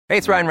Hey,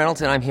 it's Ryan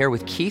Reynolds, and I'm here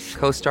with Keith,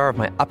 co-star of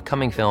my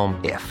upcoming film,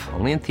 If,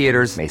 only in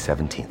theaters May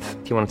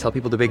 17th. Do you want to tell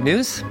people the big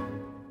news?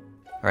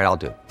 All right, I'll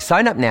do it.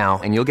 Sign up now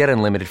and you'll get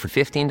unlimited for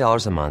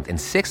 $15 a month and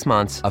 6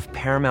 months of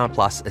Paramount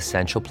Plus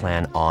Essential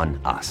Plan on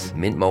us.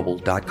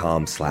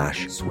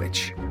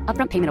 MintMobile.com/switch.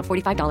 Upfront payment of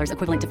 $45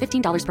 equivalent to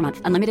 $15 per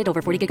month. Unlimited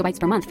over 40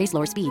 gigabytes per month. Face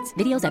lower speeds.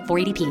 Videos at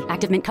 480p.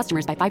 Active Mint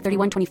customers by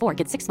 531.24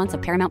 get 6 months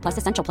of Paramount Plus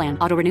Essential Plan.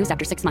 Auto renews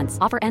after 6 months.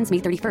 Offer ends May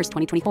 31st,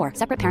 2024.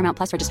 Separate Paramount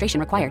Plus registration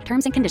required.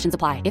 Terms and conditions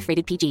apply if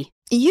rated PG.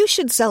 You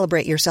should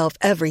celebrate yourself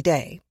every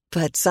day.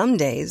 But some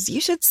days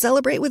you should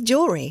celebrate with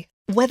jewelry.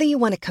 Whether you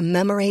want to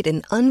commemorate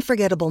an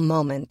unforgettable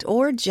moment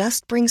or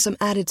just bring some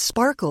added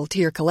sparkle to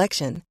your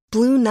collection,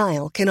 Blue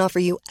Nile can offer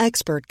you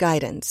expert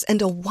guidance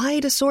and a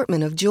wide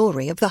assortment of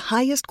jewelry of the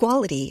highest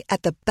quality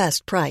at the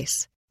best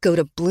price. Go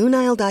to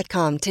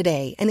BlueNile.com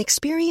today and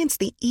experience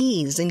the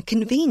ease and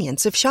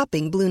convenience of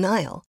shopping Blue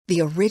Nile,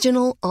 the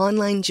original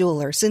online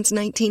jeweler since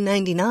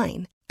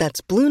 1999.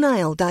 That's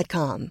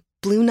BlueNile.com.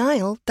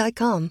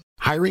 BlueNile.com.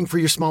 Hiring for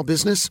your small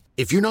business?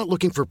 If you're not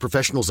looking for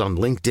professionals on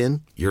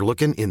LinkedIn, you're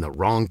looking in the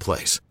wrong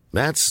place.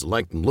 That's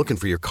like looking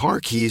for your car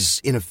keys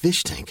in a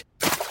fish tank.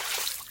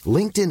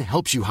 LinkedIn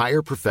helps you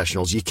hire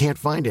professionals you can't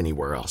find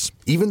anywhere else,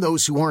 even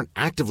those who aren't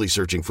actively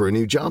searching for a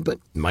new job but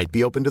might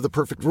be open to the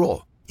perfect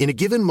role. In a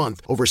given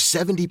month, over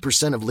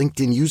 70% of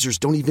LinkedIn users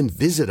don't even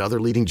visit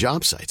other leading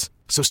job sites.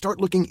 So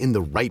start looking in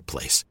the right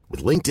place.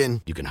 With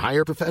LinkedIn, you can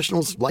hire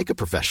professionals like a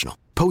professional.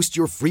 Post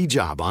your free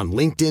job on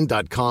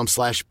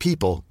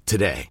linkedin.com/people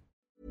today.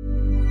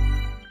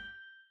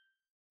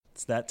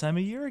 It's that time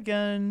of year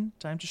again.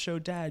 Time to show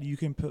Dad you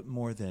can put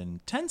more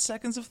than 10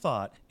 seconds of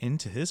thought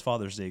into his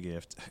Father's Day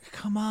gift.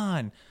 Come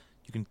on.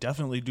 You can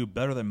definitely do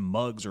better than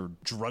mugs or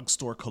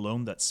drugstore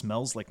cologne that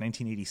smells like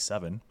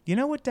 1987. You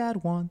know what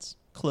Dad wants?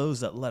 Clothes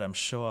that let him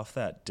show off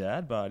that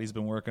dad bod he's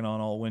been working on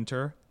all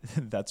winter.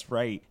 That's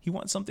right. He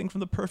wants something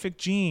from the Perfect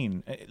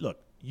Jean. Look,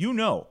 you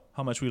know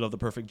how much we love the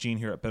Perfect Jean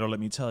here at Better Let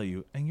Me Tell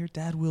You, and your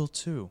dad will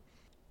too.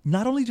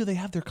 Not only do they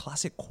have their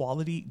classic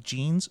quality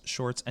jeans,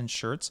 shorts, and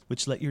shirts,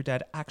 which let your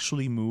dad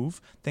actually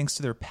move thanks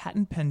to their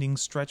patent-pending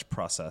stretch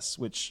process,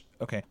 which,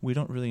 okay, we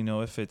don't really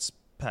know if it's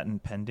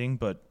patent-pending,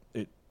 but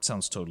it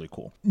sounds totally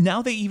cool.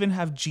 Now they even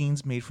have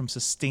jeans made from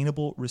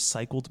sustainable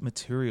recycled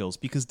materials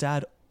because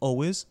Dad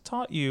always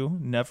taught you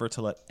never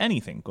to let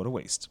anything go to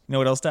waste. You know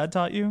what else Dad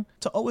taught you?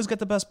 To always get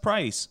the best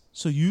price.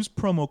 So use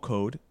promo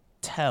code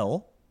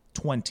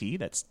TELL20,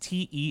 that's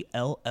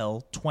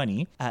TELL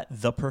 20, at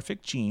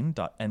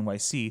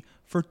theperfectjean.nyc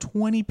for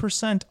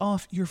 20%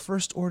 off your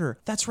first order.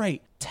 That's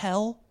right,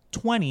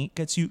 TELL20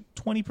 gets you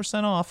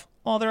 20% off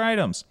all their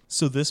items.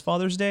 So this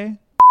Father's Day,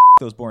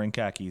 those boring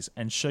khakis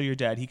and show your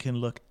dad he can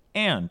look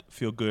and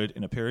feel good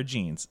in a pair of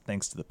jeans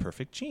thanks to the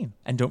Perfect Jean.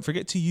 And don't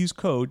forget to use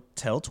code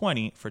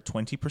TELL20 for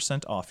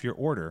 20% off your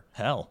order.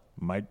 Hell,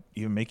 might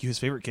even make you his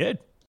favorite kid.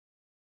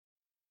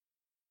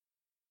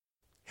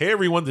 Hey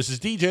everyone, this is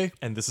DJ.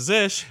 And this is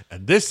Ish.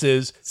 And this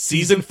is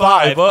Season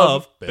 5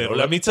 of Pero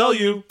Let Me Tell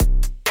You.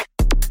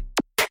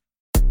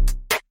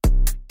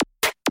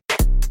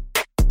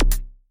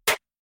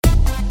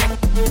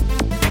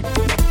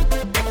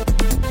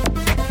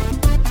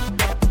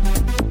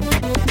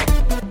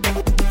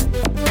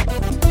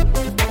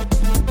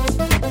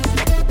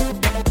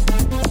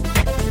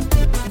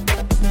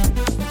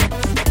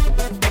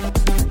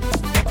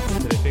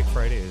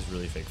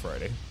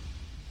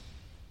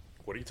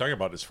 What are you talking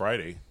about? It's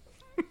Friday.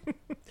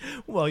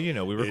 Well, you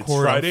know, we record it's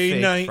Friday on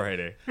fake night,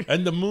 Friday.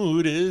 And the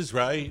mood is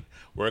right.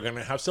 We're going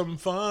to have some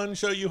fun,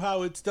 show you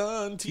how it's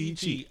done.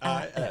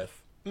 TGIF.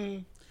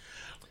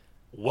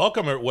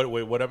 Welcome.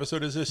 What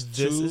episode is this?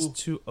 This is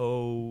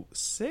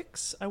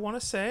 206, I want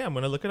to say. I'm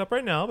going to look it up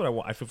right now, but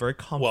I feel very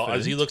confident. Well,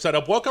 as he looks that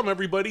up, welcome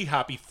everybody.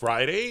 Happy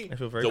Friday. I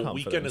feel very The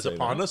confident weekend is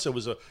upon us. It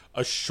was a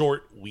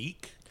short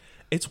week.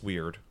 It's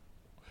weird.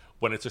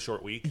 When it's a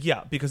short week?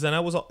 Yeah, because then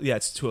I was all... Yeah,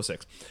 it's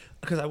 206.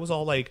 Because I was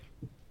all like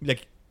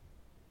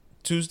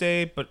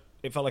Tuesday, but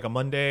it felt like a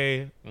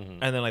Monday. Mm-hmm.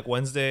 And then like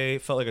Wednesday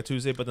felt like a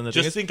Tuesday. But then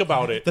think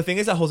about it. The thing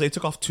is that Jose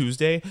took off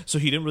Tuesday, so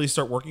he didn't really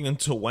start working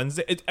until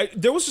Wednesday.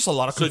 There was just a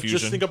lot of confusion.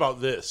 So just think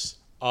about this.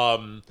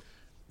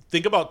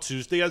 Think about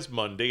Tuesday as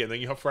Monday, and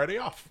then you have Friday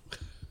off.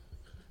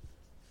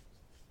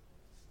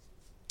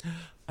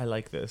 I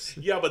like this.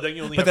 Yeah, but then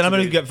you only But then I'm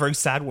going to get very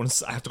sad when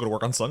I have to go to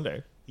work on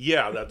Sunday.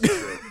 Yeah, that's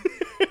true.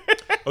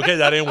 Okay,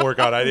 that didn't work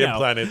out. I didn't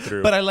plan it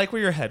through. But I like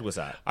where your head was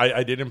at.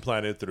 I didn't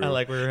plan it through. I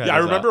like where your head was at. I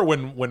remember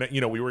when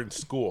we were in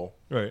school.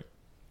 Right.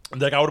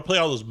 Like, I would play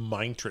all those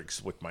mind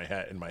tricks with my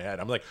head in my head.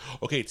 I'm like,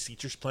 okay, it's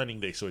teacher's planning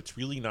day, so it's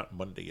really not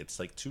Monday. It's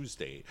like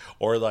Tuesday.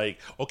 Or like,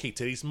 okay,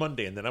 today's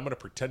Monday, and then I'm going to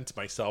pretend to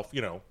myself,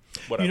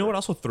 whatever. You know what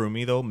also threw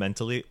me, though,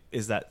 mentally,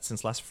 is that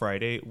since last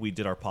Friday, we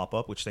did our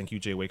pop-up, which thank you,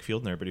 Jay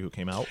Wakefield, and everybody who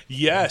came out.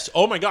 Yes.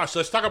 Oh, my gosh.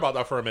 Let's talk about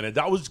that for a minute.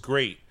 That was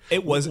great.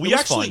 It was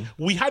fun.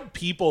 We had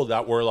people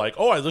that were like,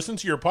 oh, I listened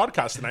to your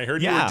podcast, and I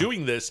heard you were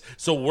doing this,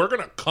 so we're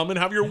going to come and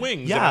have your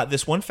wings. Yeah,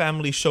 this one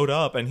family showed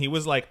up, and he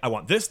was like, I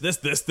want this.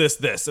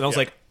 And I was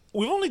like,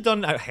 we've only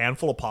done a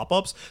handful of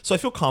pop-ups, so I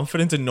feel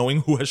confident in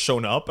knowing who has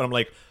shown up. And I'm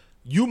like,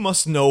 you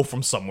must know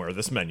from somewhere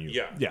this menu.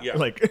 Yeah.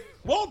 Like,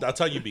 well, that's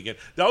how you begin.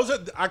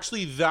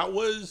 That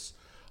was.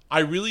 I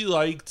really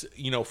liked,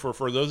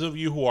 for those of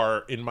you who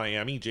are in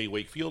Miami, J.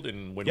 Wakefield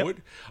in Wynwood,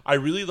 I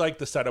really liked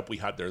the setup we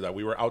had there, that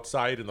we were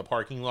outside in the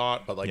parking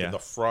lot, but in the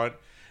front,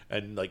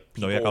 and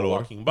people were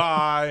walking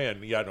by, and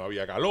no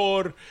había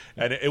calor,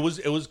 and it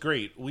was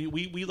great.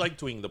 We like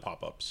doing the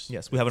pop-ups.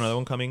 Yes, we have another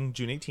one coming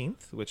June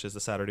 18th, which is the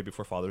Saturday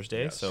before Father's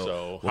Day,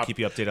 so we'll keep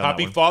you updated on that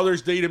one. Happy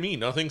Father's Day to me.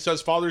 Nothing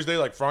says Father's Day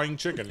like frying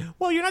chicken.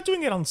 Well, you're not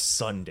doing it on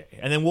Sunday,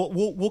 and then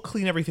we'll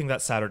clean everything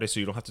that Saturday, so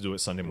you don't have to do it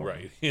Sunday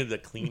morning. Right, the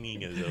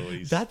cleaning is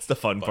always that's the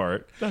fun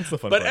part. That's the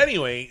fun part. But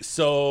anyway,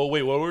 so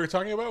wait, what were we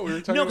talking about?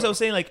 Because I was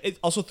saying it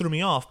also threw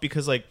me off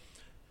because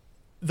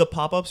the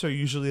pop-ups are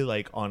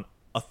usually on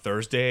a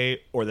Thursday,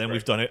 or then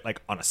we've done it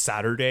on a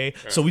Saturday.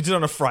 Right. So we did it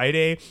on a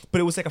Friday,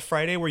 but it was a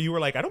Friday where you were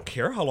I don't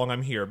care how long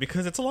I'm here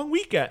because it's a long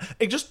weekend.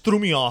 It just threw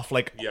me off.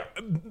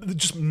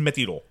 Just me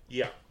tiro.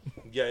 Yeah.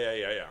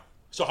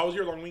 So how was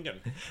your long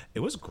weekend?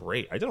 It was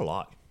great. I did a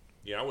lot.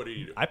 Yeah, what did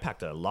you do? I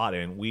packed a lot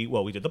in. We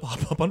did the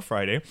pop-up on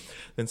Friday.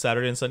 Then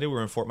Saturday and Sunday we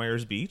were in Fort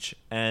Myers Beach,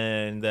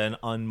 and then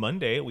on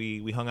Monday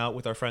we hung out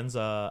with our friends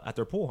at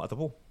the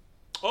pool.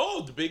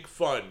 Oh, the big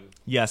fun.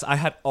 Yes, I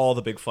had all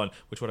the big fun.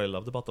 Which what I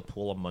loved about the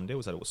pool on Monday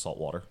was that it was salt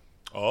water.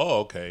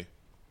 Oh, okay.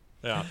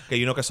 Yeah. Que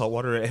you know que salt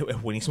water es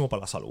buenísimo para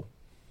la salud.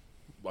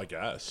 I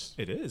guess.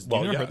 It is.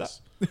 Well, you never heard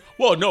that?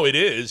 Well, no, it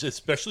is.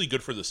 Especially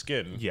good for the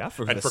skin. Yeah,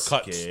 for cuts.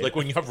 Skin. Like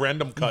when you have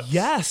random cuts.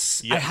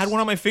 Yes. I had one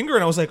on my finger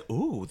and I was like,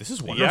 ooh, this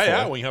is wonderful.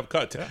 Yeah, when you have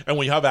cuts. Yeah. And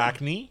when you have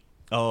acne.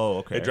 Oh,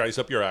 okay. It dries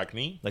up your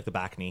acne. Like the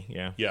back knee,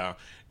 yeah. Yeah,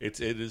 it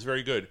is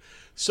very good.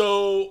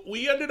 So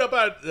we ended up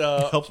at...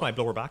 it helps my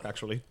lower back,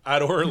 actually.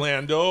 At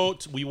Orlando.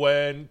 We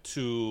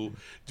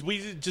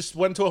just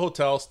went to a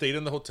hotel, stayed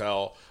in the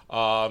hotel.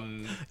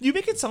 You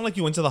make it sound like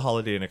you went to the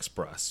Holiday Inn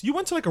Express. You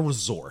went to a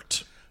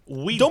resort.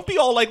 Don't be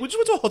all we just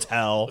went to a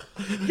hotel.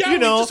 Yeah, we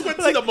just went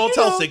to the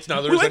Motel 6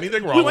 now. There's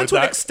anything wrong with that. We went to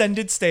an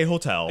extended stay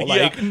hotel.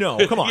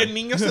 No, come on. Y el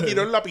niño se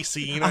tiró en la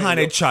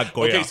piscina.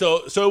 Okay,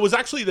 so it was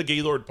actually the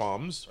Gaylord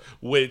Palms,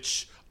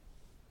 which...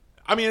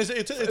 I mean,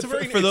 it's a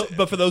very...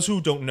 But for those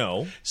who don't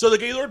know... So the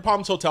Gaylord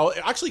Palms Hotel...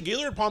 Actually,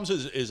 Gaylord Palms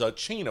is a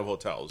chain of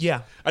hotels.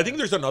 Yeah. I think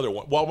there's another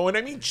one. Well, when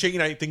I mean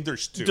chain, I think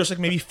there's two. There's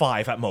maybe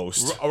 5 at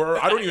most.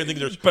 Or I don't even think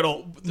there's... But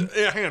a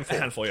handful. A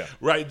handful, yeah.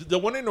 Right. The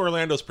one in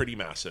Orlando is pretty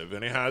massive,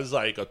 and it has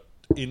a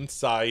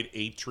inside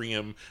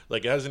atrium.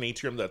 It has an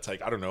atrium that's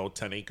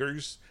 10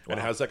 acres. Wow. And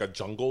it has a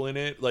jungle in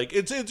it.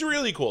 It's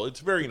really cool. It's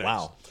very nice.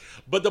 Wow.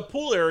 But the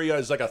pool area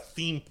is a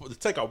theme.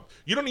 It's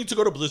you don't need to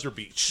go to Blizzard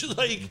Beach.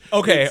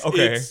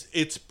 Okay.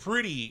 It's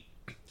pretty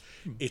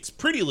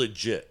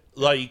legit.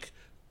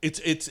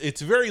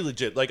 It's very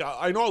legit.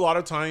 I know a lot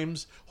of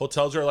times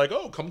hotels are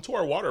oh, come to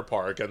our water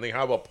park, and they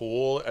have a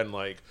pool and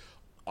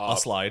a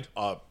slide,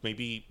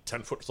 maybe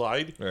 10-foot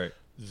slide. Right.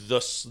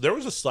 There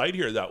was a slide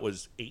here that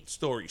was 8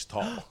 stories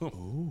tall.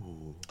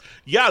 Ooh.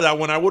 Yeah, that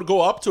when I would go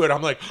up to it,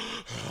 I'm like,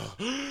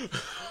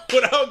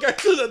 when I would get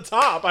to the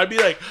top, I'd be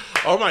like,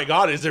 oh my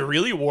God, is it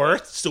really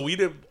worth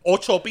subir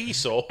ocho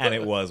piso? And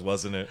it was,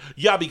 wasn't it?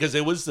 Yeah, because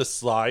it was the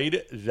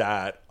slide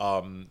that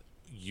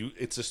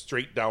it's a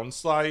straight down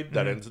slide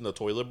that ends in the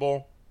toilet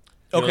bowl.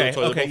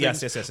 Okay,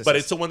 yes. But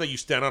it's the one that you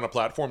stand on a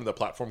platform and the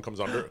platform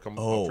comes up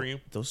for you.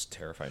 Those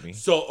terrify me.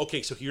 So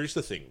here's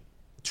the thing.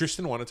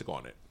 Tristan wanted to go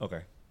on it.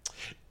 Okay.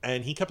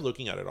 And he kept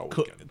looking at it all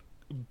weekend.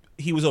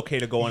 He was okay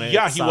to go on it?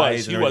 Yeah, he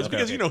was. Okay,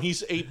 because,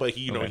 he's 8, but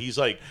he's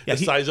the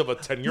size of a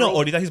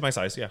 10-year-old. No, he's my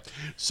size, yeah.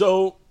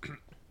 So,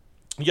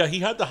 yeah, he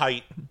had the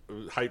height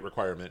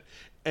requirement.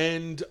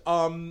 And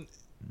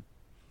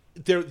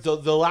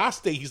the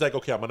last day, he's like,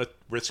 okay, I'm going to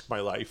risk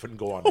my life and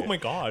go on it. Oh, my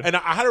God. And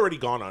I had already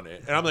gone on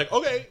it. And I'm like,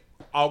 okay,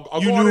 I'll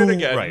go on it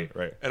again.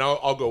 Right. And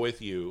I'll go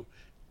with you.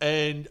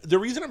 And the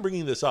reason I'm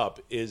bringing this up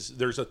is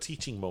there's a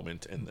teaching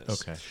moment in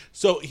this. Okay.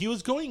 So he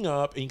was going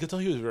up, and you could tell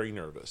he was very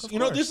nervous.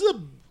 This is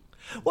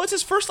it's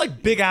his first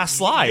big ass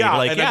slide.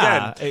 Yeah,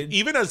 again,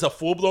 even as a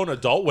full blown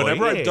adult,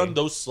 whenever I've done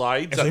those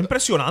slides,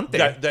 impresionante.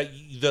 That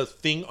the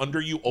thing under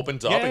you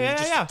opens up and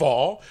you just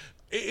fall.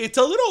 It's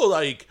a little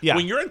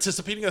when you're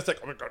anticipating, it's oh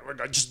my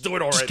god, just do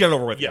it already. Just get it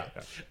over with. Yeah.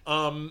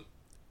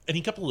 And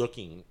he kept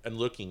looking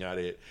at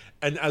it.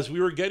 And as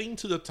we were getting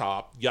to the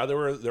top, there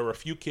were a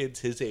few kids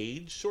his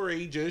age or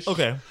age-ish.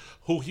 Okay.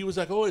 Who he was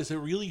like, oh, is it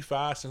really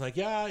fast? And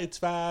yeah, it's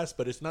fast,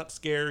 but it's not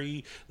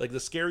scary. The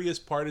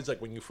scariest part is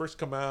when you first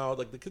come out.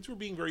 The kids were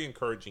being very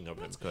encouraging of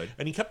him. That's good.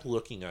 And he kept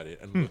looking at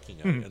it and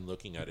looking at it and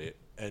looking at it.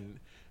 And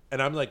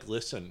I'm like,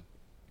 listen,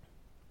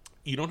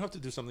 you don't have to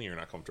do something you're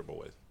not comfortable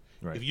with.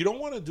 Right. If you don't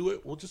want to do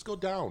it, we'll just go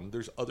down.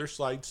 There's other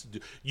slides to do.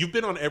 You've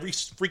been on every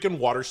freaking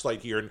water slide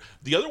here, and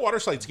the other water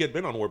slides you had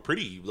been on were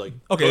pretty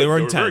okay. They were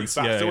intense.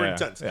 Very fast. They were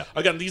intense. Yeah.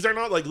 Again, these are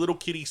not little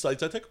kiddie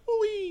slides. That's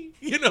ooh-wee.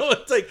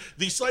 It's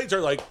these slides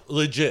are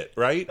legit,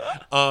 right?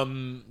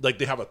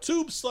 They have a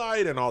tube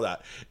slide and all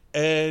that.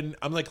 And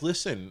I'm like,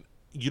 listen,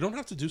 you don't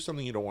have to do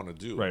something you don't want to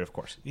do. Right, of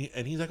course.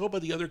 And he's like, oh,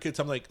 but the other kids.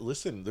 I'm like,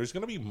 listen, there's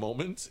going to be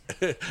moments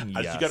as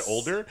you get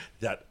older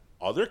that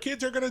other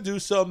kids are going to do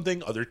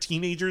something, other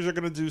teenagers are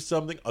going to do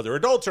something, other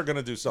adults are going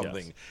to do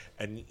something. Yes.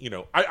 And, you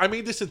know, I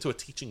made this into a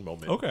teaching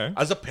moment. Okay.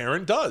 As a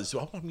parent does.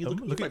 I mean,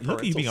 look at you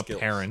being skills. A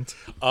parent.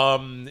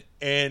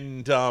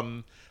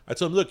 I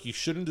told him, look, you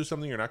shouldn't do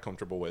something you're not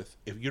comfortable with.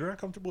 If you're not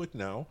comfortable with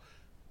now,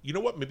 you know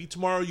what? Maybe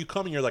tomorrow you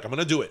come and you're like, I'm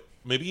going to do it.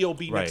 Maybe it'll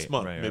be next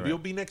month. Maybe it'll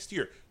be next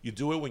year. You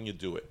do it when you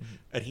do it. Mm-hmm.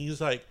 And he's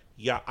like,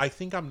 yeah, I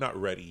think I'm not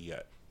ready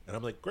yet. And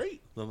I'm like,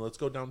 great. Then let's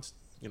go down.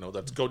 You know,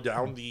 let's go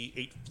down the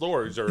 8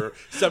 floors or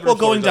 7 well, floors.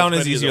 Going down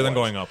is easier than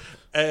going up.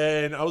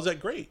 And I was like,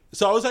 great.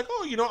 So I was like,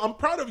 oh, you know, I'm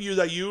proud of you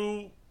that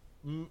you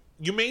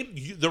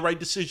made the right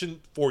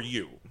decision for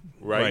you.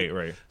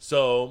 Right.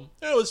 So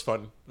it was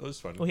fun.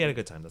 Well, he had a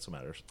good time. That's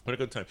what matters. Had a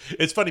good time.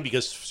 It's funny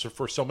because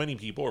for so many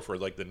people, or for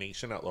like the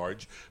nation at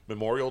large,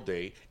 Memorial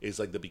Day is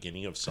like the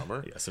beginning of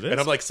summer. Yes, it is. And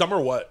I'm like, summer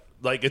what?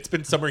 Like it's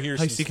been summer here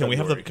since Can February.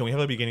 we have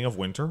the beginning of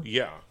winter?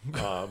 Yeah,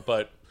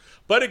 but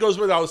it goes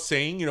without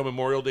saying. You know,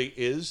 Memorial Day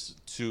is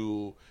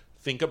to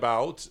think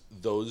about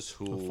those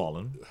who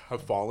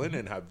have fallen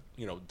and have,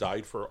 you know,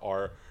 died for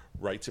our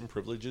rights and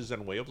privileges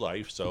and way of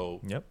life. So,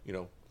 you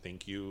know,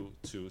 thank you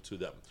to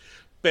them.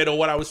 But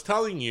what I was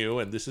telling you,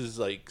 and this is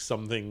like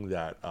something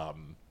that,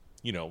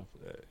 you know,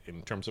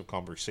 in terms of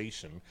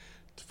conversation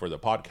for the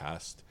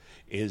podcast,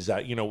 is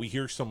that, you know, we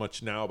hear so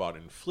much now about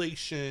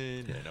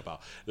inflation and about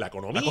la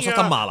economía. La cosa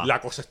está mala. La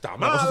cosa está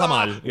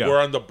mala. Yeah.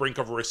 We're on the brink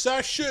of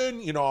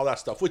recession, you know, all that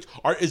stuff, which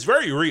is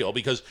very real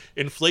because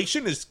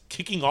inflation is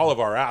kicking all of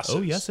our asses.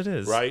 Oh, yes, it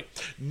is. Right?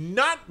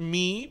 Not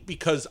me,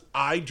 because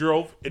I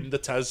drove in the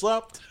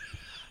Tesla.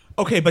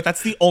 Okay, but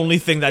that's the only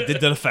thing that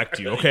didn't affect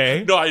you,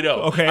 okay? No, I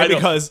know. Okay, I know.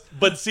 because...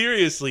 But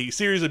seriously,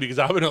 because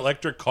I have an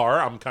electric car,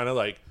 I'm kind of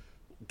like,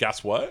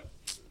 guess what?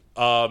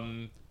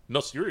 No,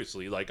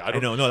 seriously, like I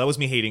don't. No, that was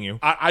me hating you.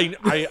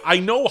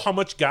 I know how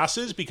much gas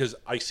is because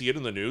I see it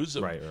in the news,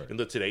 in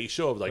the Today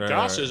Show of like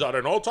gas is at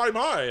an all-time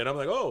high, and I'm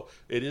like, oh,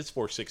 it is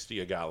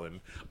 $4.60 a gallon.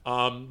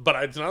 But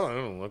I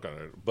don't look at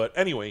it. But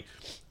anyway,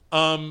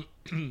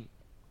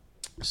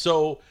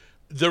 so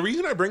the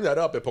reason I bring that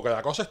up is porque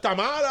la cosa está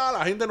mala,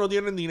 la gente no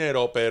tiene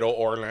dinero, pero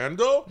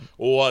Orlando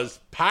was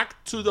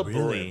packed to the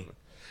brim.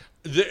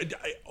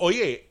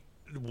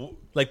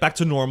 Like back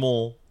to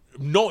normal.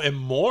 No, and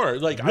more.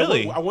 Like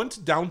really? I went to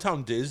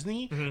downtown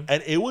Disney,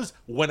 and it was,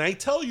 when I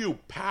tell you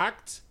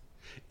packed,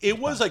 it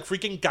was like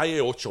freaking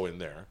Calle Ocho in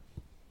there.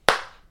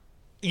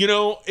 You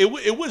know,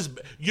 it was,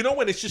 you know,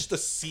 when it's just a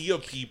sea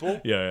of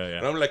people. Yeah.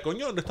 And I'm like,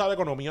 coño, ¿dónde está la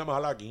economía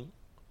mala aquí?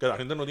 Que la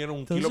gente no tiene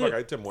un kilo para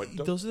caerse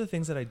muerto. Those are the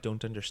things that I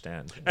don't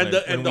understand. And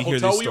the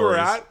hotel we were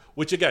at,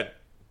 which again,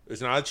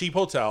 is not a cheap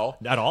hotel.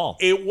 At all.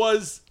 It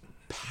was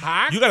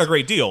packed. You got a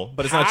great deal,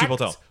 but it's not a cheap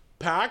hotel.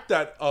 Packed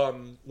that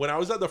when I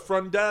was at the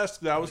front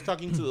desk, I was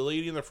talking to the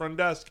lady in the front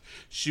desk.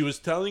 She was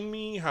telling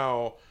me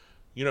how,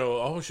 you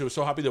know, she was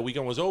so happy the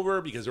weekend was over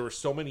because there were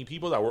so many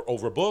people that were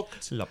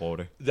overbooked. La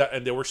pobre.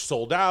 And they were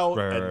sold out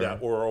that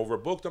were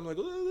overbooked. I'm like,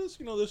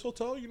 this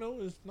hotel, you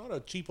know, is not a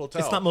cheap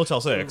hotel. It's not Motel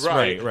 6.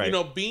 Right. You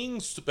know,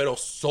 pero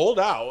sold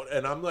out.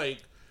 And I'm like,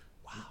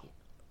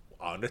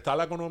 wow, ¿dónde está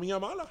la economía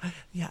mala?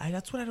 Yeah,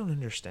 that's what I don't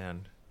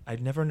understand. I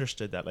never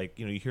understood that. Like,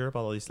 you know, you hear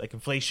about all these like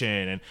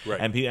inflation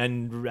and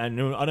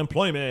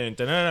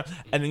unemployment and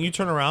then you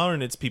turn around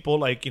and it's people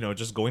like, you know,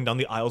 just going down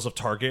the aisles of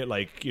Target,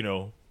 like, you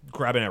know,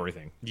 grabbing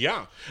everything.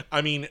 Yeah,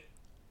 I mean,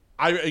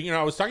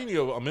 I was talking to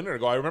you a minute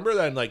ago. I remember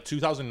that in like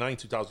 2009,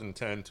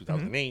 2010,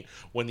 2008,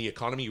 when the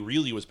economy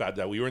really was bad,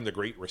 that we were in the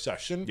Great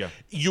Recession. Yeah,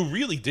 you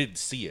really did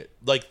see it.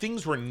 Like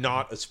things were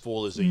not as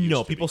full as they used to be.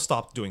 No, people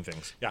stopped doing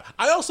things. Yeah,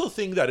 I also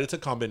think that it's a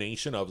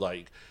combination of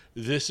like,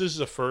 this is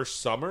the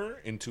first summer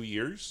in 2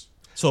 years.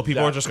 So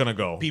people are just going to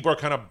go. People are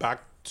kind of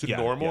back to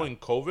normal in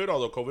COVID,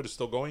 although COVID is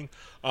still going.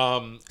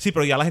 Sí,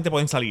 pero ya la gente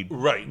pueden salir.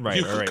 Right.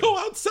 You could go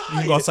outside. You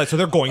can go outside, so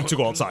they're going to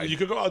go outside. You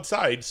could go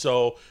outside,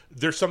 so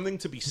there's something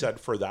to be said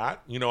for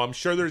that. You know, I'm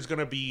sure there's going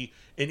to be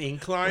an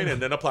incline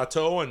and then a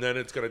plateau, and then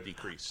it's going to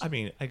decrease. I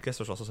mean, I guess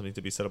there's also something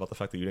to be said about the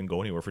fact that you didn't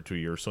go anywhere for 2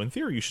 years. So in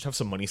theory, you should have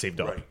some money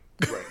saved up.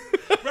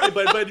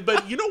 Right.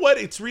 But you know what?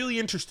 It's really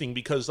interesting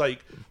because,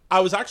 like, I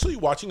was actually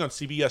watching on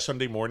CBS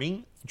Sunday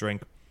Morning.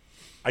 Drink.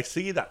 I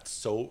say that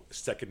so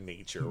second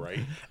nature, right?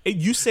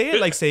 You say it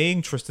like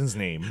saying Tristan's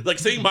name. Like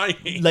saying my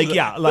name. Like,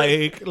 yeah,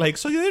 like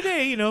so the other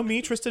day, you know,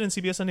 me, Tristan, and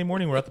CBS Sunday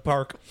Morning were at the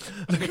park.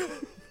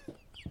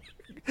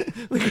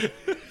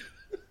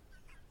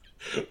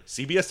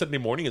 CBS Sunday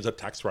Morning is a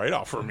tax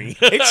write-off for me.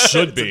 It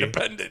should be.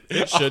 Independent.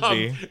 It should be.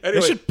 Anyway,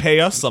 they should pay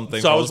us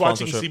something. So I was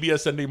watching CBS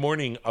Sunday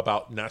Morning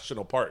about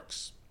national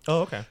parks.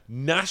 Oh, okay.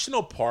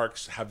 National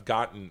parks have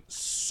gotten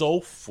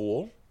so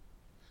full,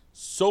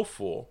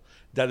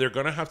 that they're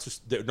going to have to...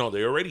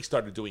 they already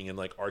started doing in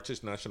like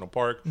Arches National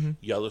Park,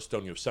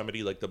 Yellowstone,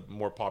 Yosemite, like the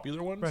more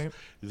popular ones. Right.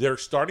 They're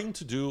starting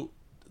to do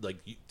like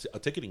a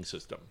ticketing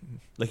system.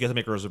 Like you have to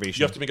make a reservation.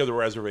 You have to make a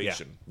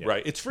reservation,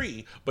 right? It's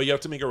free, but you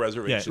have to make a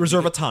reservation. Yeah,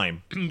 reserve a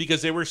time.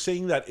 Because they were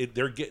saying that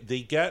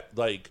they get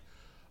like...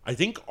 I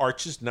think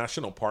Arches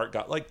National Park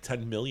got like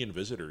 10 million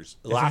visitors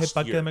last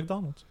year.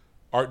 McDonald's.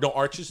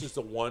 Arches is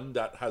the one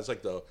that has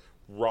like the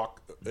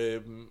rock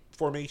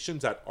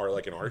formations that are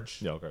like an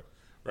arch. Yeah, okay.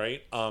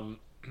 Right?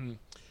 And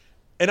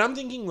I'm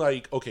thinking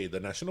like, okay, the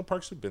national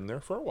parks have been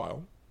there for a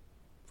while,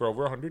 for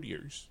over 100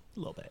 years. A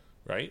little bit.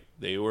 Right?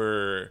 They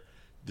were.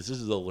 This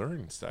is the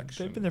learn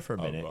section. They've been there for a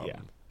minute, yeah.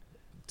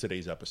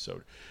 Today's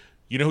episode.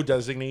 You know who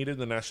designated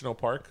the national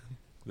park?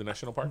 The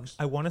national parks?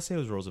 I want to say it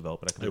was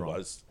Roosevelt, but I could be wrong. It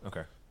was.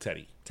 Okay.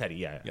 Teddy.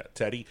 Yeah.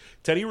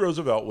 Teddy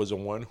Roosevelt was the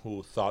one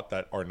who thought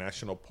that our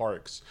national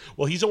parks.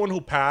 Well, he's the one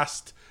who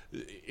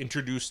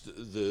introduced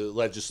the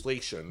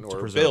legislation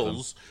or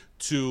bills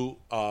to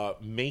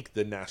make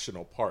the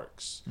national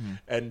parks,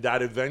 and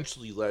that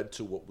eventually led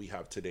to what we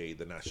have today,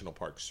 the National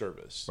Park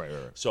Service. Right.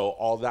 So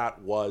all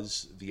that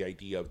was the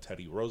idea of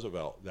Teddy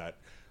Roosevelt, that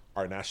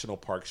our national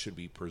parks should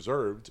be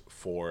preserved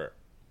for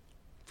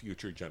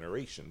future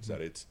generations. That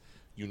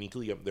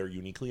they're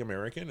uniquely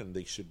American, and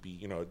they should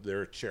be,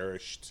 they're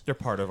cherished. They're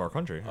part of our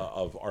country.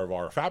 Of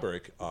our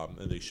fabric,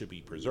 and they should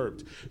be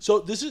preserved. So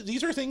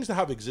these are things that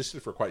have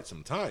existed for quite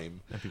some time,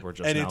 and people are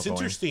just it's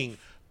interesting.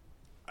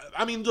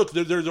 I mean, look,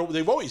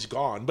 they've always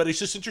gone, but it's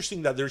just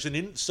interesting that there's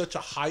such a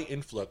high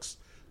influx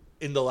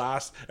in the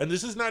last, and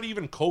this is not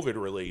even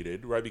COVID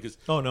related, right? Because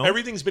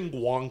everything's been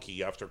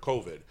wonky after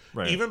COVID.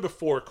 Right. Even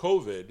before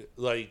COVID,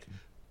 like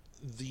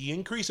the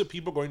increase of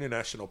people going to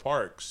national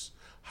parks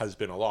has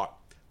been a lot.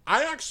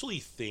 I actually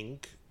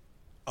think,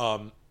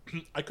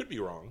 I could be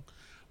wrong,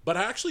 but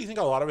I actually think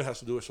a lot of it has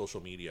to do with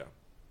social media.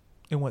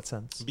 In what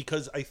sense?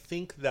 Because I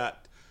think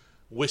that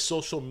with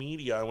social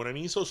media, when I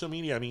mean social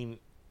media, I mean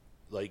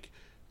like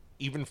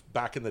even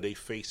back in the day,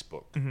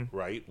 Facebook,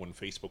 right? When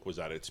Facebook was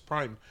at its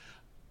prime,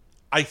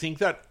 I think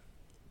that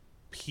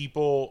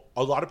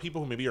a lot of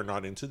people who maybe are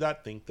not into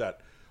that think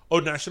that,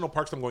 national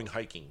parks, I'm going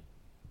hiking.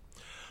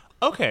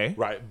 Okay.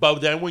 Right. But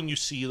then when you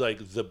see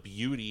like the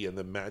beauty and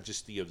the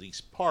majesty of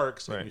these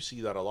parks, and you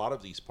see that a lot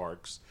of these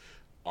parks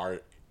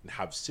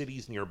have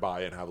cities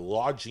nearby and have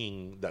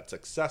lodging that's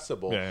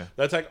accessible,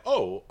 that's like,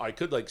 I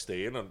could like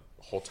stay in a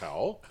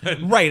hotel.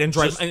 And and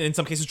drive, and in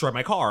some cases drive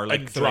my car.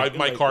 Drive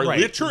my car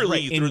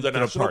literally through the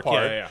national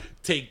park.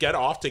 Yeah. Get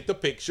off, take the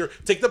picture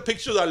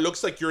that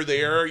looks like you're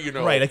there,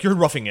 Right, like you're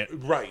roughing it.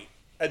 Right.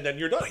 And then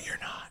you're done. But you're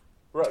not.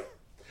 Right.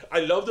 I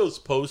love those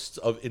posts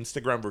of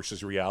Instagram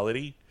versus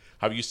reality.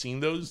 Have you seen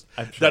those?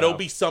 Sure That'll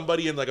be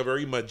somebody in like a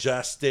very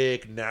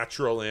majestic,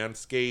 natural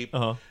landscape,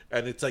 and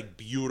it's like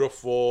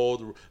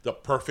beautiful, the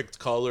perfect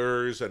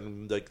colors,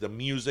 and like the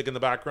music in the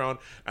background,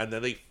 and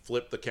then they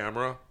flip the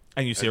camera,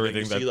 and you see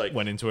everything that like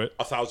went into it.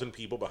 1,000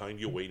 people behind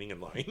you waiting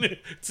in line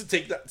to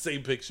take that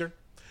same picture.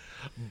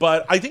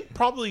 But I think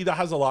probably that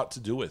has a lot to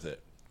do with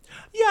it.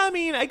 Yeah, I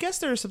mean, I guess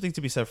there's something to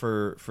be said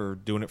for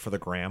doing it for the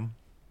gram,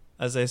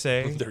 as they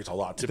say. There's a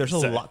lot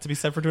to be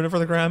said for doing it for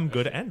the gram,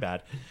 good and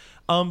bad.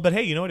 But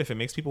hey, you know what? If it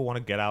makes people want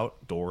to get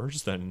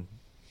outdoors, then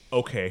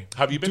okay.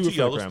 Have you been to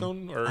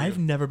Yellowstone? I've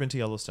never been to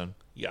Yellowstone.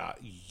 Yeah,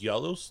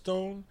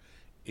 Yellowstone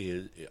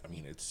is. I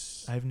mean,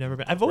 it's. I've never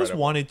been. I've always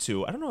wanted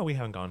to. I don't know why we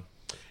haven't gone.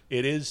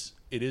 It is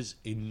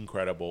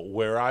incredible.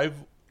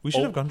 We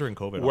should have gone during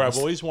COVID. Where I've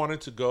always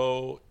wanted to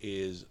go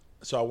is,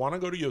 so I want to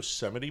go to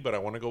Yosemite, but I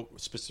want to go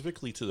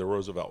specifically to the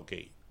Roosevelt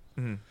Gate.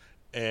 Mm-hmm.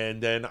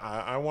 And then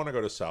I want to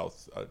go to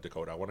South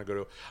Dakota. I want to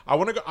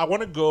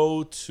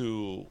go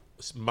to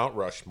Mount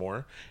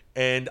Rushmore,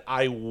 and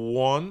I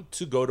want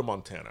to go to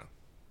Montana.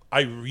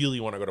 I really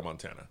want to go to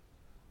Montana.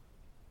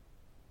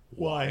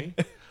 Why?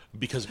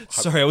 Because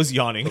sorry, I was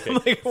yawning.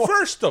 Okay.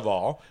 First of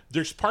all,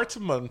 there's parts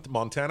of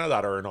Montana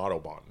that are an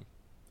autobahn.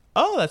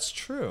 Oh, that's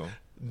true.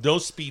 No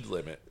speed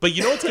limit. But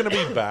you know what's going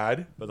to be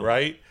bad,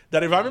 right?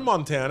 That if I'm in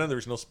Montana and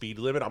there's no speed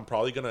limit, I'm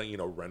probably going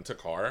to, rent a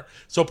car.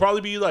 So it'll probably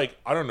be like,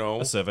 I don't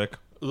know. A Civic.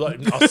 Like,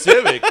 a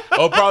Civic.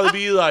 It'll probably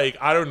be like,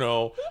 I don't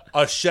know,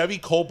 a Chevy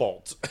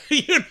Cobalt.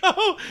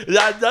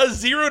 That does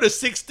 0 to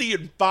 60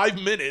 in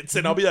 5 minutes.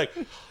 And I'll be like,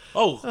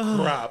 oh,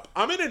 crap.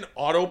 I'm in an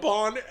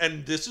Autobahn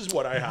and this is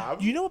what I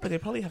have. You know what? But they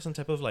probably have some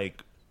type of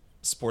like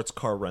sports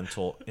car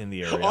rental in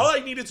the area. All I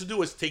needed to do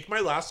was take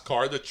my last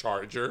car, the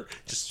Charger,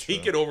 just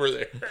take it over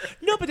there.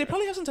 No, but they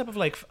probably have some type of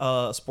like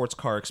sports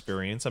car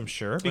experience, I'm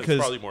sure. Because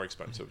it's probably more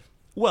expensive.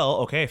 Well,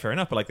 okay, fair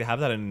enough. But like they have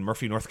that in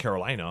Murphy, North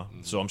Carolina.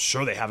 So I'm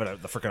sure they have it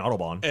at the freaking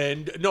Autobahn.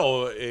 And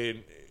no,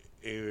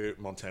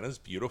 Montana's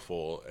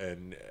beautiful.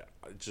 And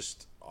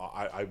just,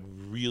 I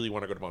really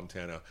want to go to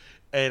Montana.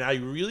 And I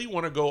really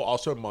want to go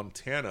also to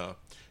Montana.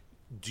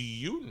 Do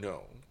you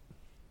know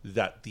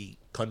that the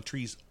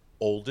country's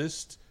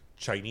oldest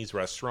Chinese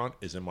restaurant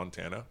is in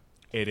Montana?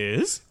 It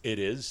is? It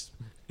is.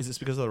 Is this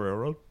because of the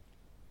railroad?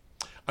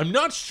 I'm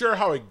not sure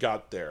how it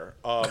got there.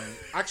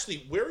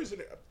 Actually, where is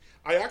it?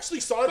 I actually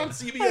saw it on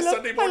CBS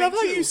Sunday morning. I love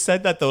how you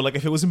said that though, like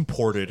if it was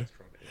imported.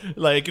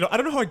 Like, I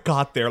don't know how it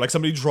got there. Like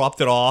somebody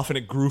dropped it off and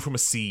it grew from a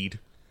seed.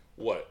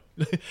 What?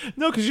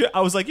 No, because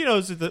I was like,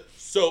 is it the...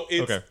 So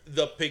it's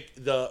okay.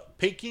 The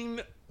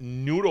Peking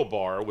Noodle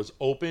Bar was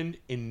opened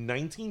in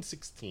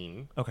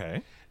 1916.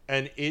 Okay.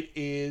 And it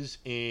is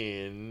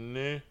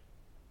in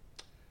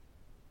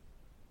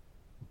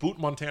Butte,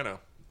 Montana.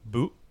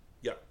 Butte?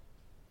 Yeah.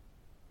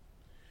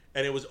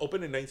 And it was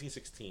opened in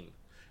 1916.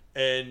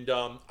 And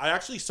I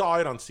actually saw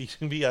it on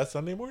CBS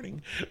Sunday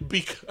morning.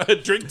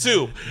 Drink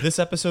 2. This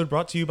episode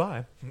brought to you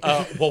by.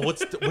 Well,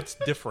 what's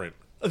different,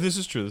 This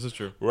is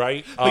true.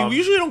 right? But we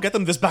usually don't get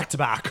them this back to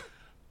back.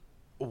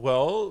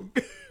 Well,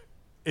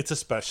 it's a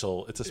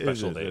special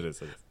day. It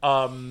is.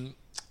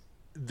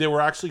 They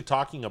were actually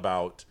talking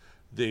about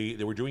they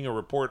were doing a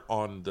report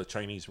on the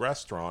Chinese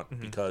restaurant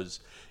because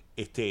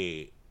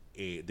they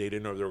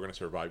didn't know if they were going to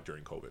survive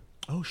during COVID.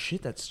 Oh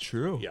shit, that's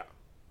true. Yeah.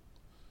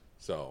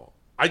 So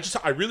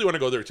I really want to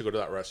go there to go to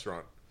that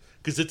restaurant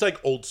because it's like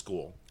old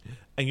school.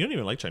 And you don't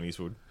even like Chinese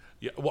food.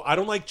 Yeah. Well, I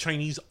don't like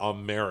Chinese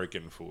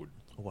American food.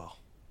 Well,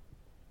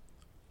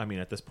 I mean,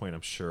 at this point,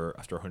 I'm sure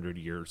after 100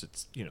 years,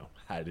 it's,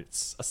 had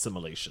its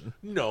assimilation.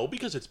 No,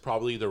 because it's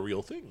probably the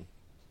real thing.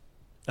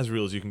 As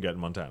real as you can get in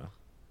Montana.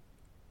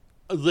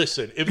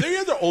 Listen, if they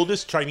are the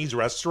oldest Chinese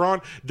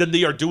restaurant, then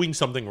they are doing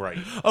something right.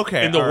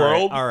 Okay. In the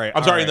world. All right.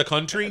 I'm sorry, in the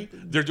country,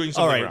 they're doing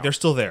something right. They're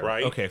still there.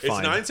 Right? Okay, fine.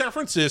 It's not in San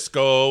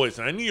Francisco. It's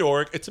not in New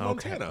York. It's in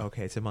Montana.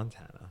 Okay, it's in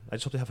Montana. I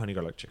just hope they have honey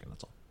garlic chicken,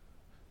 that's all.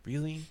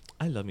 Really?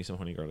 I love me some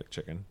honey garlic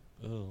chicken.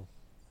 Oh.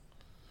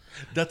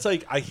 That's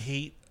like, I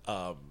hate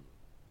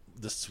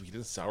the sweet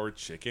and sour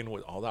chicken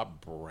with all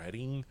that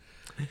breading.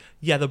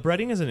 Yeah, the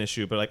breading is an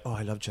issue, but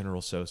I love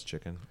General Tso's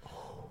chicken.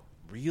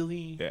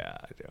 Really? Yeah,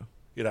 I do.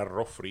 El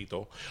arroz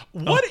frito.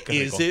 What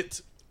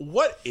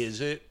is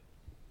it?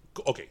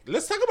 Okay,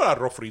 let's talk about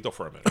arroz frito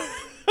for a minute.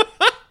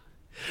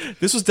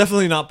 This was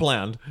definitely not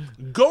planned.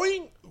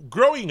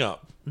 Growing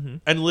up,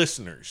 and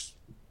listeners,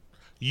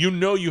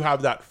 you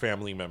have that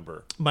family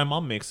member. My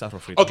mom makes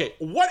arroz frito. Okay,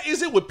 what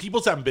is it with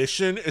people's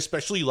ambition,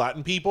 especially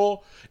Latin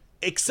people,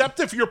 except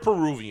if you're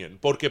Peruvian?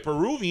 Porque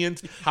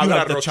Peruvians have You that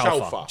have the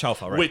arroz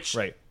chaufa, right? which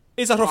right.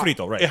 It's arroz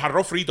frito, right? It's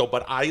arroz frito,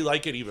 but I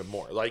like it even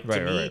more. Like,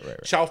 to me,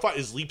 right. chaufa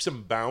is leaps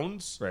and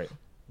bounds Right.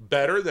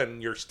 better than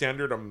your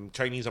standard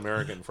Chinese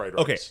American fried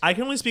rice. Okay, I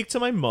can only speak to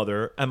my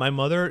mother, and my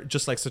mother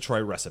just likes to try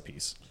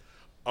recipes.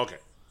 Okay.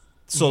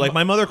 So,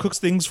 my mother cooks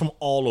things from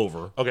all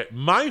over. Okay,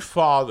 my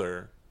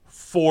father,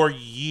 for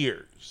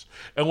years,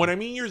 and when I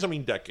mean years, I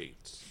mean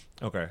decades,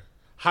 Okay.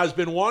 has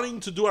been wanting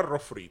to do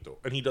arroz frito,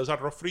 and he does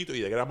arroz frito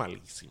y de queda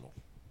malísimo.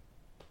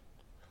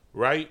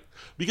 Right?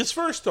 Because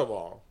first of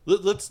all,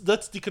 let's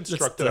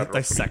deconstruct the arroz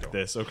dissect frito.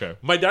 this. Okay.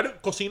 My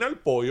dad cocina el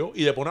pollo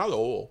y le pone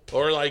adobo,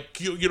 or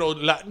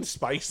Latin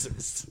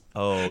spices.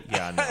 Oh,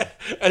 yeah, no.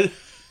 And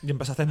Ya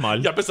empezaste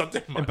mal. ya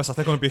empezaste mal.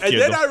 Empezaste con el pie And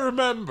then izquierdo. I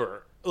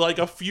remember,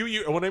 a few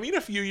years, when I mean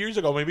a few years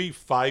ago, maybe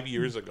 5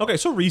 years ago. Okay,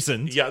 so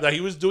recent. Yeah, that he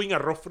was doing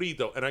arroz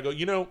frito. And I go,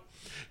 you do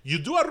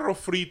arroz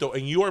frito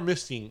and you are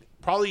missing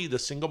probably the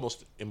single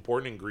most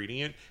important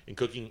ingredient in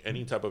cooking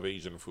any type of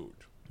Asian food.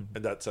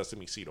 And that's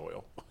sesame seed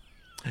oil.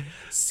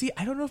 See,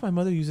 I don't know if my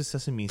mother uses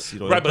sesame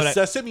seed oil. Right, but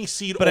sesame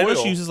seed But oil. I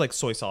know she uses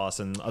soy sauce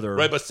and other.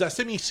 Right, but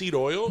sesame seed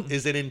oil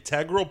is an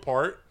integral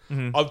part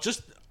of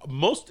just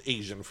most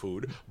Asian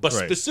food, but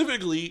Right.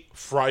 specifically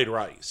fried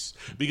rice.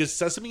 Because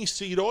sesame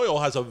seed oil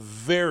has a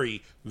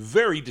very,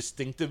 very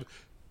distinctive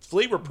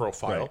flavor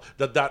profile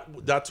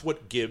that's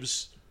what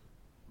gives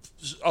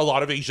a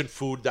lot of Asian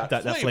food that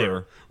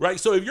flavor. Right?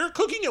 So if you're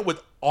cooking it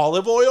with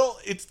olive oil,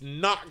 it's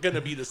not going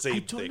to be the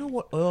same thing. I don't know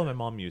what oil my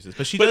mom uses,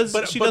 but she does.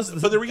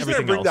 But the reason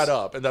I bring else. that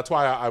up, and that's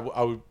why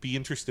I would be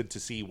interested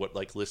to see what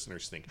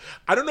listeners think.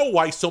 I don't know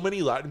why so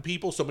many Latin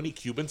people, so many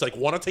Cubans,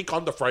 want to take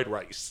on the fried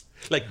rice.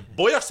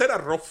 Voy a hacer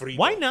arroz frito.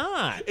 Why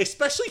not?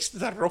 Especially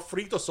since arroz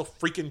frito is so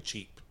freaking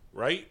cheap,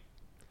 right?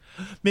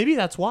 Maybe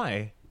that's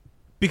why.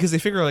 Because they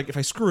figure if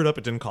I screw it up,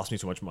 it didn't cost me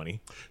too much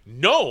money.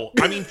 No,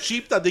 I mean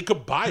cheap that they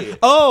could buy it.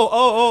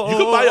 You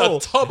could buy a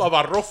tub of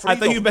arroz frito. I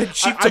thought you meant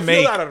cheap to I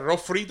make. feel that arroz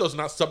frito is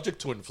not subject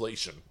to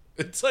inflation.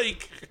 It's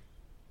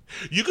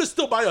you could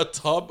still buy a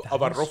tub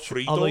of arroz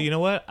frito. Although you know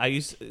what, I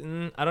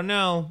don't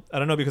know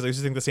because I used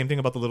to think the same thing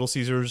about the Little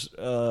Caesars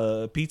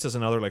pizzas,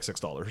 and now they're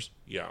 $6.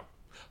 Yeah.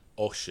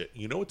 Oh shit!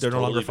 You know it's They're no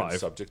totally longer been $5.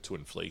 subject to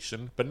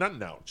inflation, but not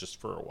now. Just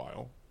for a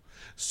while.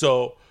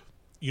 So.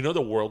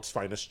 The world's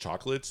finest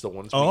chocolates, the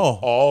ones we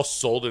all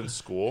sold in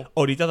school.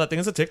 Ahorita, that thing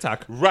is a Tic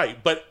Tac.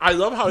 Right, but I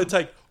love how it's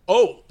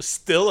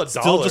still $1.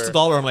 Still just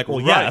 $1. I'm like, well,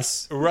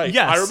 yes. Right.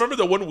 Yes. I remember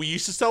the one we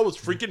used to sell was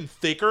freaking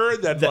thicker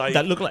than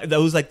that looked like that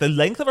was the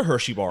length of a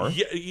Hershey bar.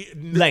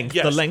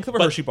 the length of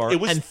a Hershey bar. It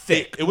was and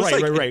thick. It was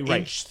right.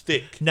 inch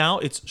thick. Now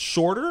it's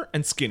shorter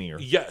and skinnier.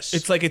 Yes.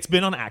 It's it's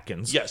been on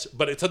Atkins. Yes,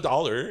 but it's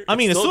 $1. I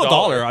mean, it's still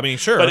 $1. I mean,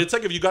 sure. But it's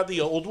if you got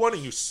the old one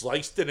and you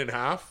sliced it in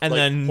half and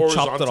then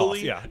chopped it off,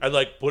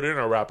 and put it in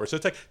a wrapper. So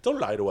it's don't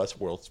lie to us,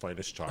 world's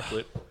finest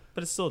chocolate.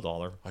 But it's still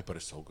 $1. But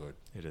it's so good.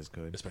 It is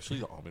good, especially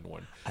the almond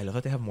one. I love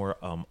that they have more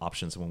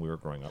options than when we were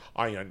growing up.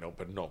 I know,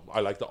 but no,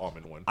 I like the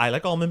almond one. I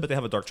like almond, but they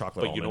have a dark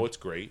chocolate. But you know what's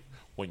great?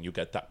 When you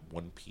get that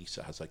one piece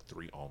that has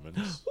 3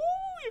 almonds. Ooh,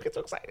 you get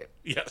so excited.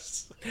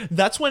 Yes.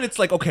 That's when it's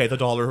okay, the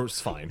 $1 is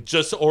fine.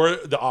 Or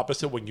the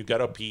opposite, when you get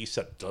a piece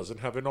that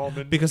doesn't have an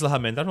almond. Because las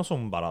almendras no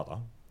son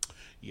barata.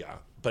 Yeah,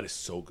 but it's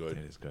so good.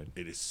 It is good.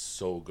 It is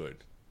so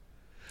good.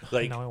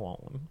 Now I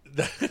want one.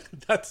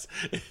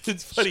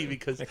 It's funny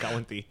because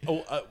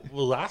well,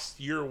 last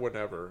year,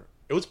 whenever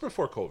it was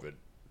before COVID,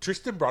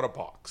 Tristan brought a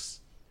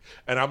box,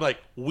 And I'm like,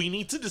 we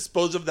need to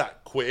dispose of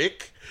that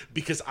quick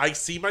because I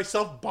see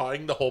myself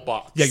buying the whole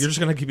box. Yeah, you're just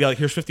going to be like,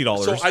 here's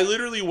 $50. So I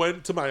literally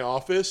went to my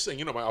office,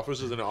 and my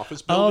office is an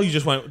office building. Oh, you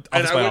just went office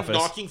and I by went office.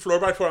 knocking floor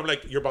by floor. I'm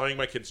like, you're buying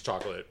my kid's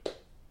chocolate.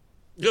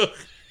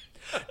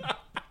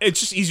 It's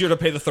just easier to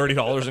pay the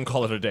 $30 and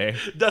call it a day.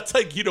 That's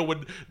like,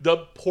 when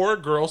the poor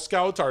Girl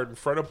Scouts are in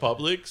front of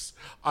Publix,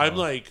 I'm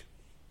like,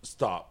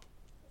 stop,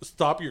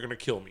 you're going to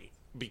kill me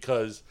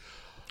because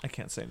I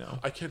can't say no.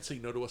 I can't say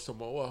no to a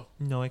Samoa.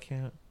 No, I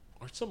can't.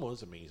 Our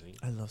Samoa's amazing.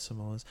 I love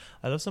Samoas.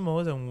 I love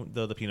Samoas and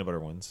the peanut butter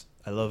ones.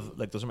 I love,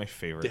 those are my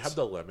favorites. They have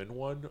the lemon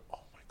one. Oh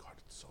my God,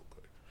 it's so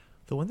good.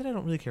 The one that I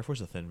don't really care for is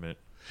the Thin Mint.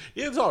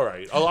 Yeah, it's all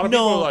right. A lot of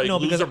people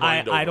lose because their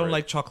mind over I don't it.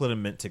 like chocolate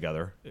and mint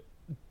together.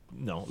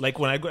 No, like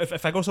when I go,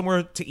 if I go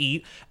somewhere to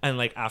eat and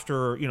like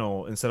after,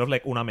 instead of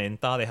like una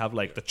menta, they have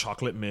like the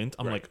chocolate mint.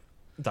 I'm like,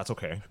 that's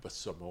okay. But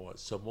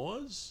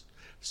Samoas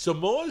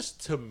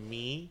to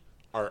me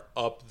are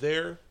up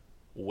there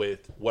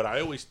with what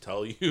I always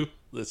tell you,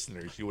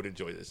 listeners, you would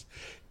enjoy this,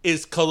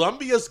 is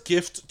Colombia's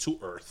gift to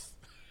Earth.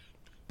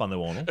 Pan de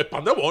bono. El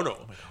pan de bono.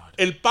 Oh my God.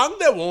 El pan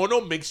de bono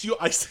makes you...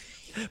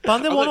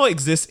 Pan de bono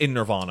exists in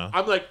Nirvana.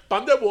 I'm like,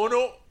 pan de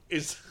bono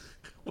is...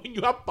 When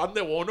you have pan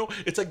de bono,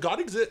 it's like God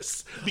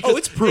exists. Because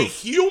it's proof. a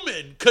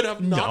human could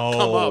have not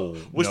come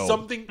up with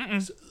something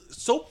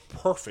so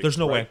perfect. There's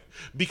no way.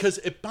 Because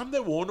a pan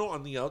de bono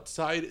on the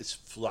outside is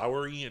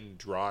floury and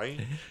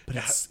dry. But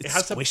it's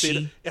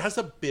squishy. It has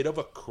a bit of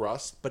a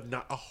crust, but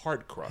not a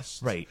hard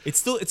crust. Right.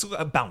 It's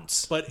a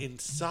bounce. But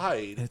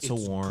inside, it's so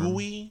warm.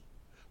 Gooey,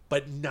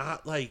 but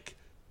not like,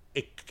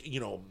 wet.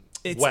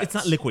 It's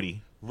not liquidy.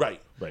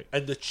 Right. Right.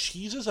 And the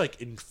cheese is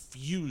like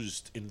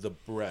infused in the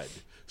bread.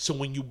 So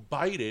when you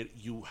bite it,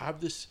 you have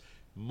this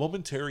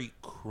momentary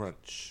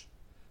crunch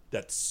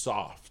that's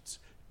soft.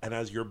 And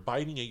as you're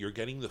biting it, you're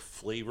getting the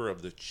flavor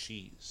of the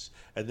cheese.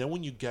 And then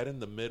when you get in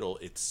the middle,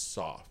 it's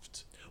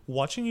soft.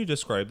 Watching you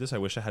describe this, I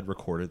wish I had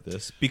recorded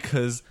this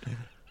because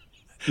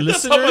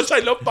That's how much I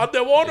love pan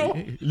de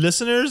bono.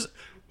 Listeners,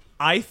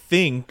 I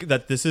think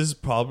that this is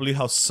probably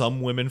how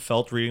some women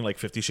felt reading like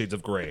 50 Shades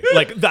of Grey.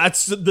 Like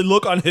that's the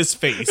look on his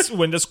face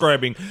when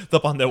describing the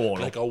pan de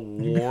bono. Like a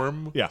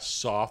warm,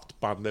 soft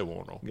pan de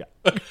bono. Yeah.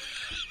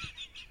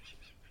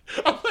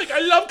 I'm like,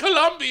 I love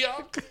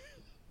Colombia.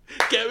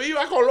 Que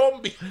viva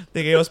Colombia.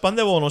 They gave us pan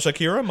de bono,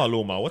 Shakira, and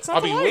Maluma. What's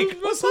not to like?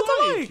 What's not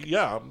to like? like?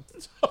 Yeah.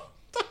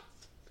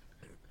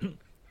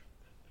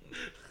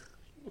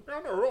 We're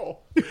on a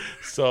roll.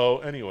 So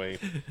anyway,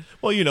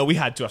 well, we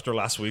had to after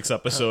last week's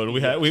episode.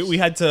 We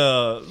had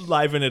to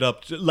lighten it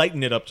up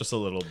just a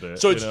little bit.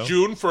 So it's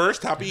June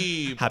 1st.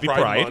 Happy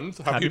Pride Month.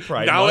 Happy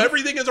Pride now Month.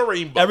 Everything is a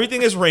rainbow.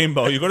 Everything is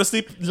rainbow. You go to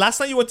sleep. Last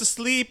night you went to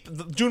sleep.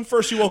 June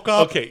 1st you woke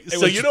up. Okay, so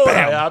what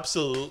I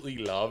absolutely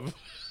love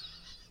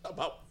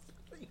about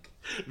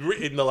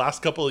in the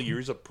last couple of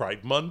years of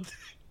Pride Month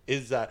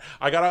is that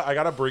I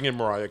gotta bring in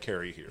Mariah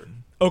Carey here.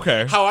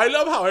 Okay. I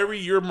love how every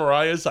year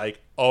Mariah's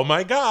like, oh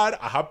my God,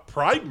 I have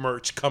Pride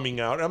merch coming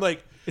out. And I'm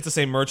like, it's the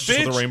same merch just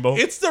with the rainbow.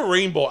 It's the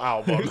rainbow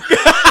album.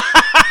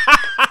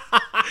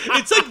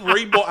 It's like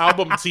rainbow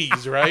album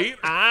tees, right?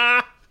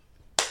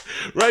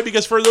 Right,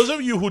 because for those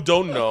of you who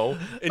don't know,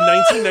 in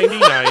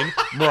 1999,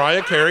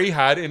 Mariah Carey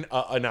had an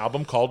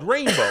album called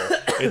Rainbow.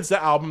 It's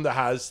the album that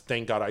has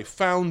Thank God I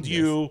Found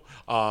You,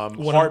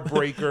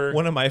 Heartbreaker.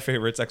 One of my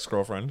favorites,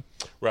 Ex-Girlfriend.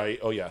 Right,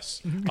 oh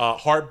yes.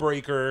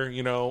 Heartbreaker,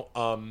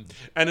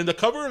 and in the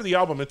cover of the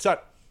album, it's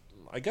that,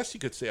 I guess you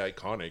could say,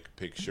 iconic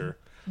picture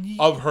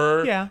of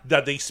her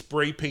that they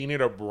spray painted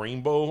a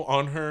rainbow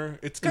on her.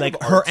 It's kind like of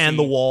artsy. Her and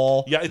the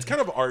wall. Yeah, it's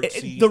kind of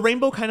artsy. The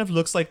rainbow kind of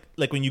looks like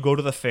when you go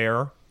to the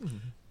fair.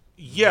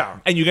 Yeah.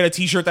 And you get a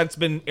t-shirt that's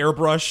been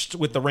airbrushed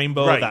with the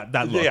rainbow, right.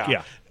 that look.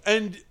 Yeah.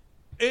 And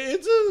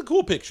it's a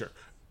cool picture.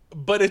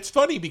 But it's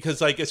funny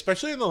because,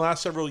 especially in the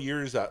last several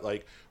years that,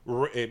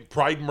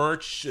 Pride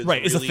merch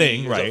is a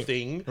thing,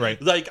 right?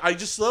 Right. I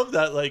just love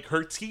that,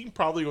 her team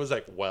probably was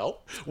like,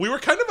 well, we were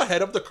kind of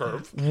ahead of the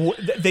curve.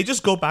 They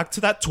just go back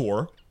to that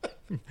tour.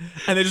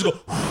 And they just go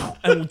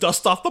and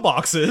dust off the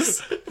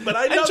boxes. But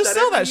I love just that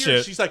sell every that year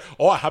shit. She's like,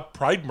 oh, I have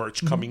Pride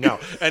merch coming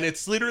out. And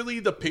it's literally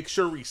the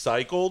picture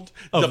recycled.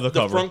 Of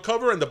the front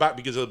cover and the back,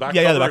 because of the back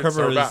cover. Yeah, the back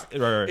cover is...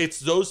 Right. It's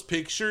those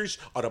pictures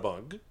on a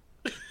mug,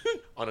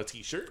 on a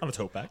t-shirt. On a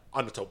tote bag.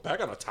 On a tote bag,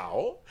 on a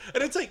towel.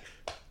 And it's like...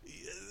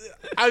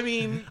 I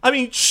mean,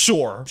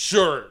 sure.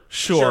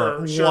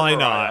 Why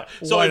not?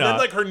 So Why and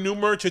not? then her new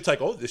merch, it's like,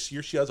 oh, this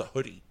year she has a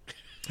hoodie.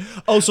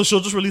 Oh, so she'll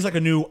just release a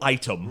new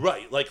item.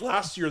 Right.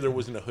 Last year there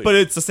wasn't a hoodie. But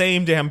it's the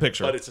same damn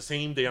picture.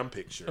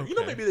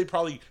 Okay. Maybe they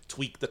probably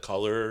tweak the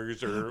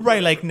colors or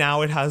right, whatever.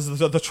 Now it has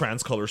the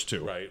trans colors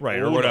too. Right,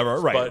 or whatever.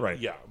 Knows? Right.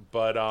 Yeah,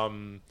 but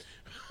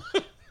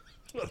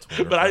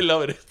but I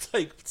love it. It's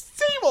like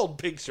same old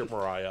picture,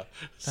 Mariah.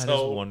 That is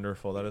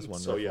wonderful.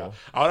 So yeah,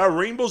 I have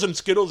rainbows and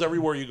Skittles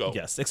everywhere you go.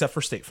 Yes, except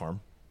for State Farm.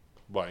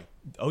 Why?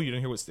 Oh, you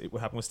didn't hear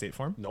what happened with State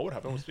Farm? No, what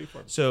happened with State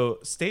Farm? So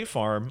State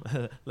Farm,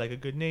 like a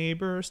good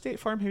neighbor,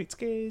 State Farm hates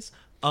gays.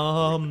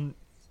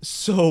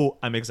 So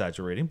I'm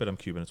exaggerating, but I'm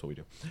Cuban. It's what we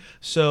do.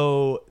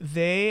 So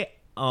they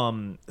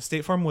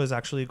State Farm was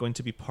actually going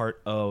to be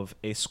part of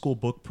a school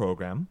book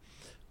program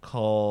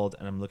called,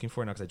 and I'm looking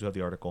for it now because I do have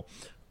the article.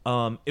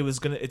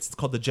 It's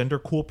called the Gender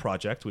Cool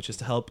Project, which is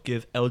to help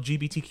give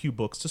LGBTQ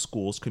books to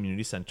schools,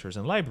 community centers,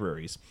 and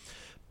libraries.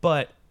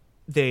 But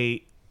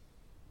they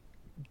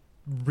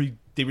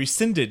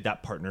rescinded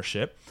that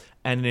partnership,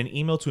 and in an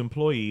email to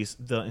employees,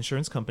 the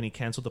insurance company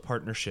canceled the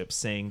partnership,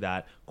 saying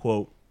that,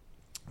 quote,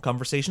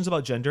 conversations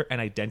about gender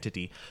and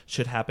identity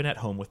should happen at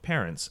home with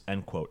parents,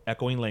 end quote,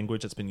 echoing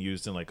language that's been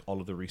used in like all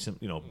of the recent,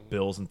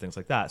 bills and things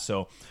like that.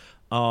 So,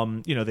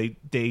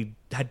 they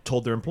had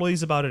told their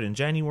employees about it in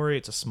January.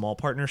 It's a small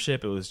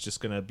partnership. It was just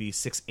going to be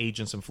 6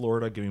 agents in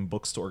Florida giving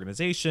books to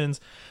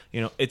organizations.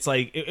 It's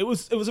like, it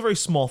was a very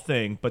small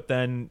thing, but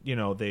then,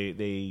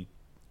 they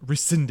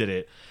rescinded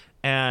it,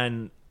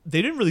 and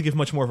they didn't really give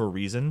much more of a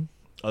reason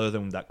other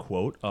than that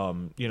quote.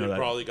 They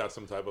probably got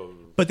some type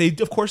of... But they,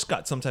 of course,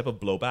 got some type of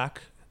blowback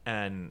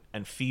and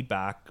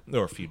feedback.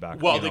 Well,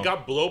 they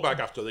got blowback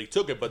after they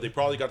took it, but they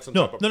probably got some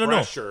type of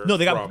pressure.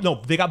 They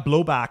got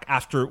blowback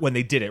after when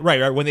they did it.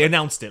 Right, when they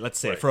announced it, let's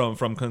say,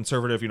 from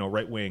conservative,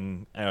 right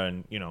wing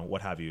and,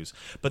 what have yous.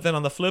 But then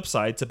on the flip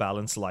side, to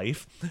balance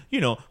life,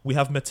 we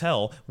have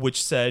Mattel,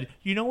 which said,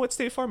 you know what,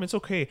 State Farm, it's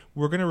okay.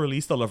 We're going to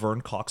release the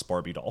Laverne Cox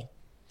Barbie doll.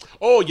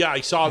 Oh, yeah,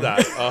 I saw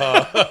that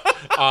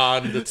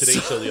on the Today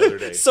Show the other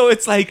day. So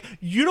it's like,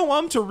 you don't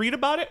want them to read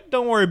about it?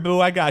 Don't worry,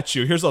 boo, I got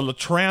you. Here's a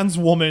trans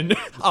woman,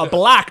 a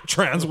black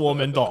trans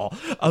woman doll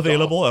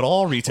available at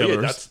all retailers.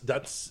 Oh, yeah,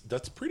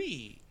 that's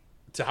pretty...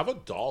 To have a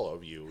doll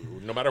of you,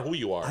 no matter who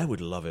you are. I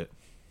would love it.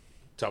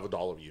 To have a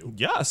doll of you.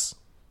 Yes.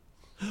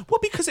 Well,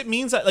 because it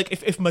means that, like,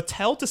 if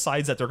Mattel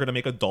decides that they're going to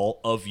make a doll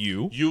of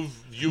you,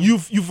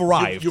 you've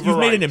arrived. You've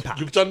made an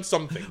impact. You've done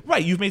something.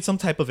 Right. You've made some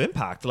type of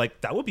impact.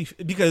 Like, that would be...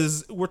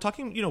 Because we're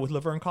talking, with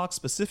Laverne Cox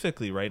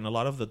specifically, right? And a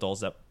lot of the dolls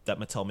that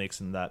Mattel makes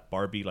in that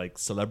Barbie, like,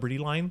 celebrity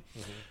line,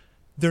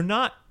 they're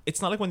not...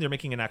 It's not like when they're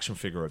making an action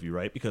figure of you,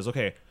 right? Because,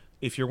 okay,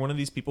 if you're one of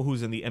these people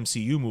who's in the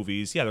MCU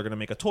movies, yeah, they're going to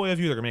make a toy of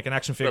you. They're going to make an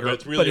action figure. But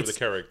it's really of the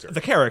character.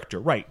 The character,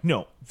 right.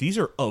 No, these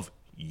are of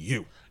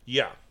you.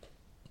 Yeah.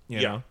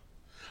 You know?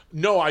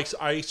 No,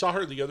 I saw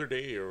her the other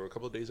day or a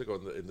couple of days ago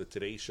in the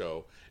Today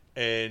Show,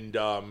 and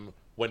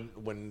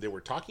when they were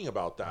talking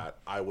about that,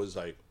 I was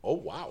like, oh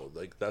wow,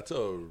 like that's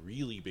a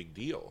really big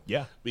deal.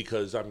 Yeah,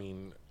 because I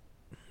mean,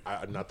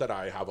 not that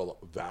I have a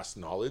vast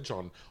knowledge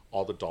on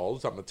all the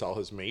dolls that Mattel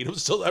has made of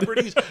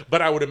celebrities,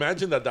 but I would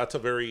imagine that that's a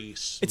very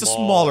it's a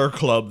smaller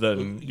club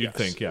than you'd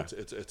think. Yeah,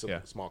 it's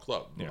a small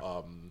club.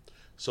 Yeah.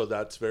 So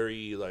that's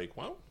very like,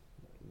 wow,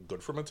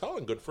 good for Mattel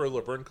and good for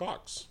Laverne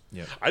Cox.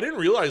 Yeah, I didn't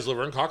realize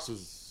Laverne Cox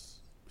was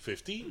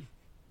 50.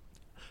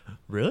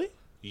 Really?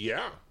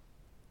 Yeah.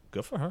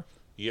 Good for her.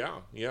 Yeah.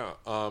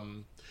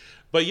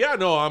 But yeah,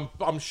 no,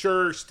 I'm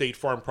sure State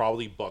Farm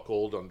probably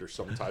buckled under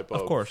some type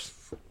of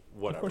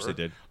whatever. Of course they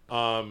did.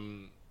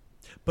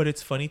 But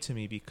it's funny to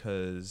me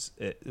because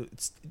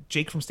it's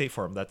Jake from State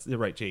Farm. That's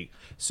right, Jake.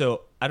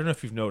 So I don't know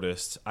if you've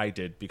noticed. I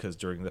did, because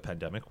during the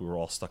pandemic we were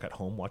all stuck at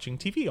home watching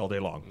TV all day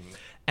long,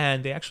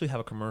 and they actually have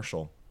a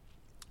commercial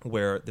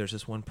where there's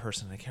this one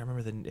person, I can't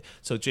remember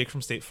so Jake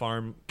from State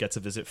Farm gets a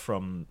visit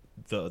from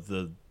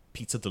the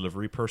pizza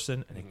delivery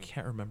person, and I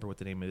can't remember what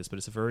the name is, but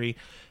it's a very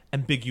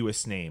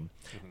ambiguous name.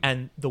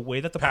 And the way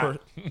that the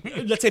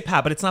let's say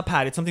Pat, but it's not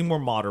Pat, it's something more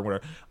modern,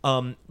 where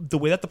the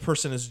way that the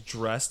person is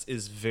dressed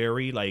is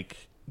very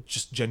like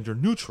just gender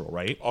neutral,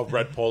 right? Of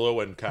red polo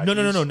and khakis.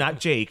 No, not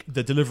Jake.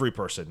 The delivery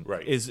person,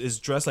 right, is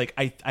dressed like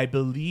I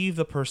believe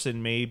the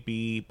person may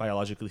be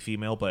biologically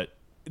female, but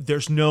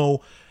there's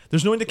no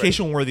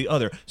indication one way or the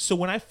other. So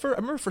when I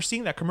remember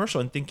seeing that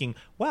commercial and thinking,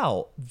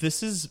 wow,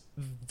 this is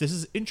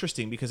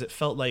interesting, because it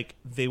felt like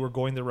they were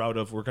going the route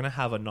of, we're going to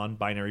have a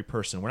non-binary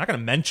person. We're not going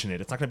to mention it.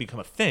 It's not going to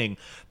become a thing.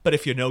 But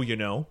if you know, you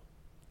know.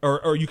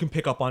 Or you can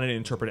pick up on it and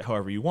interpret it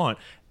however you want.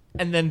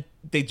 And then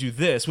they do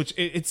this, which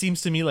it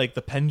seems to me like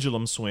the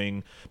pendulum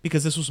swing,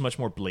 because this was much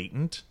more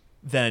blatant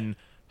than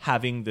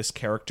having this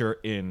character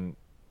in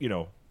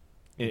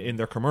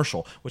their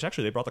commercial, which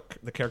actually they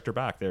brought the character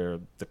back. The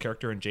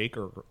character and Jake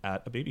are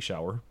at a baby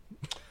shower.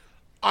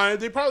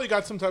 They probably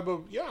got some type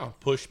of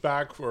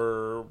pushback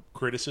or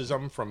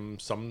criticism from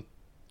some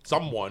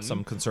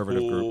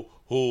conservative group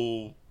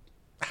who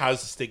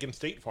has a stake in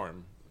State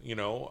Farm.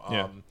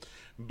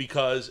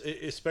 Because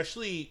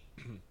especially,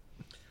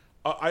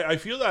 I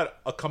feel that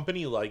a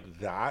company like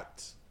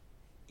that,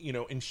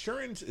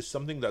 insurance is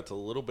something that's a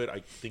little bit, I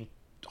think,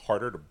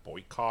 harder to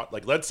boycott.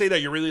 Like, let's say that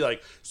you're really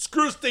like,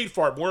 screw State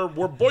Farm,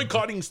 we're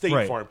boycotting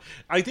State Farm.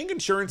 I think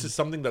insurance is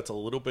something that's a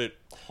little bit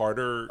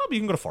harder. Well, you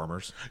can go to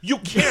Farmers. You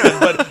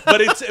can,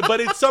 but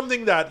it's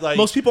something that, like,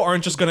 most people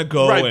aren't just going to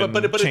go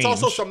but it's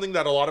also something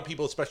that a lot of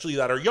people, especially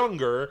that are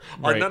younger,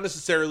 are not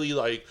necessarily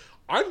like,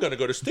 I'm going to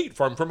go to State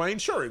Farm for my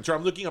insurance, or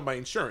I'm looking at my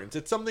insurance.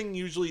 It's something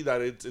usually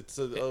that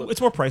it's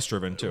more price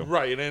driven too,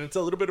 right? And it's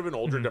a little bit of an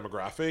older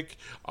demographic.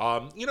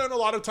 And a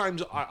lot of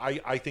times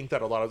I think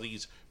that a lot of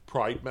these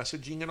pride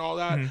messaging and all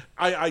that,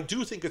 I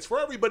do think it's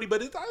for everybody,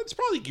 but it's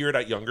probably geared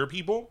at younger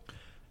people.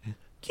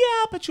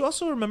 Yeah, but you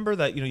also remember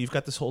that you've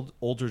got this whole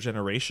older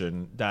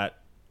generation that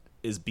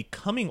is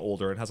becoming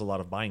older and has a lot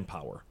of buying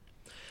power.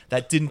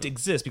 That didn't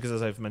exist because,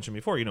 as I've mentioned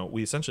before,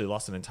 we essentially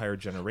lost an entire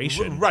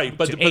generation. Right,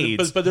 but to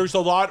AIDS. but there's a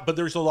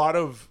lot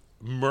of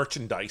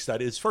merchandise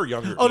that is for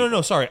younger. Oh people.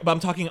 no, sorry, but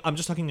I'm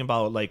just talking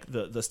about like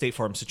the State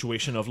Farm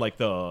situation of like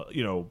the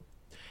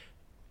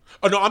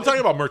Oh no, I'm talking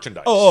about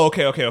merchandise. Oh,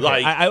 okay.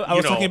 Like, I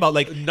was talking about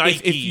like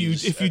Nikes.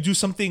 if you do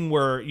something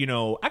where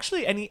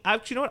actually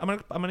you know what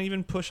I'm gonna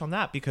even push on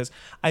that because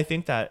I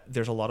think that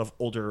there's a lot of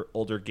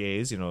older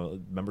gays,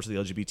 members of the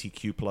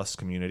LGBTQ plus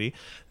community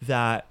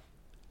that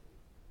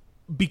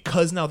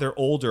because now they're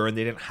older and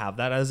they didn't have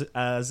that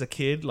as a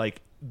kid,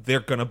 like they're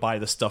gonna buy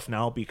the stuff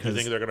now because You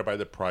think they're gonna buy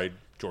the Pride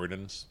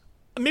Jordans?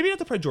 Maybe not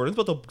the Pride Jordans,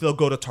 but they'll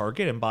go to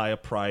Target and buy a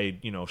Pride,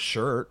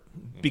 shirt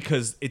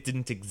because it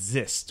didn't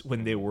exist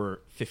when they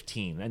were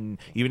 15. And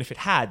even if it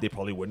had, they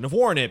probably wouldn't have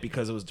worn it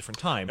because it was a different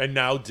time. And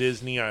now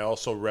Disney, I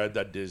also read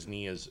that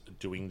Disney is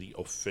doing the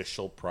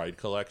official Pride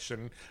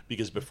collection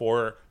because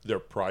before their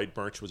Pride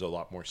merch was a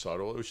lot more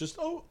subtle. It was just,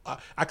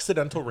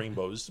 accidental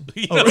rainbows.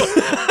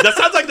 That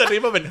sounds like the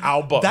name of an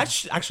album.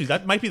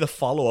 That might be the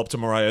follow-up to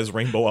Mariah's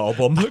Rainbow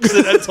album.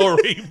 Accidental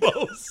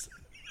rainbows.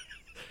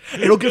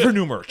 It'll give her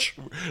new merch.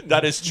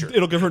 That is true.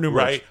 It'll give her new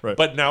merch. Right.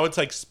 But now it's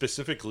like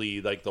specifically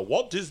like the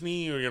Walt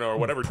Disney or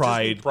whatever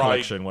Pride Disney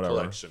collection, whatever.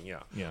 Collection, yeah.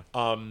 Yeah.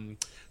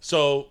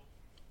 So,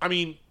 I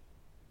mean,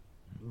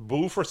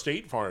 boo for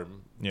State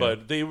Farm, Yeah.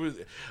 but they were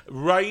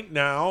right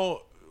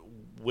now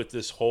with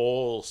this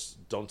whole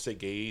don't say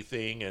gay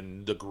thing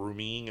and the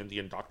grooming and the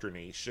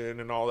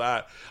indoctrination and all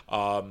that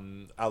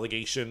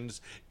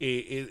allegations.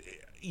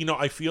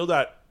 I feel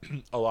that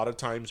a lot of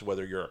times,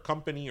 whether you're a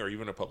company or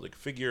even a public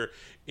figure,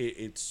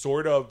 it's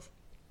sort of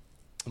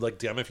like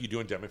damn if you do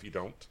and damn if you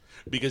don't.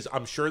 Because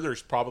I'm sure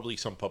there's probably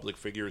some public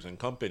figures and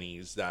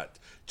companies that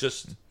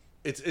just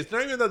it's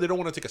not even that they don't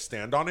want to take a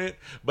stand on it,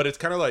 but it's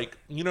kind of like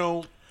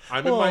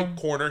I'm in my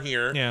corner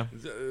here. Yeah.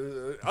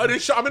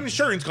 I'm an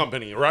insurance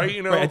company,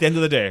 right? Right, at the end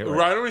of the day.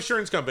 Right, I'm an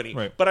insurance company.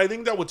 Right. But I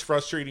think that what's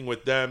frustrating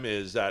with them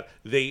is that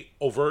they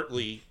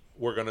overtly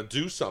were going to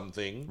do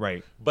something.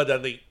 Right. But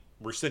then they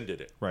rescinded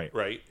it. Right.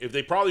 Right. If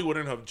they probably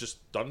wouldn't have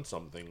just done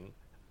something,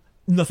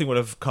 nothing would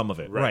have come of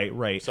it.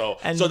 Right. So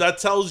And- that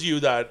tells you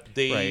that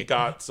they Right.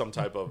 got some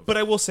type of. But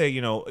I will say,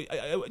 you know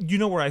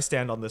where I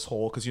stand on this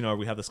whole, because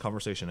we have this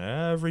conversation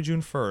every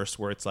June 1st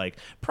where it's like,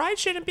 Pride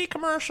shouldn't be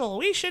commercial.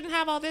 We shouldn't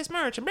have all this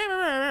merch.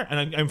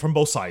 And I'm from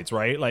both sides,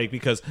 right? Like,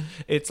 because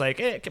it's like,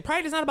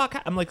 Pride is not about.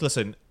 I'm like,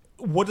 listen,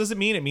 what does it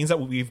mean? It means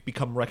that we've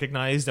become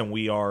recognized and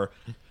we are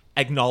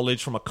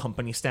acknowledged from a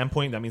company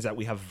standpoint. That means that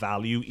we have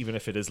value, even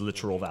if it is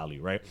literal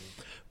value, right?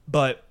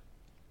 But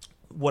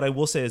what I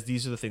will say is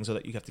these are the things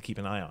that you have to keep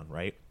an eye on,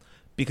 right?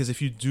 Because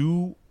if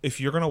you're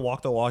going to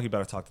walk the walk, you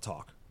better talk the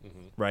talk,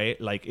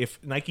 right? Like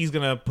if Nike's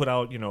going to put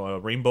out, a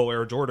Rainbow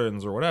Air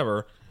Jordans or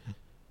whatever,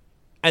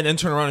 and then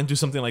turn around and do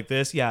something like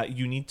this, yeah,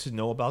 you need to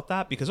know about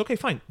that because, okay,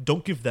 fine,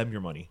 don't give them your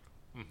money.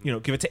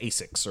 Give it to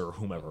ASICS or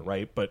whomever,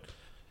 right? But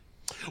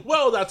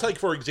Well, that's like,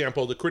 for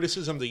example, the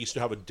criticism they used to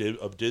have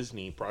of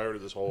Disney prior to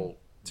this whole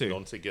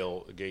don't say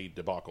gay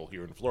debacle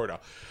here in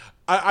Florida.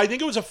 I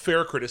think it was a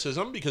fair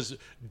criticism because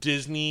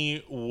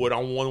Disney would,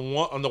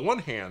 on the one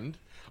hand,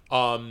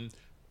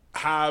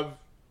 have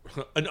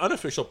an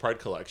unofficial Pride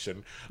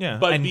collection,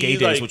 but and Gay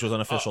Days, which was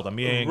unofficial,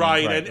 también,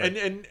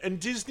 right? And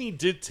Disney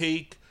did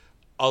take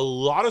a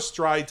lot of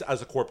strides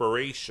as a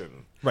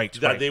corporation, right?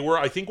 That they were,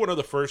 I think, one of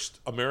the first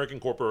American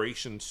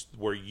corporations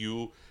where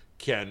you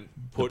can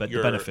put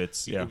your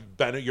benefits,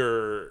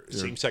 your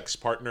same-sex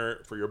partner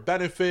for your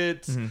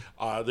benefits.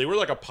 They were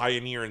like a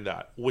pioneer in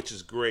that, which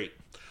is great.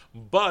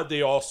 But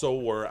they also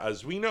were,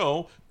 as we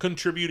know,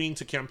 contributing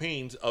to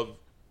campaigns of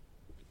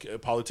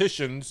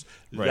politicians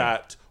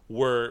that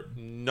were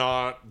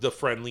not the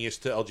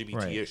friendliest to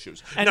LGBT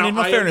issues. And now, in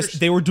all fairness,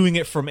 they were doing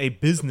it from a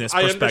business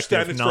perspective. I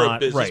understand it's from a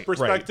business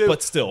perspective,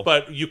 but still.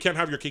 But you can't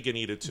have your cake and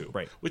eat it too.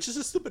 Right. Which is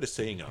the stupidest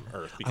saying on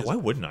earth. Because, why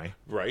wouldn't I?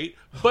 Right?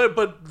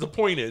 But the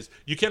point is,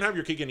 you can't have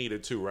your cake and eat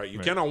it too, right? You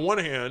can't on one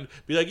hand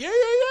be like,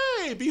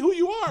 yay, be who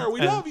you are, we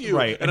love you.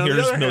 Right. And on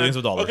here's the other millions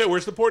of dollars. Okay,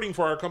 we're supporting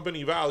for our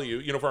company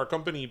value, for our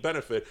company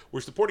benefit,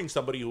 we're supporting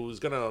somebody who's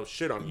going to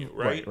shit on you,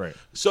 right? Right.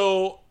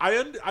 So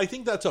I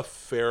think that's a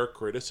fair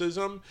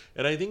criticism,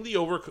 and I think the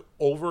over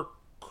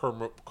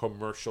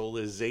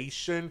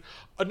commercialization,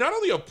 not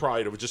only of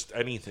Pride, of just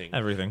anything,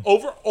 everything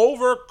over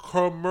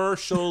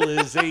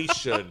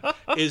commercialization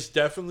is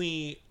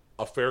definitely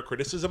a fair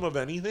criticism of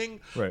anything.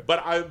 Right.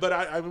 But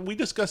I mean, we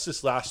discussed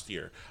this last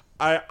year.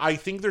 I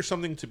think there's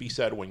something to be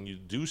said when you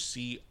do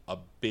see a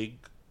big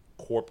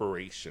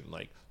corporation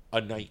like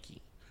a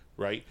Nike,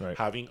 right?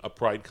 Having a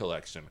Pride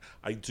collection.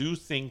 I do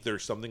think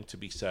there's something to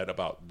be said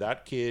about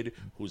that kid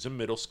who's in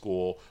middle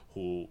school,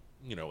 who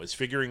is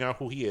figuring out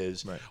who he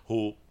is,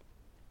 who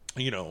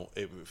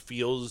it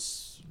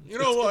feels,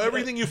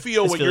 everything you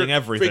feel it's when you're feeling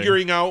everything.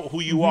 figuring out who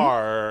you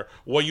are,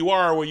 what you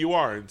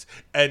aren't,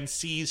 and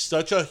sees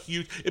such a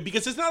huge,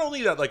 because it's not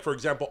only that, like, for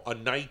example, a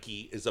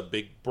Nike is a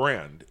big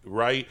brand,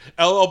 right?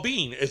 LL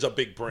Bean is a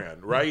big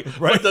brand, right?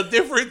 But the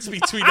difference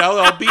between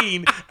LL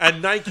Bean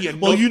and Nike,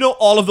 and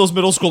all of those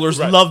middle schoolers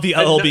love the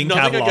LL Bean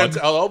nothing catalog.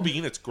 against LL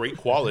Bean, it's great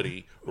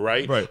quality.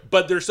 Right?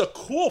 But there's a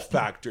cool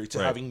factor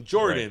to having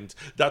Jordans.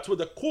 That's what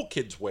the cool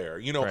kids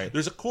wear.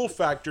 There's a cool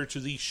factor to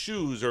these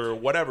shoes or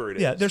whatever it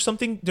is. Yeah, there's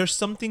something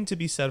to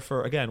be said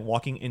for, again,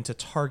 walking into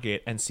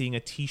Target and seeing a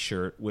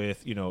T-shirt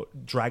with,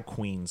 drag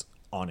queens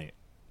on it.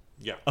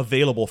 Yeah.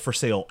 Available for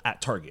sale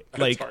at Target.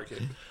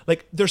 Target.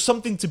 Like there's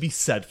something to be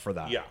said for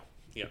that. Yeah.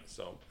 Yeah.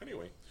 So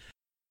anyway.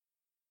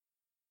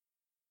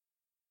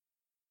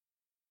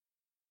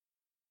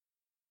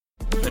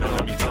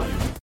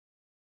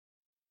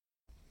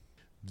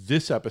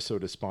 This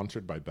episode is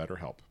sponsored by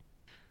BetterHelp.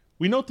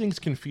 We know things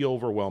can feel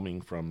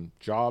overwhelming, from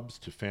jobs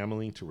to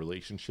family to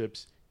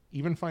relationships,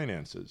 even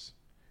finances.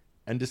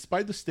 And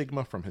despite the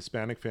stigma from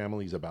Hispanic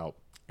families about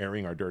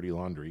airing our dirty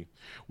laundry,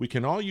 we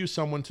can all use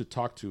someone to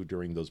talk to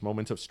during those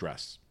moments of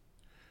stress.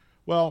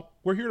 Well,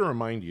 we're here to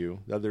remind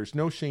you that there's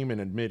no shame in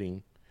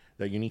admitting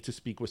that you need to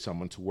speak with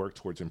someone to work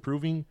towards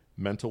improving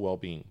mental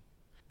well-being.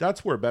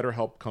 That's where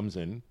BetterHelp comes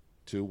in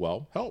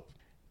to, help.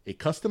 A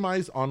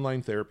customized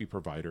online therapy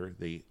provider,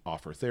 they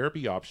offer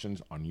therapy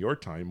options on your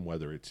time,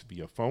 whether it's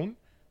via phone,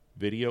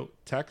 video,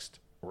 text,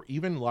 or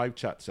even live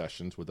chat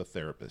sessions with a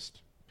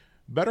therapist.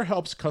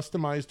 BetterHelp's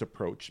customized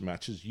approach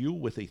matches you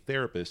with a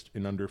therapist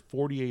in under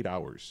 48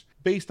 hours,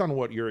 based on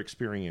what you're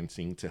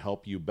experiencing, to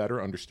help you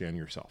better understand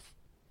yourself.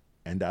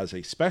 And as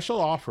a special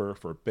offer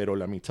for Pero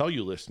Let Me Tell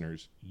You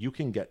listeners, you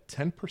can get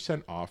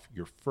 10% off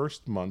your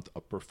first month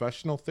of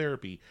professional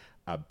therapy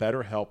at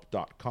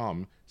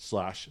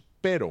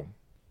betterhelp.com/pero.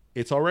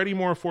 It's already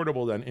more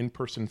affordable than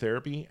in-person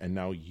therapy, and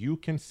now you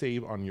can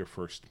save on your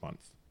first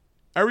month.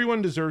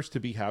 Everyone deserves to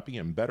be happy,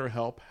 and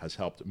BetterHelp has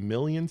helped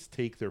millions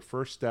take their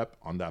first step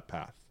on that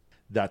path.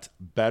 That's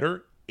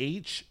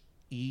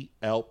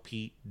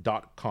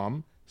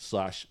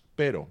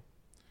betterhelp.com/pero.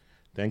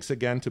 Thanks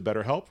again to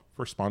BetterHelp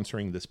for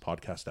sponsoring this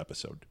podcast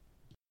episode.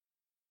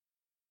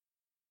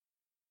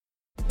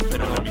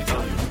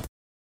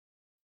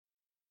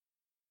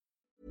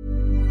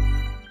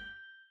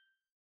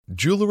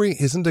 Jewelry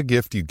isn't a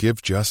gift you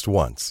give just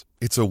once.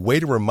 It's a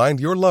way to remind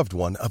your loved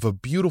one of a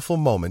beautiful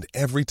moment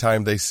every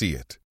time they see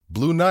it.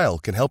 Blue Nile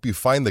can help you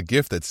find the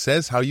gift that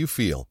says how you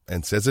feel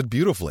and says it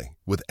beautifully,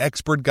 with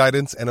expert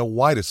guidance and a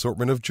wide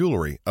assortment of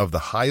jewelry of the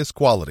highest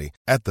quality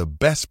at the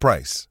best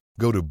price.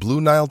 Go to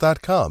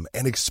BlueNile.com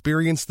and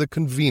experience the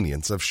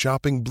convenience of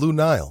shopping Blue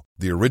Nile,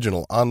 the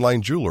original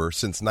online jeweler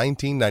since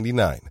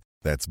 1999.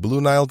 That's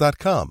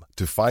BlueNile.com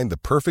to find the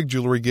perfect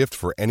jewelry gift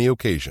for any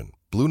occasion.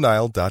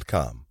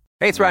 BlueNile.com.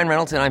 Hey, it's Ryan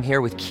Reynolds, and I'm here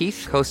with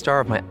Keith, co-star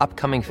of my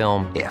upcoming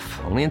film,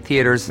 If, only in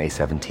theaters May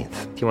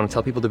 17th. Do you want to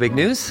tell people the big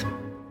news?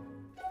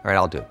 All right,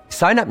 I'll do it.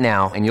 Sign up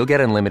now and you'll get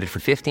unlimited for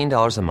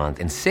 $15 a month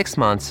and 6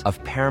 months of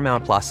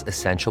Paramount Plus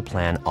Essential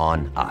Plan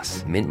on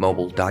us.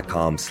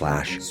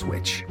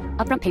 MintMobile.com/switch.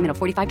 Upfront payment of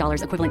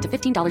 $45 equivalent to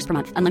 $15 per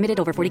month. Unlimited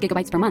over 40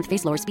 gigabytes per month.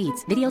 Face lower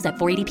speeds. Videos at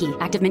 480p.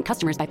 Active Mint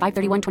customers by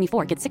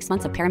 531.24 get 6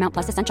 months of Paramount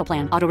Plus Essential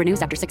Plan. Auto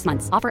renews after 6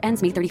 months. Offer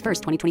ends May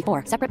 31st,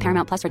 2024. Separate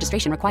Paramount Plus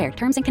registration required.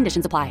 Terms and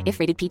conditions apply if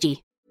rated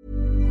PG.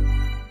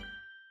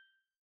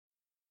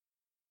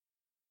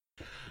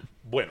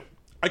 Bueno,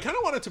 I kind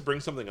of wanted to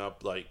bring something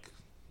up, like,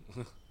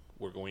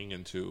 we're going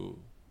into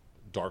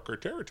darker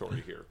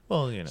territory here.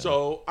 Well,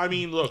 So, I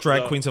mean, look.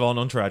 Drag queens have all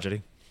known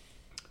tragedy.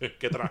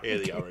 Qué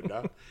tragedia,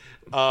 ¿verdad?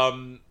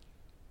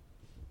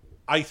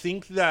 I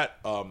think that,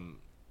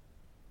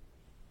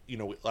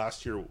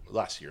 last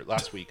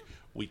week,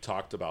 we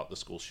talked about the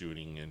school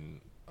shooting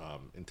in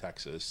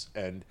Texas.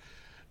 And,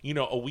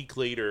 a week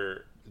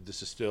later,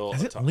 this is still...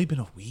 Has it only been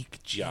a week?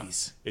 Jeez. Yeah,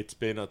 it's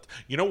been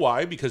you know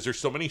why? Because there's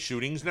so many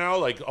shootings now.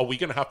 Like a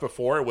week and a half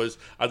before, it was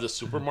at the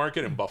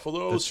supermarket in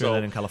Buffalo. That's true,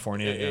 in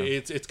California.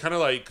 It's kind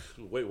of like,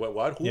 wait,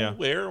 what? Who? Yeah.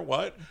 Where?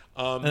 What?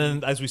 And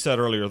then, as we said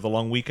earlier, the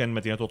long weekend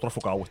me tiene todo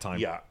trafocado with time.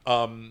 Yeah.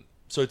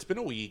 So it's been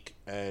a week,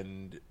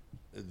 and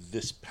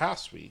this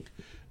past week,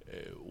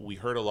 we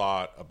heard a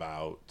lot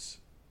about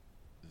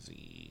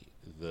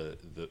the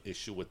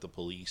issue with the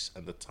police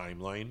and the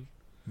timeline.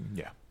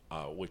 Yeah.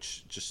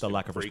 Which just the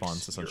lack of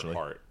response, essentially.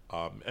 Heart.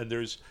 And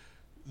there's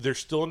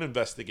still an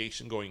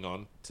investigation going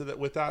on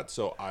with that.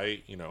 So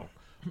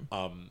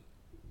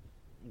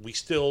we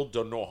still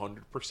don't know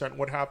 100%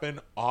 what happened.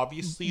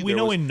 Obviously, we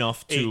know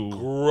enough to a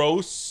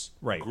gross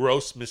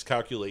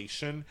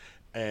miscalculation,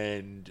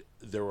 and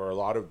there were a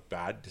lot of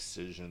bad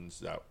decisions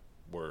that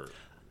were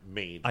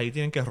made. Ahí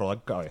tienen que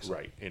rodar cabeza.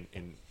 Right,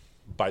 in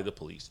by the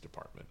police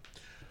department,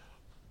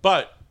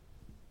 but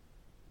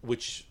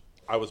which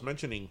I was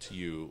mentioning to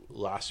you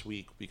last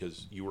week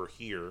because you were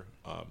here.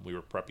 We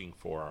were prepping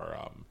for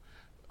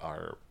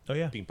our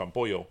Ping Pam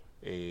Pollo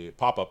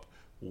pop-up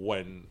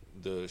when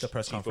the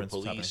press chief of conference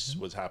police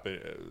was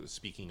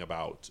speaking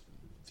about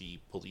the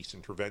police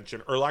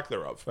intervention or lack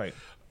thereof, Right.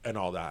 and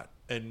all that.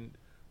 And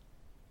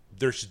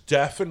there's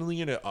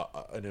definitely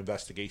an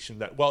investigation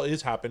that, well,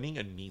 is happening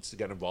and needs to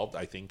get involved.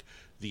 I think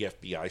the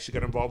FBI should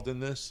get involved in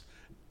this.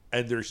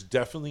 And there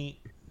definitely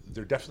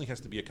has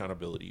to be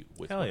accountability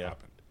with what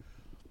happened.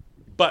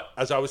 But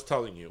as I was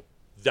telling you,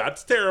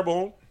 that's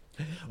terrible.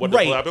 What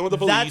happened with the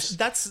police?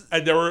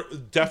 And there were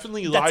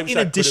definitely lives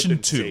that could have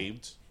been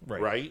saved,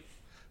 right?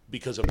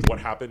 Because of what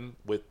happened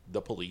with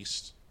the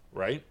police,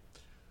 right?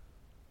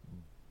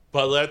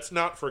 But let's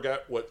not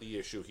forget what the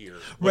issue here.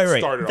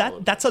 Right.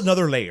 That's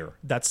another layer.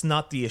 That's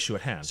not the issue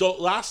at hand. So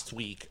last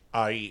week,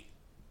 I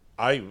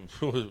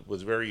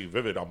was very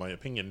vivid on my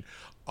opinion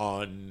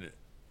on,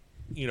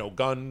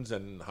 guns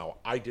and how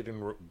I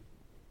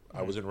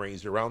wasn't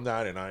raised around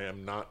that, and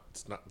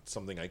it's not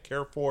something I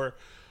care for,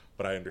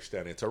 but I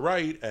understand it's a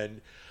right. And,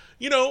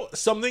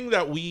 something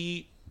that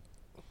we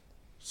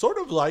sort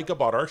of like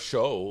about our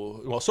show,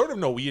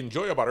 we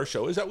enjoy about our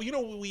show is that,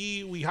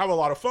 we have a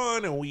lot of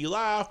fun and we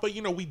laugh, but,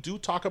 we do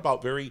talk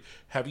about very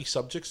heavy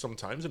subjects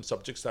sometimes and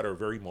subjects that are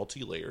very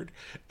multi-layered.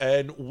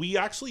 And we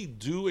actually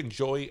do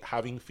enjoy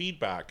having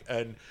feedback.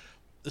 And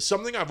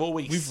something I've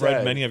always We've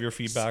read many of your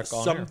feedback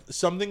on here.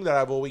 Something that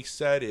I've always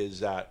said is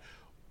that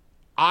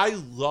I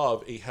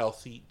love a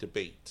healthy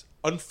debate.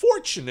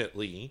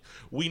 Unfortunately,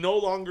 we no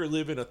longer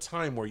live in a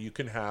time where you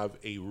can have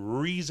a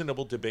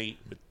reasonable debate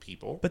with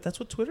people. But that's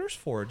what Twitter's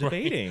for,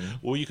 debating. Right?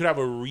 Well, you could have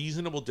a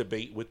reasonable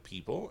debate with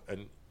people,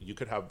 and you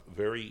could have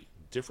very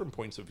different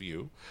points of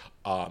view,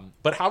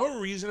 but have a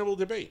reasonable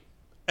debate.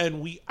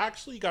 And we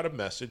actually got a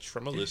message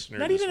from a listener.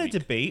 Not even a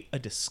debate, a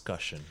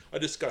discussion. A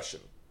discussion.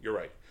 You're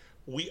right.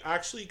 We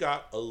actually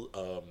got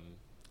a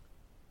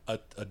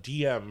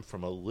DM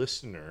from a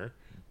listener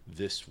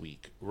this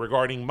week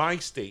regarding my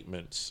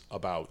statements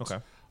about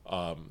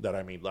that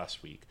I made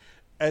last week.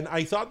 And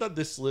I thought that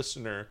this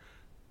listener,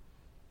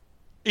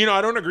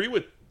 I don't agree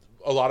with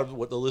a lot of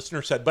what the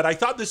listener said, but I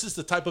thought this is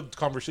the type of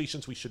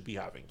conversations we should be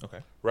having. Okay.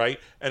 Right?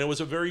 And it was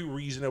a very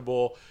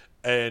reasonable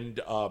and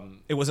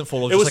it wasn't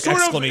full of just like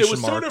exclamation marks. It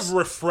was sort of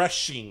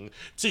refreshing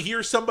to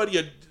hear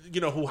somebody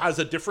who has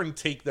a different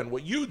take than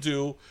what you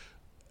do,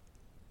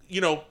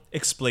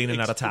 explain and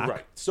not attack.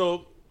 Right.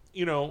 So,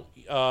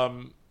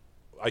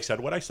 I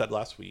said what I said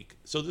last week.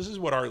 So this is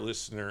what our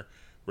listener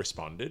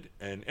responded.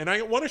 And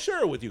I want to share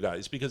it with you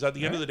guys because at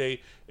the end of the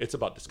day, it's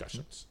about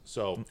discussions.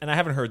 So, and I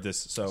haven't heard this.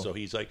 So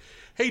he's like,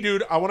 hey,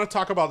 dude, I want to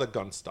talk about the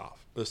gun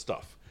stuff.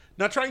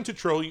 Not trying to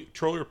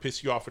troll or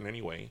piss you off in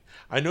any way.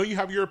 I know you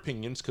have your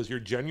opinions because you're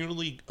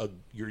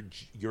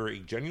a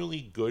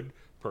genuinely good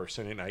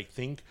person. And I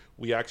think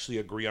we actually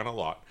agree on a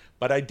lot.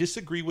 But I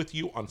disagree with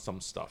you on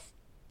some stuff.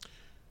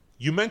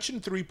 You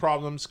mentioned 3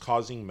 problems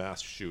causing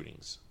mass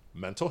shootings: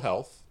 mental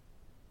health,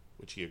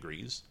 which he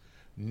agrees,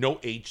 no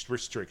age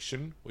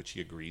restriction, which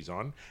he agrees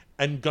on,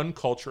 and gun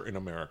culture in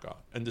America.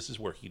 And this is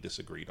where he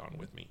disagreed on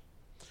with me.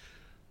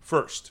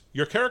 First,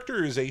 your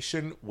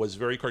characterization was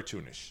very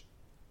cartoonish.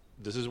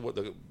 This is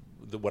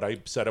what I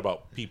said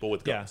about people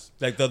with guns.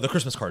 Yeah, like the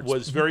Christmas cards.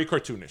 Was very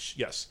cartoonish,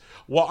 yes.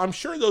 Well, I'm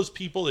sure those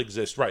people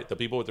exist, right? The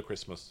people with the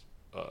Christmas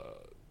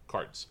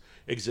cards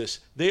exist.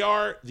 They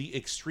are the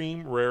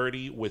extreme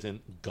rarity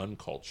within gun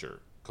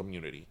culture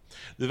community.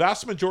 The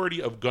vast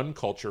majority of gun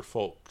culture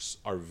folks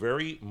are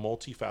very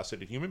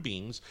multifaceted human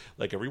beings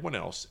like everyone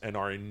else and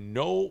are in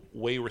no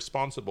way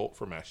responsible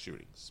for mass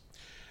shootings.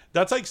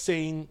 That's like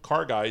saying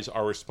car guys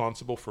are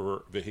responsible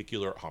for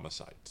vehicular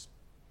homicides.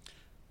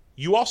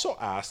 You also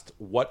asked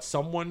what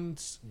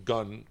someone's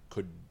gun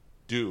could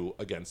do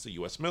against the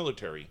U.S.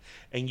 military,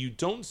 and you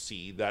don't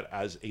see that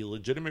as a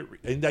legitimate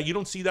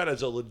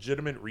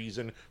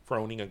reason for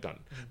owning a gun.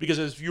 Because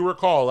as you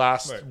recall,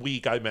 last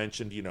week I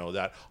mentioned,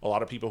 that a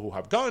lot of people who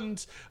have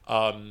guns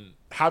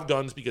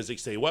because they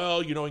say,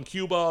 well, in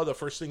Cuba, the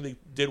first thing they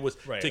did was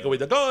take away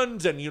the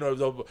guns, and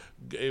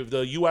if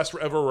the U.S.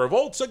 ever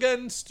revolts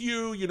against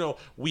you,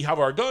 we have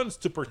our guns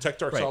to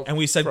protect ourselves. Right. And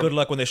we said good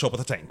luck when they show up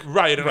with a tank.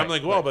 Right, and I'm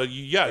like, well, but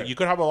you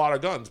could have a lot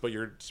of guns, but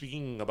you're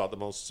speaking about the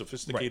most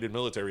sophisticated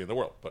military in the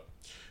world. But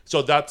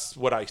so that's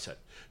what I said.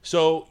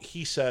 So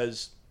he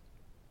says,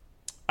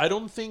 I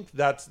don't think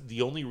that's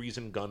the only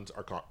reason guns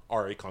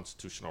are a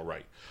constitutional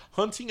right.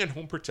 Hunting and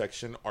home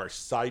protection are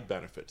side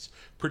benefits.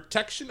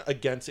 Protection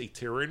against a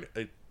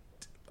tyrannical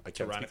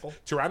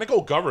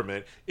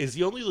government is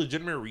the only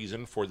legitimate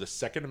reason for the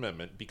Second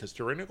Amendment, because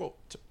tyrannical.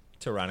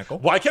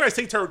 Why can't I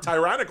say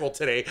tyrannical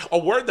today? A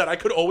word that I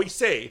could always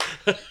say.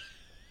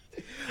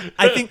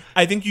 I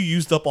think you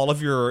used up all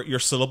of your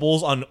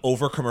syllables on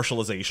over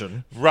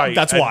commercialization. Right.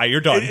 That's why you're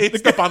done.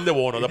 It's the pan de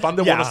bono. The pan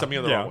de bono sent me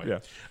in the wrong way.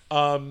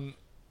 Yeah.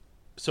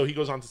 So he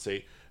goes on to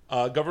say,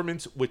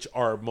 governments which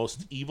are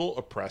most evil,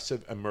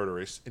 oppressive, and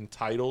murderous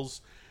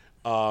entitles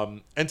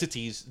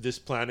entities this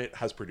planet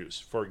has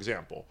produced. For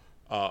example,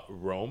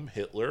 Rome,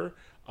 Hitler,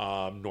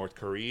 North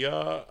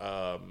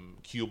Korea,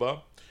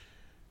 Cuba.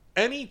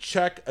 Any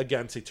check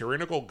against a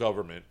tyrannical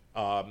government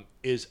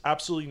is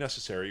absolutely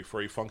necessary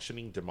for a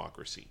functioning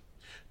democracy.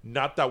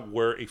 Not that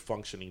we're a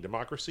functioning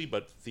democracy,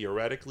 but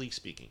theoretically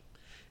speaking.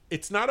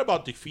 it's not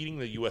about defeating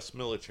the U.S.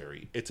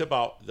 military. It's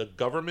about the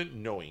government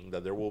knowing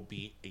that there will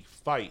be a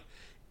fight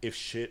if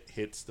shit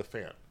hits the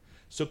fan.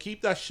 So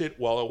keep that shit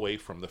well away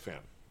from the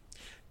fan.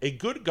 A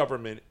good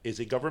government is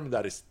a government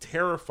that is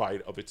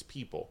terrified of its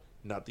people,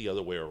 not the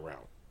other way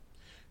around.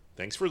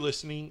 Thanks for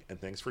listening, and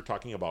thanks for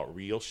talking about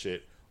real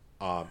shit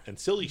and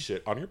silly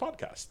shit on your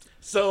podcast.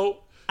 So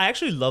I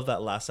actually love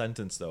that last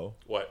sentence, though.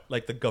 What?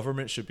 Like, the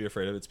government should be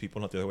afraid of its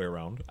people, not the other way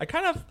around. I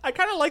kind of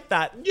like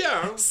that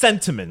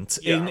sentiment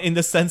in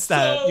the sense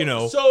that,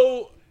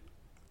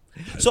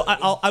 So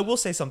I will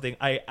say something.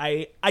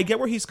 I get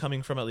where he's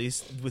coming from, at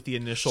least with the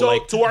initial.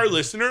 So to our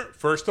listener,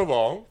 first of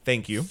all,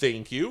 thank you.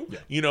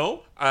 Yeah.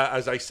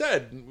 As I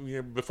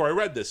said before I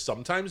read this,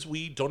 sometimes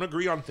we don't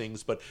agree on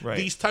things, but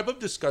these type of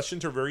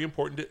discussions are very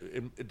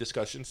important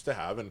discussions to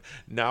have. And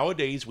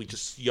nowadays we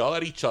just yell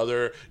at each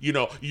other.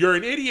 You're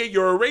an idiot.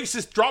 You're a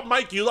racist. Drop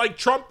mic. You like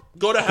Trump.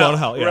 Go to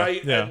hell. Yeah,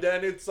 right? Yeah. And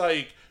then it's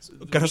like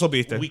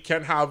we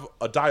can have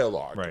a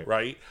dialogue.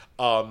 Right.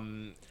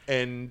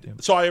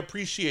 So I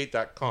appreciate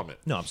that comment.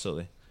 No,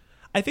 absolutely.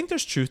 I think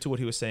there's truth to what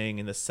he was saying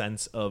in the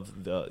sense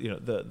of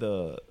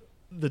the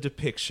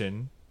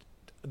depiction,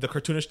 the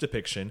cartoonish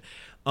depiction.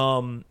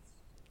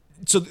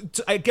 So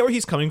I get where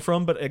he's coming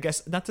from, but I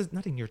guess not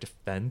in your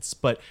defense,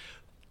 but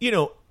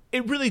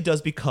it really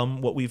does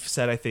become what we've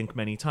said, I think,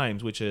 many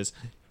times, which is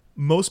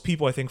most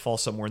people, I think, fall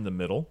somewhere in the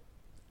middle,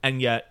 and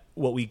yet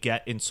what we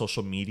get in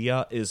social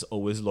media is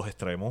always lo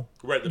extremo.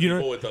 Right, the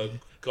people with the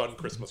gun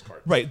Christmas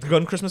cards. Right, the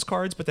gun Christmas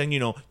cards, but then, you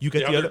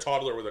get the other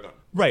toddler with a gun.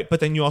 Right, but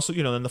then you also,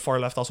 then the far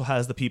left also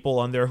has the people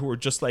on there who are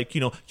just like,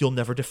 you'll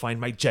never define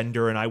my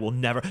gender and I will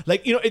never,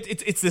 like,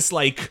 it's this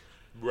like,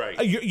 right,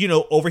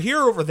 over here,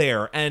 over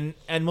there, and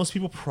most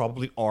people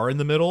probably are in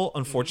the middle.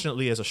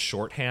 Unfortunately, as a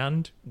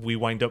shorthand, we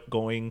wind up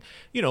going,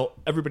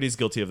 everybody's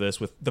guilty of this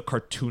with the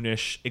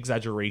cartoonish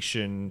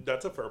exaggeration.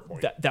 That's a fair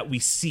point. That we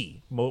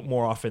see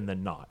more often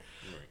than not.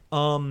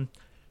 Right.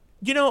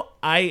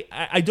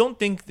 I don't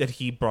think that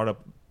he brought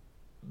up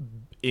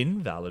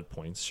invalid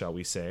points, shall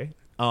we say.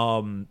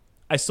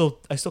 I still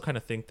kind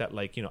of think that,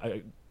 like, at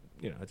the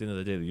end of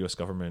the day, the U.S.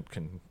 government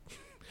can,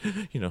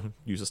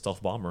 use a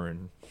stealth bomber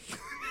and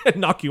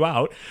knock you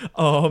out.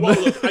 Well,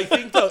 look,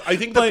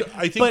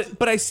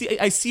 but I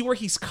see where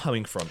he's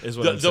coming from. Is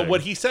what I'm saying.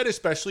 What he said,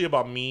 especially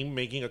about me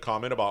making a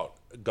comment about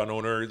gun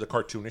owner, the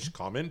cartoonish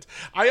comment.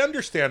 I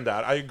understand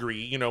that. I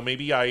agree.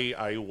 Maybe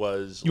I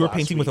was. You were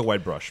painting with a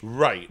wet brush.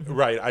 Right.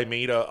 I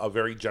made a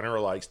very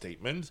generalized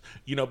statement.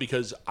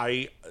 Because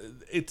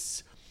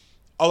it's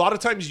a lot of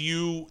times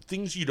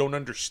things you don't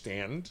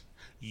understand,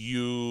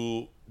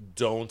 you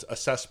don't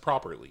assess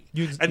properly.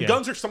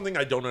 Guns are something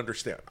I don't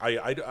understand. I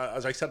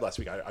as I said last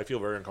week, I feel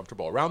very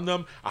uncomfortable around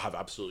them. I have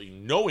absolutely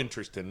no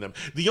interest in them.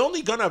 The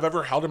only gun I've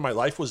ever held in my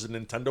life was a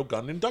Nintendo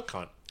gun in Duck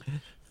Hunt.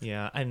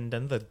 Yeah, and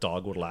then the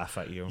dog would laugh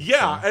at you.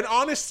 Yeah, and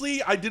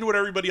honestly, I did what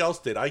everybody else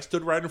did. I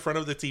stood right in front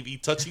of the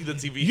TV, touching the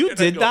TV. You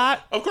did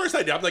that? Of course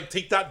I did. I'm like,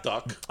 take that,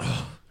 duck.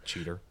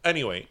 Cheater.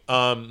 Anyway,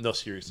 no,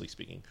 seriously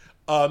speaking.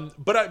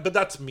 But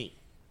that's me,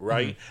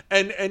 right?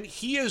 Mm-hmm. And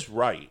he is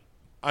right.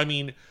 I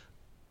mean,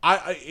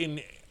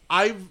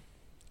 I've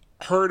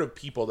heard of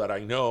people that I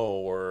know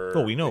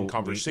or we know in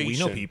conversation. We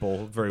know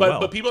people very well.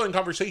 But people in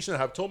conversation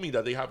have told me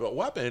that they have a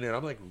weapon, and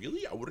I'm like,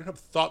 really? I wouldn't have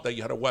thought that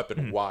you had a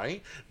weapon.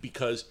 Why?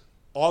 Because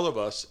all of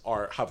us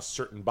have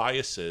certain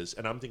biases,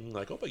 and I'm thinking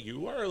like, oh, but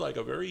you are like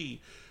a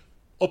very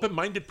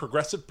open-minded,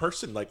 progressive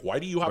person. Like, why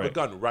do you have a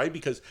gun, right?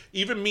 Because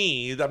even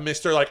me, that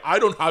Mr. like, I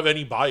don't have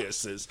any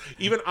biases.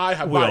 Even I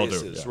have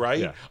biases,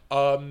 right?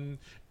 Yeah.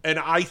 And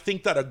I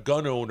think that a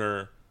gun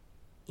owner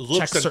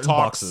looks and talks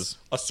boxes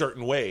a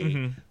certain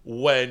way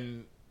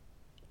when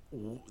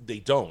they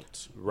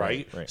don't,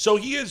 right? So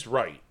he is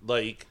right.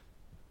 Like,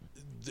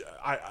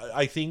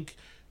 I think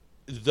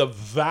the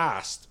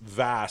vast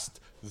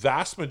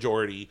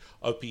majority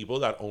of people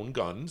that own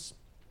guns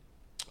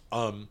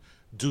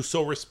do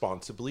so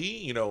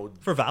responsibly,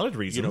 for valid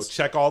reasons.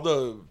 Check all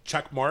the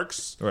check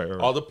marks, right.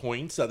 all the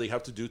points that they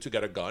have to do to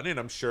get a gun, and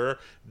I'm sure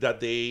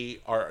that they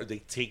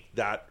take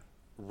that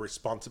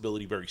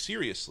responsibility very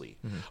seriously.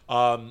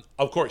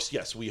 Of course,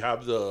 yes, we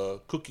have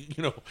the cookie,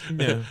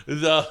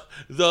 the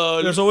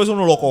there's always un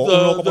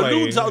loco, the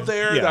dudes out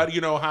there that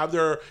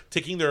have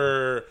taking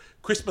their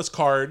Christmas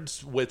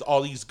cards with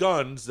all these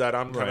guns that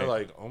I'm kind of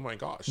like, oh my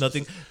gosh,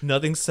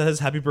 nothing says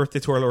happy birthday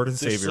to our Lord and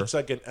this Savior. Looks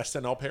like an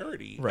SNL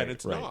parody, and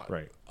it's not.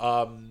 Right.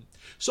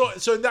 So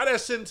in that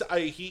essence,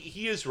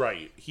 he is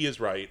right. He is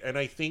right, and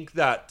I think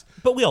that.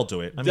 But we all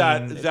do it. I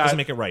mean, it doesn't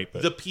make it right.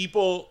 But the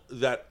people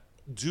that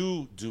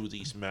do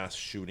these mass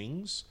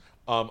shootings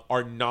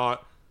are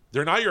not.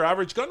 They're not your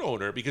average gun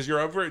owner, because your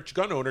average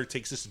gun owner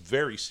takes this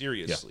very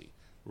seriously,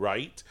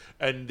 right?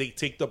 And they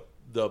take the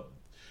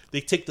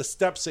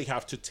steps they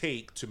have to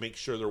take to make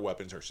sure their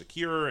weapons are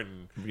secure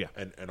and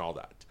all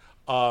that.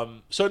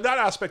 So in that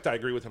aspect, I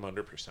agree with him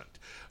 100%.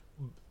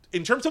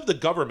 In terms of the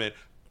government,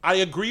 I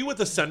agree with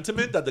the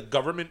sentiment that the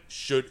government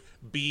should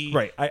be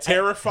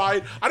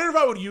terrified. I don't know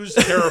if I would use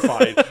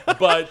terrified,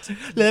 but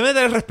le debe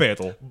tener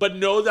respeto. But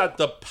know that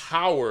the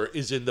power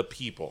is in the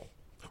people.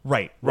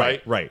 Right.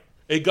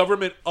 A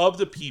government of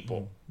the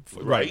people,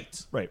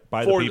 right? Right.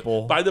 By the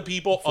people. By the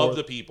people, of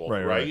the people,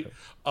 Right.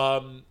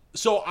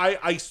 So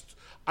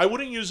I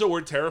wouldn't use the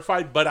word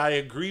terrified, but I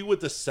agree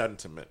with the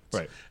sentiment.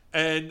 Right.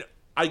 And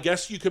I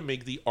guess you could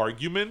make the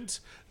argument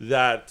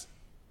that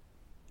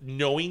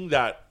knowing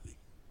that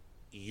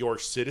your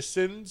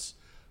citizens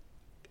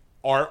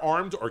are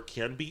armed or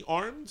can be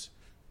armed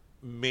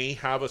may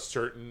have a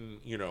certain,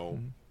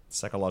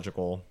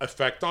 psychological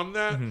effect on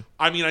that.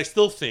 I mean, I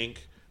still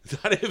think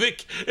that if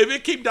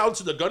it came down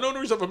to the gun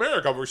owners of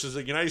America versus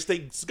the United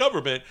States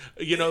government,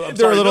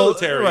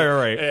 military,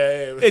 right.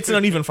 It's an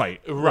uneven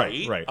fight,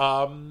 right?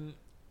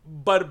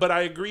 But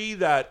I agree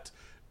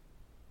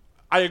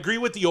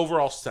with the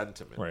overall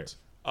sentiment, right?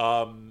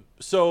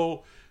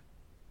 So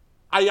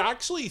I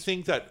actually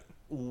think that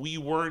we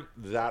weren't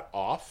that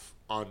off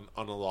on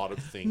a lot of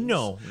things.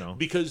 No,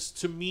 because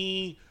to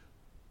me,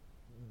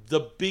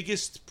 the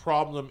biggest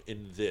problem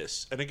in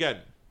this, and again,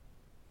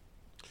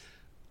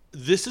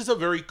 this is a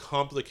very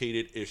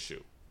complicated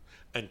issue.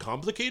 And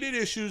complicated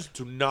issues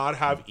do not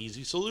have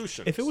easy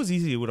solutions. If it was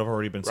easy, it would have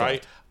already been solved.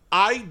 Right?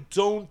 I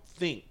don't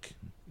think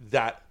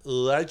that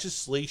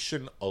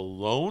legislation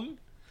alone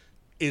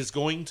is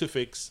going to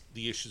fix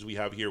the issues we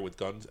have here with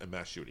guns and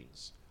mass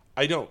shootings.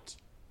 I don't.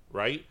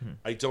 Right?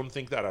 I don't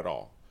think that at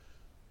all.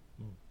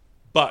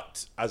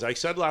 But, as I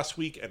said last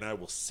week, and I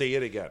will say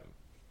it again,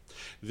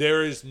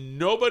 there is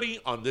nobody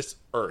on this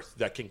earth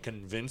that can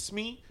convince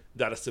me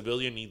that a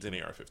civilian needs an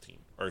AR-15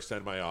 or a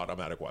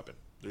semi-automatic weapon.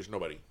 There's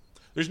nobody.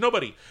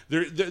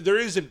 There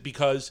isn't,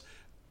 because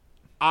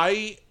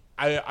I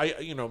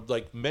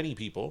like many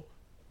people,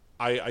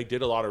 I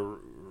did a lot of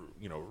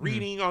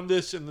reading on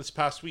this in this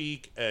past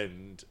week,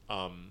 and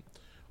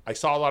I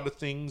saw a lot of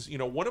things.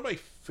 One of my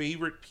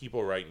favorite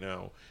people right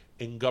now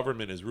in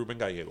government is Ruben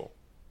Gallego.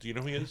 Do you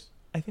know who he is?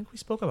 I think we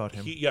spoke about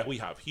him. Yeah, we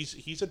have.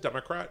 He's a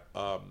Democrat.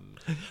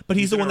 But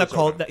he's the one that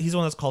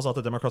calls out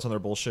the Democrats on their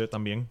bullshit.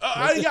 También.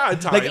 Yeah,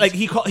 at times.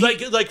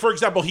 Like for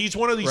example, he's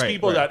one of these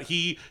people that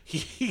he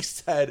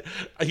said,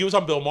 he was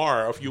on Bill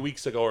Maher a few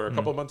weeks ago or a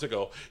couple of months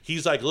ago.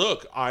 He's like,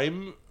 look,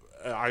 I'm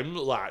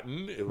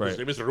Latin. His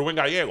name is Ruben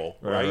Gallego,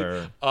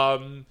 right?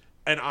 And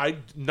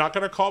I'm not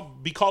gonna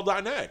be called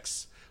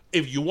Latinx.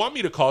 If you want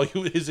me to call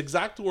you, his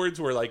exact words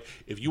were like,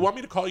 if you want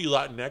me to call you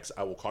Latinx,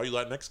 I will call you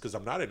Latinx because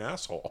I'm not an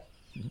asshole.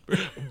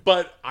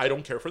 But I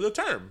don't care for the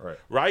term,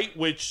 right?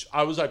 Which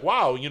I was like,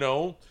 wow,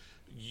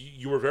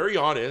 you were very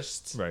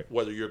honest,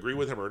 whether you agree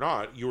with him or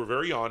not. You were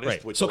very honest.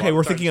 Right. Which it's okay,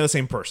 we're thinking of the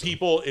same person.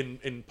 People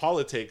in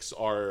politics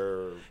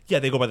are... Yeah,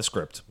 they go by the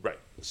script. Right.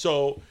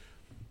 So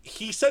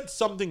he said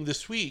something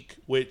this week,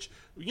 which,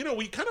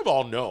 we kind of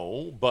all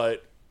know,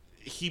 but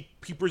he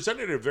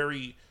presented it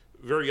very,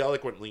 very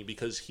eloquently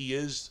because he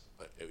is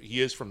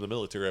from the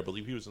military. I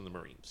believe he was in the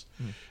Marines.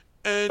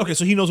 And okay,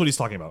 so he knows what he's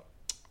talking about.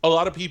 A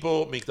lot of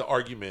people make the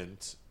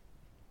argument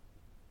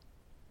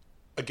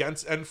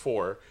against and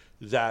for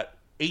that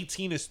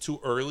 18 is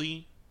too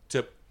early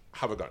to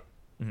have a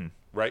gun,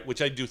 right?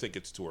 Which I do think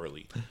it's too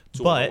early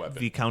to own a weapon. But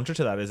the counter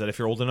to that is that if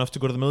you're old enough to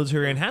go to the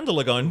military and handle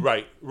a gun...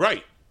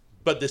 Right.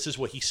 But this is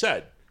what he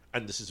said,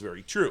 and this is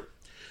very true.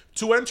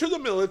 To enter the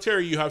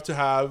military, you have to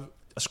have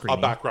a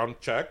background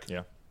check,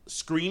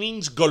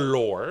 screenings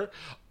galore,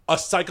 a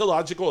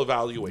psychological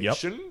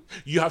evaluation. Yep.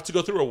 You have to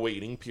go through a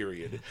waiting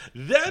period.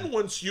 Then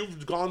once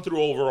you've gone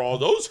through over all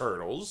those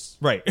hurdles,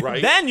 right?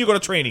 Then you go to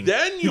training.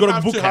 Then you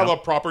have to have a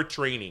proper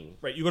training.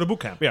 Right, you go to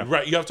boot camp, yeah.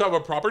 Right, you have to have a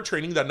proper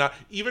training that not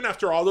even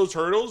after all those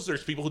hurdles,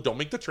 there's people who don't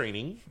make the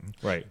training.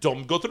 Right.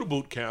 Don't go through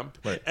boot camp.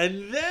 Right.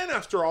 And then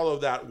after all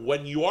of that,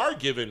 when you are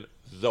given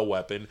the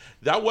weapon,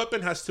 that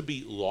weapon has to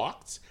be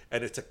locked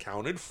and it's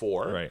accounted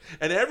for. Right.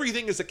 And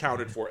everything is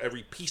accounted for.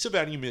 Every piece of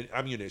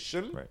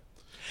ammunition. Right.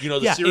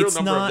 The serial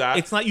number of that.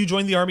 It's not you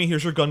join the army,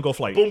 here's your gun, go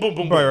flight. Boom, boom,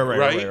 boom,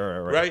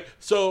 right?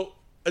 So,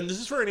 and this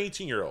is for an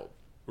 18-year-old,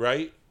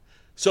 right?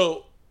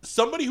 So,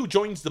 somebody who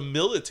joins the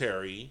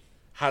military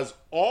has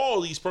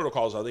all these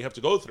protocols that they have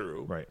to go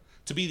through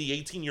to be the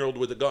 18-year-old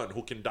with a gun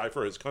who can die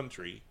for his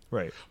country.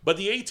 Right. But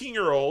the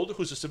 18-year-old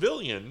who's a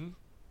civilian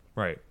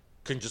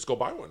can just go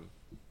buy one.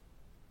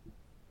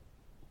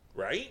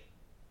 Right?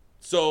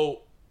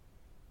 So,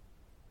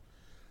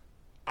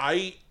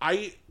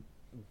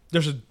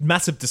 there's a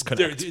massive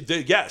disconnect.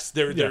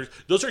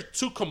 Those are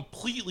two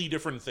completely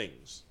different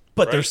things.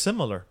 But they're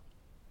similar.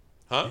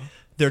 Huh?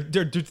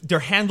 They're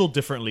handled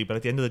differently, but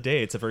at the end of the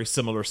day, it's a very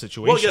similar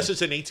situation. Well, yes,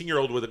 it's an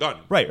 18-year-old with a gun.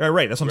 Right.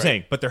 That's what I'm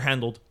saying. But they're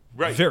handled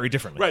very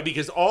differently. Right,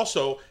 because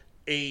also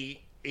a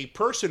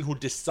person who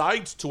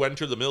decides to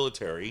enter the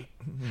military,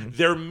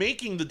 they're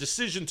making the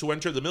decision to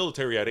enter the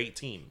military at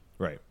 18.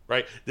 Right.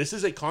 This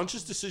is a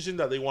conscious decision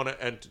that they want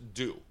to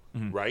do.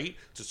 Right,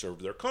 to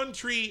serve their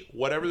country,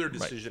 whatever their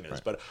decision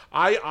is. But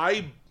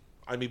I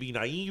I may be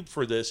naive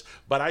for this,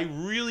 but I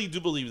really do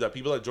believe that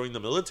people that join the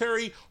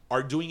military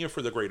are doing it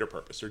for the greater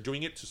purpose. They're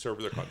doing it to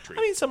serve their country.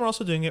 I mean, some are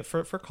also doing it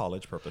for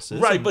college purposes.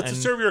 Right, but to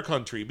serve your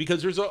country,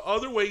 because there's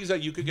other ways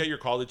that you could get your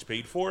college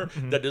paid for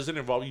that doesn't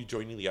involve you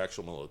joining the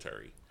actual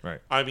military. Right.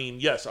 I mean,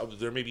 yes,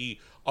 there may be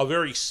a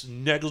very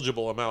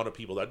negligible amount of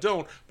people that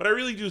don't, but I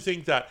really do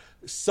think that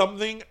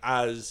something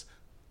as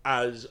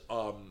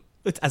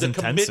it's as the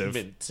intensive.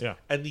 commitment Yeah.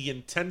 and the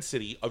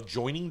intensity of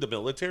joining the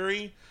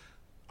military,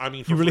 I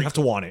mean, You really have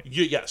to want it.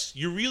 Yes,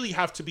 you really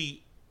have to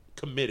be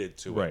committed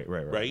to it.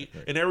 Right.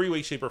 In every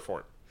way, shape, or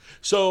form.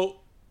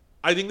 So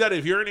I think that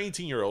if you're an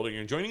 18-year-old and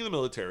you're joining the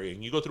military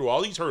and you go through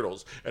all these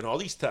hurdles and all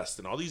these tests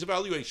and all these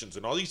evaluations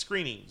and all these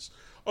screenings,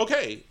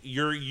 okay,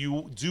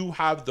 you do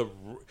have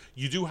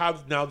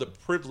now the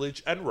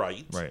privilege and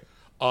right,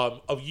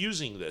 of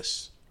using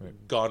this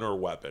gun or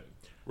weapon,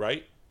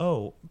 right?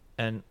 Oh,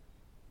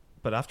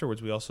 but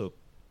afterwards we also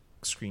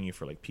screen you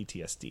for like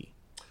PTSD.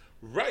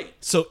 Right.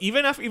 So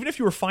even if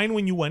you were fine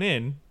when you went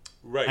in,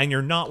 right, and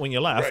you're not when you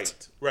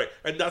left, right,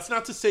 and that's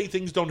not to say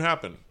things don't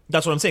happen.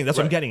 That's what I'm saying. That's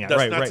what I'm getting at. That's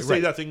right, not right, to say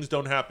right. that things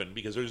don't happen,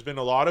 because there's been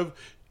a lot of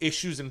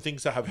issues and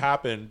things that have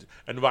happened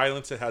and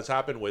violence that has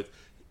happened with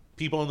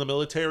people in the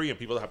military and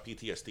people that have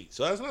PTSD.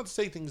 So that's not to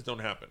say things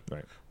don't happen.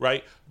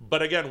 Right.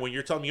 But again, when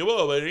you're telling me,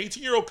 oh, an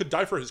 18-year-old could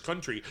die for his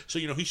country, so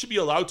he should be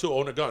allowed to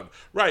own a gun.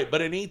 Right.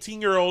 But an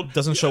 18-year-old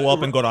doesn't show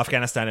up and go to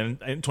Afghanistan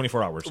in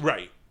 24 hours.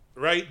 Right.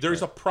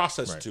 There's a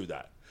process to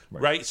that.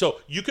 Right. So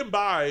you can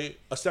buy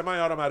a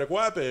semi-automatic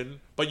weapon,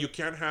 but you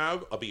can't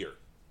have a beer.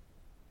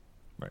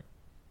 Right.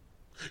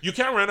 You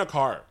can't rent a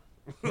car.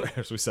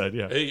 As we said,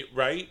 yeah.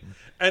 Right.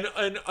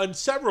 And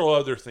several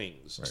other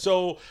things. Right.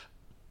 So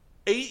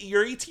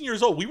you're 18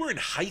 years old. We were in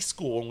high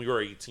school when we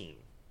were 18.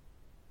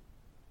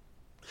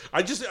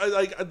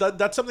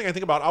 That's something I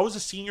think about. I was a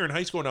senior in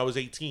high school when I was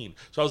 18.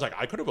 So I was like,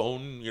 I could have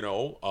owned,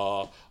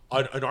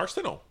 an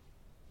arsenal.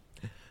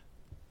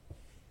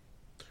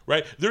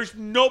 Right? There's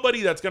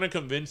nobody that's going to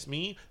convince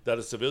me that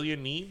a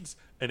civilian needs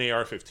an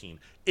AR-15.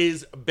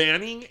 Is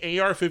banning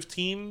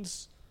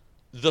AR-15s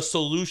the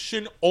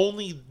solution?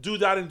 Only do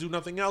that and do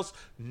nothing else?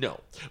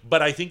 No.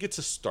 But I think it's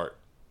a start.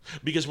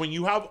 Because when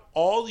you have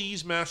all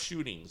these mass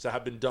shootings that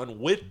have been done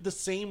with the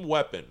same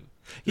weapon,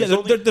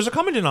 there's a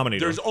common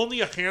denominator. There's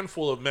only a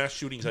handful of mass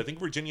shootings. I think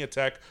Virginia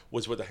Tech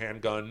was with a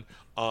handgun.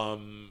 But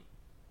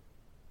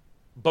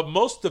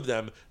most of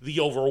them, the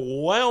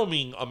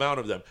overwhelming amount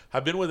of them,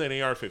 have been with an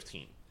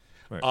AR-15.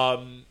 Right.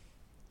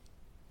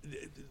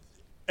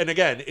 And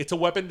again, it's a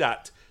weapon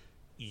that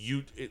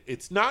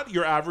it's not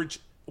your average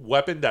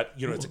weapon that,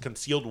 it's a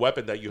concealed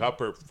weapon that you have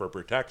for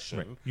protection.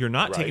 Right. You're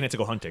not taking it to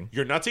go hunting.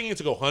 You're not taking it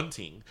to go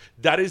hunting.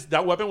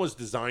 That weapon was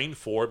designed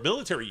for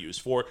military use,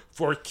 for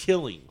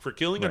killing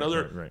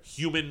another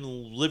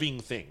human living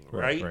thing,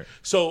 right?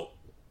 So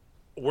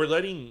we're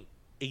letting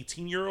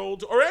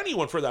 18-year-olds, or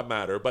anyone for that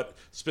matter, but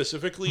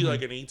specifically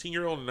like an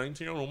 18-year-old and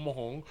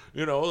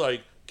 19-year-old,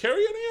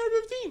 carry an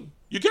AR-15.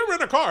 You can't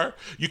rent a car.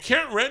 You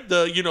can't rent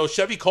the,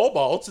 Chevy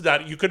Cobalt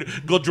that you could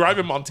go drive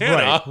in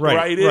Montana.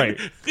 Right.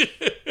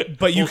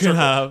 But you can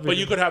have... But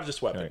you could have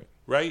this weapon.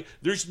 Right?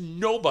 There's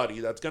nobody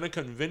that's going to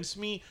convince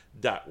me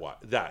that.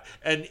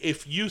 And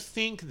if you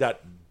think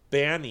that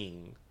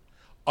banning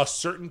a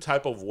certain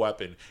type of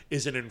weapon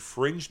is an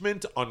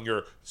infringement on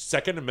your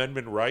Second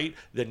Amendment right,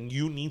 then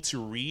you need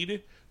to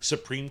read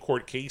Supreme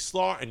Court case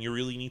law, and you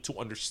really need to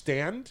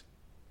understand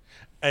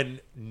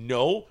and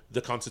know the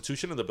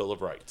Constitution and the Bill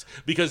of Rights.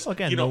 Because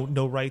again,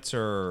 no rights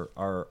are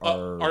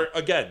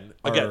again.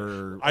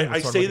 I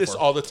say this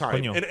all the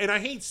time, and I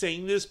hate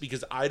saying this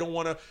because I don't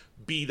want to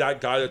be that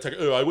guy that's like,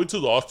 oh, I went to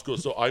law school,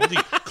 so I'm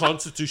the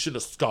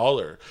constitutionalist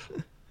scholar.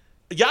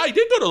 Yeah, I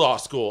did go to law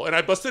school, and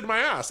I busted my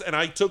ass, and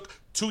I took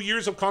 2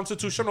 years of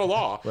constitutional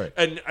law. Right.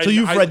 And so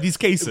you've read these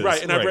cases.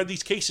 Right, and I've read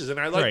these cases, and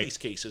I like these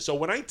cases. So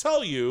when I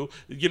tell you,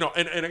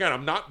 and again,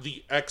 I'm not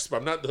the expert.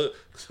 I'm not the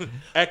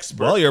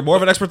expert. Well, you're more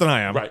of an expert than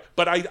I am. Right.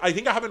 But I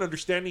think I have an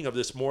understanding of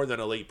this more than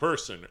a lay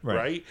person,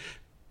 right?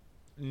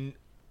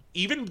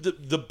 Even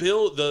the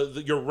bill,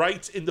 your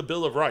rights in the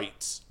Bill of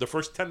Rights, the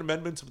first 10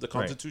 amendments of the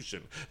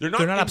Constitution, they're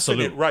not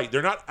absolute. Right.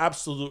 They're not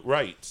absolute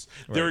rights.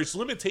 Right. There is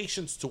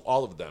limitations to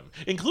all of them,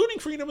 including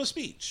freedom of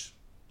speech.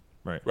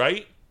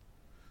 Right.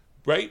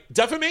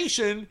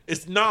 Defamation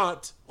is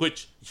not,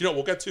 which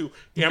we'll get to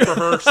Amber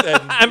Heard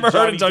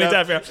and Johnny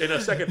Depp in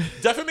a second.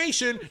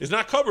 Defamation is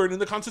not covered in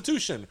the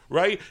Constitution,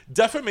 right?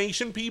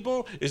 Defamation,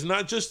 people, is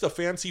not just a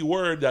fancy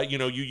word that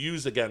you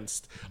use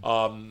against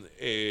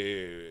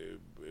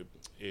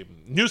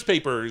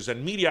newspapers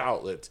and media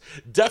outlets.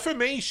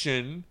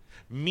 Defamation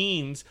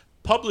means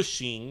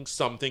publishing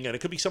something, and it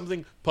could be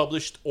something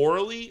published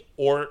orally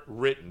or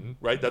written,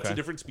 right? That's the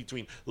difference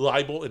between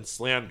libel and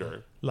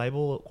slander.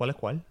 Libel,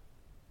 ¿cuál?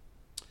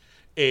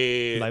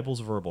 Libel's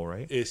verbal,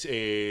 right? It's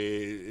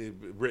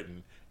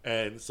written,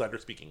 and slander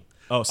speaking.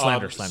 Oh,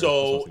 slander.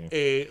 So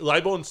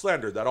libel and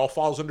slander, that all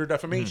falls under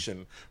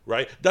defamation,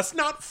 right? That's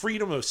not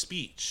freedom of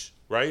speech,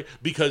 right?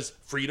 Because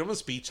freedom of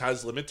speech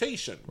has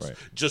limitations. Right.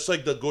 Just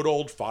like the good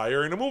old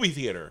fire in a movie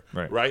theater,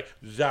 right?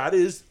 That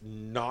is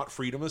not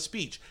freedom of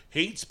speech.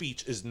 Hate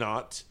speech is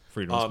not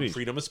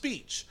freedom of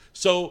speech.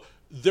 So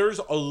there's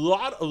a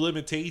lot of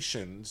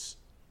limitations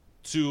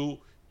to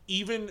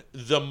even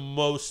the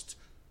most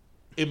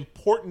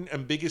important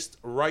and biggest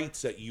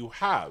rights that you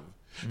have.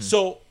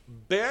 So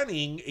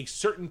banning a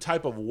certain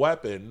type of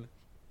weapon,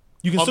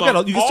 you can still get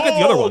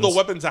the other ones. The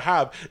weapons I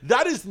have,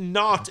 that is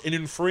not an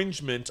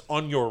infringement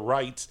on your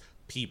rights,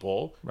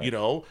 people. You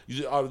know,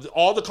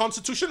 all the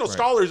constitutional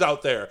scholars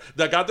out there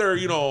that got their,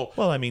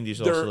 Well, I mean, these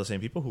are also the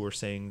same people who are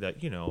saying that,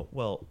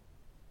 well,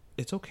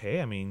 it's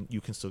okay. I mean, you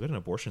can still get an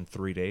abortion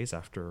 3 days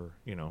after,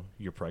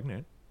 you're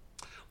pregnant.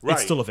 Right.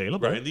 It's still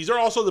available. Right. And these are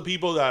also the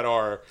people that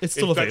are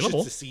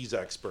infectious disease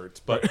experts.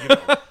 But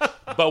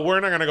but we're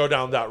not going to go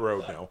down that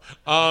road now.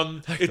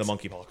 The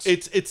monkeypox.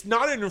 It's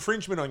not an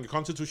infringement on your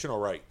constitutional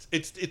rights.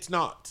 It's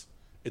not.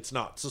 It's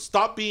not. So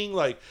stop being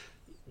like,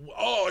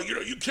 oh,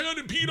 you can't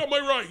impede on my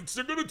rights.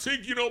 They're going to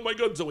take, my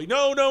guns away.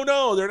 No.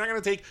 They're not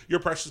going to take your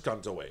precious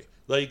guns away.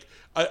 Like,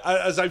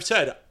 as I've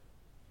said,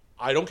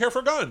 I don't care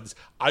for guns.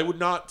 I would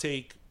not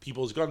take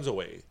people's guns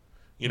away,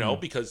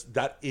 because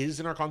that is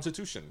in our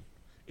Constitution.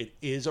 It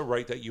is a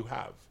right that you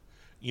have,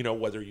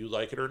 whether you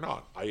like it or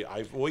not.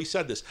 I've always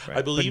said this. Right.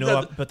 I believe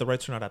but the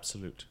rights are not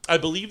absolute. I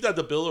believe that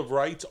the Bill of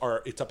Rights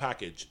it's a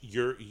package.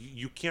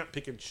 You can't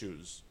pick and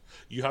choose.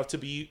 You have to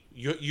be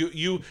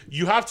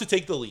you have to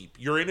take the leap.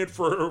 You're in it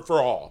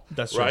for all.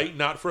 That's right. True.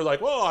 Not for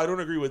like, well, I don't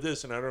agree with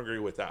this and I don't agree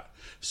with that.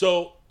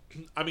 So,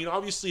 I mean,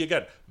 obviously,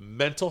 again,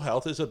 mental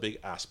health is a big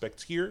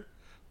aspect here,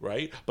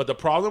 right? But the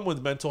problem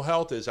with mental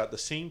health is that the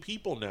same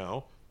people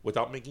now,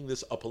 without making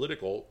this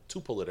too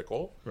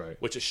political, right?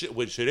 Which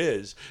it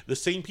is, the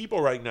same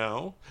people right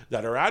now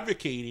that are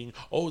advocating,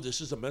 oh,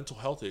 this is a mental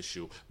health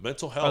issue.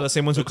 Mental health are the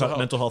same ones who cut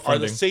mental health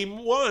funding. Are the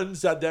same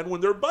ones that then, when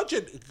their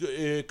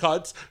budget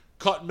cut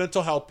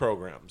mental health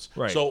programs.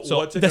 Right. So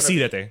what's it going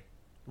to be?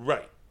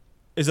 Right.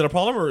 Is it a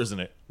problem or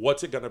isn't it?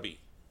 What's it going to be?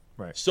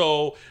 Right.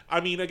 So, I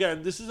mean,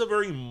 again, this is a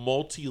very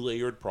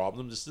multi-layered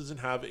problem. This doesn't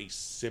have a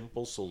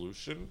simple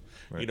solution.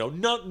 Right.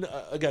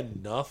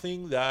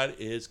 Nothing that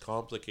is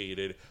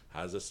complicated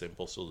has a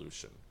simple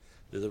solution.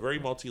 There's a very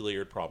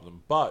multi-layered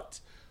problem.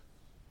 But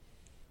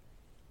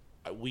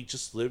we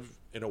just live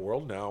in a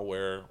world now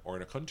or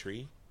in a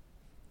country.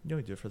 Yeah,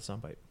 we do it for the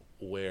soundbite.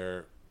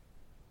 Where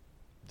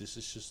this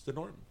is just the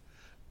norm.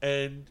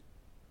 And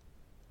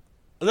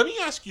let me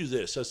ask you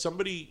this, as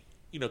somebody,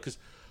 because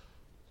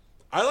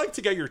I like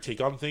to get your take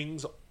on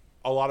things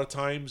a lot of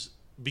times,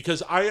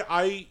 because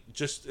I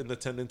just, in the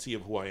tendency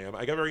of who I am,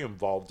 I get very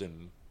involved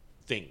in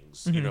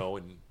things,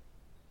 and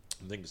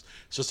things.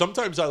 So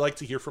sometimes I like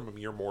to hear from a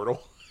mere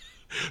mortal,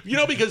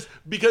 because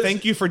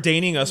thank you for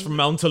deigning us from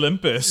Mount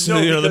Olympus,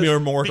 the mere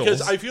mortals.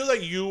 Because I feel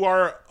like you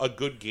are a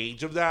good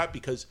gauge of that,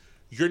 because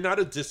you're not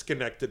a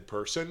disconnected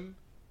person,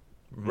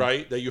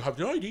 right? That you have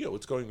no idea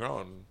what's going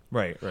on.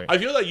 Right. I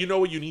feel like you know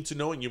what you need to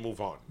know and you move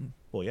on.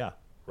 Well, yeah.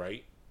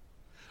 Right?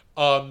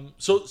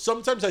 So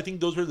sometimes I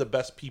think those are the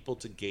best people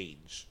to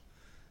gauge.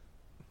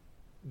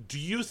 Do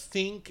you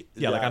think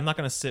like I'm not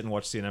going to sit and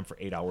watch CNN for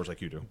 8 hours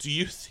like you do. Do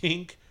you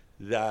think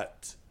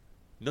that...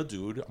 No,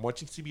 dude, I'm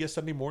watching CBS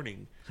Sunday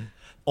Morning.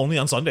 Only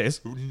on Sundays.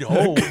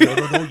 No.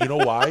 You know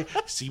why?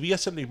 CBS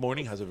Sunday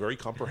Morning has a very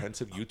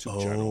comprehensive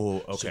YouTube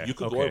channel. Okay. So you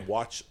could go and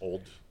watch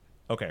old...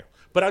 Okay.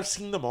 But I've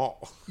seen them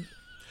all.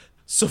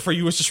 So for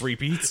you, it's just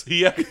repeats?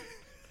 Yeah.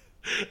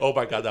 Oh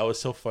my God, that was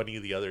so funny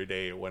the other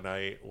day when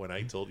I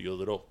told you, a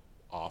little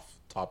off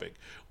topic.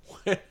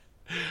 When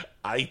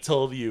I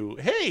told you,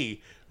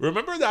 hey,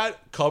 remember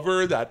that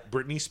cover that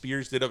Britney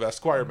Spears did of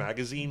Esquire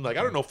magazine? Like,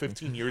 I don't know,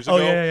 15 years ago?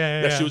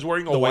 That she was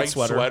wearing a white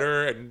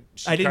sweater and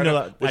she I didn't know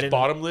that. was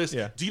bottomless.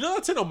 Yeah. Do you know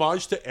that's an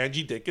homage to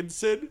Angie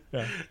Dickinson?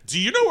 Yeah. Do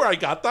you know where I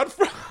got that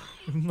from?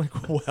 I'm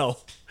like, well,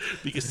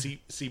 because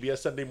CBS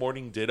Sunday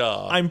Morning did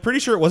I'm pretty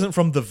sure it wasn't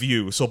from The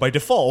View, so by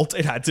default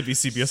it had to be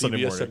CBS Sunday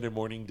Morning. CBS Sunday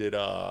Morning did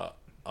a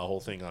whole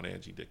thing on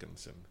Angie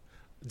Dickinson.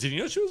 Did you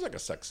know she was like a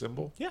sex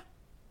symbol? Yeah.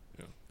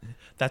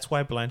 That's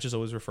why Blanche is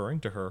always referring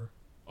to her.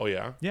 Oh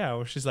yeah? Yeah,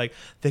 where she's like,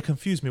 they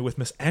confused me with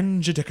Miss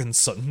Angie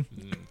Dickinson.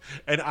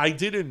 And I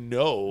didn't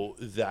know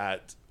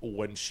that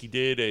when she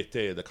did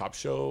the cop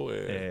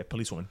show,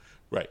 Policewoman,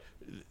 right?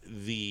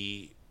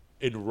 The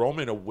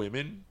enrollment of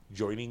women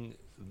joining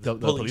the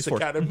police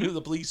academy, the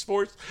police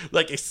force,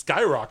 like, it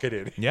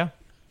skyrocketed. Yeah,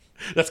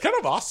 that's kind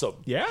of awesome.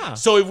 Yeah.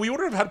 So if we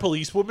wouldn't have had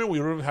policewomen, we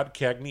wouldn't have had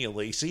Cagney and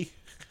Lacey.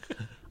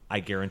 I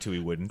guarantee we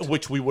wouldn't.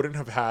 Which we wouldn't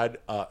have had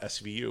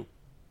SVU.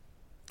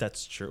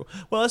 That's true.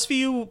 Well,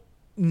 SVU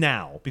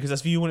now, because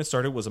SVU when it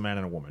started was a man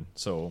and a woman.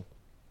 So,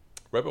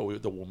 right,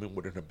 but the woman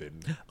wouldn't have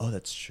been. Oh,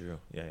 that's true.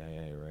 Yeah,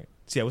 you're right.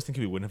 See, I was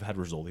thinking we wouldn't have had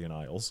Rosalie and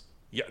Isles.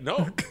 Yeah,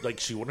 no, like,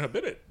 she wouldn't have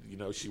been it.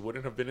 She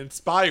wouldn't have been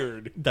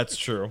inspired. That's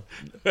true.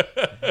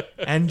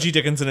 Angie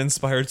Dickinson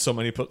inspired so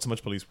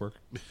much police work.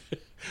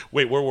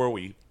 Wait, where were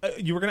we?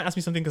 You were going to ask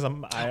me something because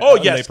I'm.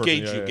 Yes,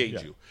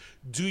 gauge you.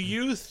 Do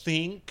you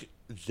think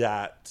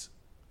that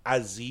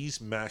as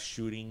these mass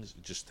shootings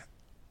just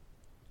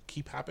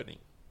keep happening.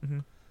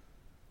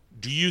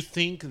 Do you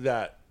think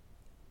that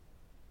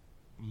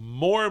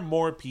more and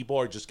more people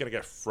are just going to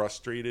get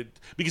frustrated?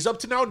 Because up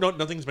to now,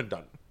 nothing's been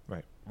done.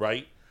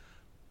 Right?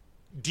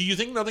 Do you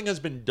think nothing has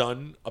been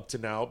done up to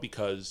now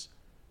because,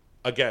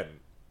 again,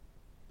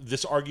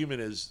 this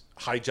argument is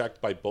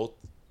hijacked by both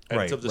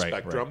ends of the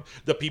spectrum?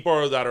 The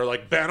people that are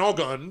like, ban all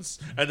guns,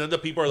 and then the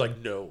people are like,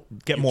 no.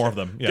 Get more of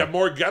them. Yeah. Get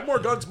more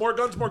guns, more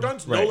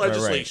guns, no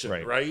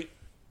legislation, right?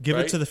 Give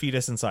it to the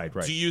fetus inside,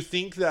 right? Do you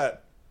think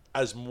that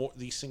as more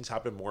these things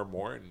happen more and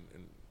more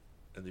and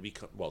they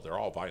become, well, they're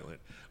all violent,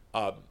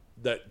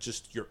 that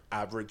just your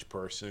average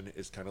person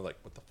is kind of like,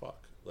 what the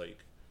fuck? Like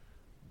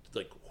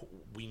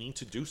we need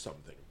to do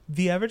something.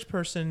 The average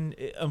person,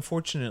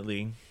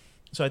 unfortunately,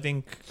 so I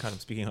think, kind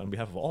of speaking on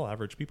behalf of all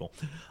average people,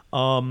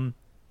 you're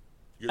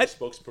the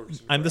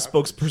spokesperson. I'm the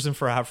spokesperson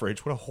for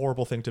average. What a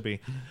horrible thing to be.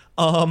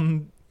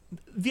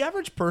 The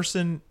average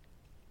person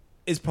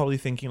is probably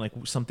thinking like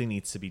something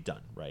needs to be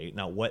done, right?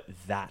 Now, what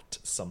that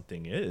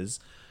something is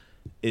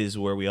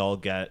where we all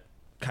get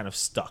kind of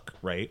stuck,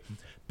 right?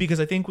 Because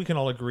I think we can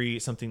all agree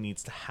something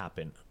needs to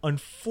happen.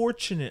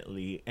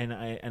 Unfortunately, and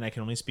I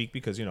can only speak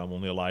because, you know, I'm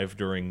only alive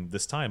during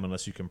this time,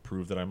 unless you can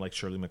prove that I'm like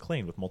Shirley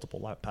MacLaine with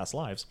multiple past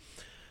lives.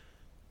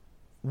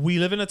 We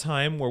live in a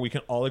time where we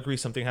can all agree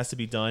something has to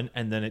be done,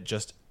 and then it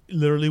just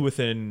literally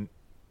within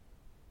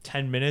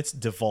 10 minutes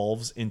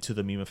devolves into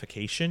the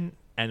memification,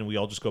 and we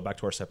all just go back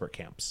to our separate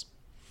camps.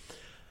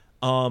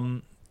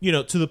 You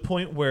know, to the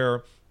point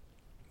where,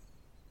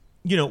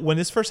 you know, when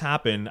this first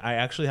happened, I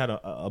actually had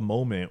a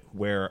moment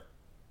where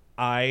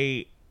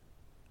I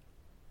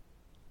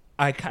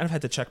kind of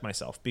had to check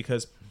myself,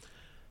 because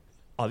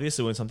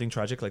obviously when something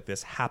tragic like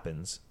this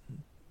happens,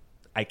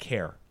 I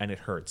care and it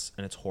hurts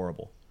and it's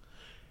horrible.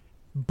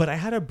 But I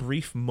had a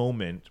brief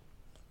moment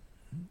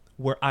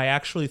where I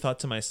actually thought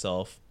to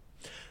myself,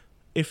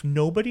 if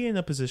nobody in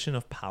a position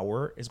of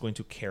power is going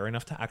to care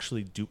enough to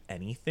actually do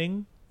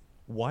anything,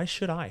 why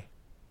should I?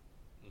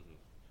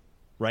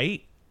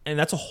 Right? And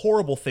that's a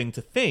horrible thing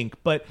to think,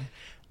 but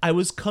I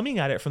was coming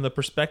at it from the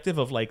perspective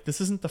of like,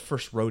 this isn't the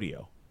first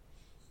rodeo.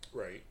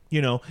 Right.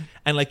 You know,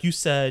 and like you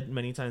said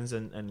many times,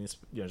 and it's,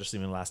 you know, just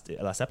even last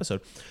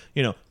episode,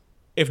 you know,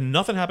 if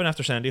nothing happened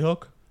after Sandy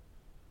Hook,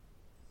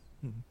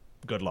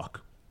 good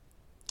luck.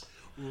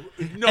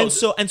 No,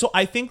 and so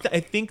I think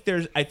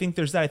there's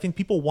that. I think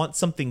people want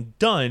something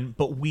done,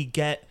 but we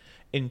get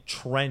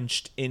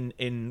entrenched in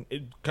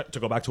to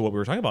go back to what we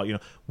were talking about. You know,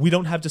 we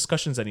don't have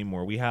discussions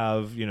anymore. We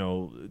have, you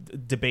know,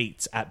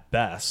 debates at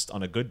best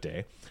on a good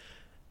day.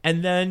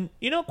 And then,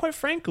 you know, quite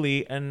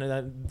frankly, and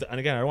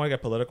again, I don't want to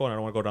get political and I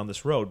don't want to go down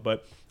this road,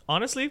 but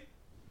honestly,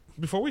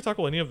 before we talk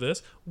about any of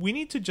this, we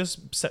need to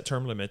just set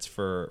term limits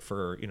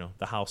for you know,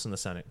 the House and the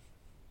Senate.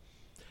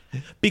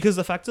 Because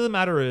the fact of the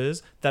matter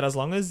is that as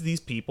long as these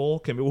people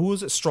can be, who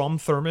was it, Strom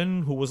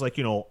Thurmond, who was like,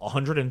 you know,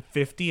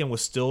 150 and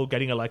was still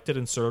getting elected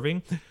and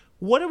serving,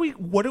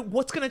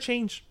 what's going to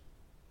change?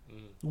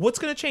 What's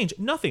going to change?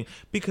 Nothing.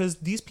 Because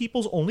these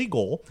people's only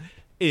goal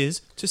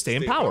is to stay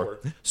in power.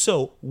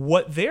 So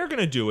what they're going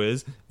to do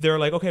is they're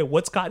like, okay,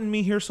 what's gotten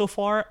me here so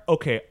far?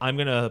 Okay,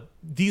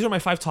 these are my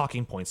 5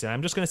 talking points, and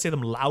I'm just going to say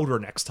them louder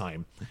next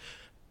time.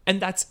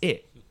 And that's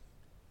it.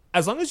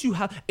 As long as you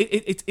have,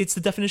 it's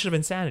the definition of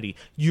insanity.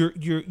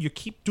 You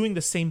keep doing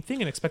the same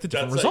thing and expect a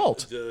different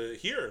result.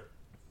 Here,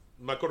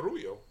 Marco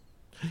Rubio.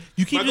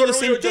 You keep doing the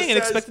same thing and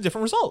expect a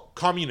different result.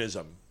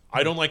 Communism.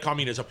 I don't like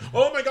communism.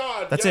 Oh my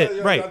God. That's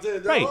it. Right. That's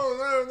it. Right.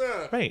 Oh,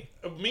 no. Right.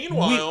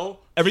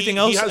 Meanwhile, everything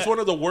else, he has one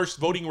of the worst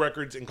voting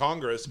records in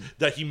Congress,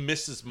 that he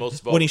misses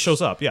most votes when he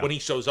shows up. Yeah. When he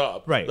shows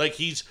up. Right. Like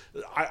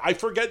I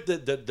forget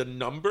the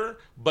number,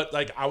 but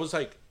like I was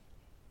like,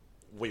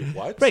 wait,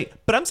 what? Right.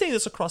 But I'm saying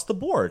this across the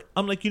board.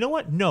 I'm like, you know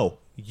what? No,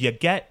 you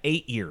get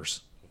 8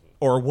 years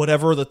or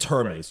whatever the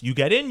term is. You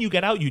get in, you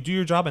get out, you do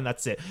your job, and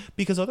that's it.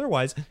 Because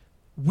otherwise,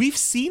 we've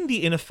seen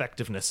the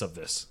ineffectiveness of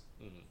this.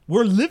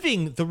 We're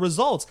living the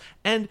results,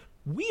 and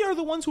we are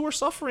the ones who are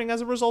suffering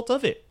as a result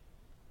of it.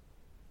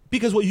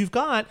 Because what you've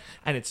got,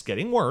 and it's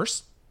getting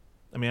worse.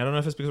 I mean, I don't know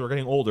if it's because we're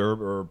getting older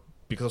or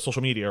because of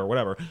social media or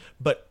whatever,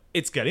 but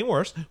it's getting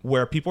worse,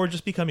 where people are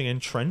just becoming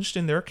entrenched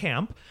in their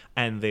camp,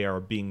 and they are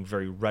being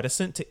very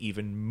reticent to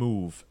even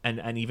move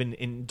and even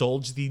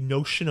indulge the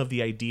notion of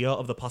the idea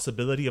of the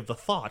possibility of the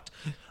thought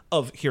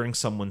of hearing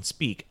someone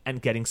speak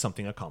and getting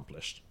something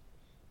accomplished.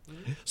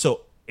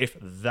 So if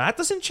that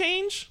doesn't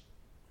change,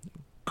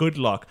 good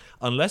luck.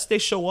 Unless they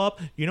show up,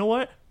 you know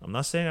what? I'm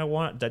not saying I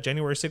want that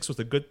January 6th was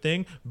a good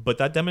thing, but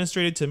that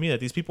demonstrated to me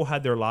that these people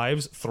had their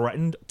lives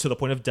threatened to the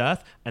point of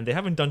death, and they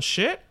haven't done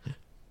shit.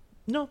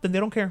 No, then they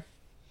don't care.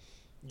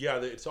 Yeah,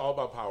 it's all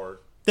about power.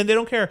 Then they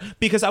don't care.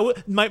 Because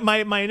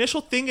my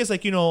initial thing is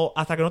like, you know,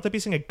 hasta que no te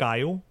pisen el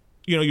gallo.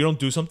 You know, you don't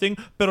do something.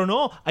 Pero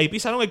no, ahí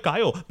pisaron el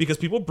gallo because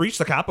people breached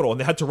the Capitol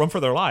and they had to run for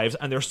their lives,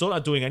 and they're still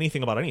not doing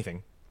anything about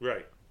anything.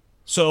 Right.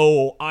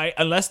 So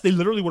unless they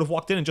literally would have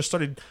walked in and just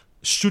started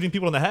shooting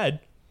people in the head.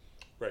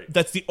 Right.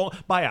 That's the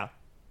Vaya.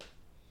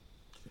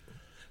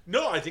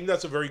 No, I think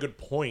that's a very good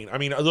point. I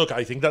mean, look,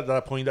 I think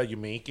that point that you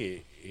make,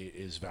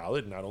 is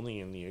valid, not only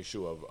in the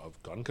issue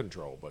of gun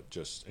control, but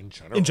just in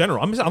general. In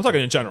general, I'm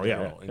talking in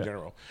general. In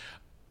general.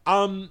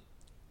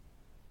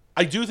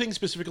 I do think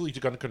specifically to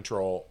gun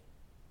control,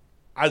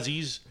 as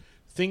these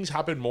things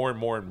happen more and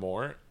more and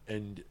more,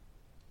 and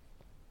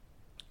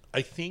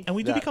I think, and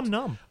we do become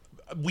numb.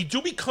 We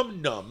do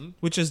become numb,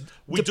 which is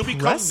we depressing. do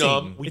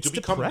become numb. We it's do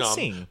become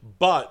depressing. numb.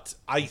 But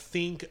I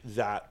think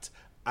that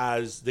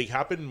as they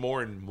happen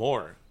more and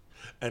more,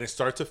 and it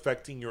starts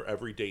affecting your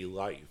everyday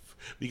life,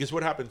 because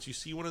what happens? You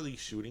see one of these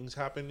shootings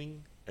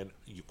happening, and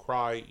you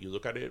cry. You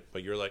look at it,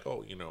 but you're like,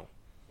 oh,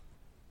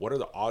 what are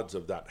the odds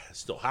of that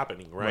still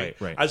happening? Right.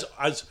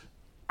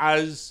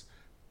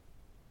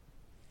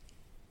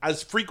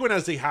 As frequent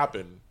as they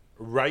happen.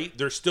 Right,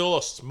 there's still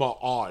a small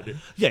odd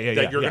that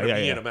you're going to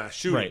be in a mass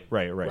shooting.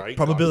 Right.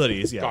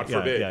 Probabilities, God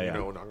forbid,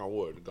 knock on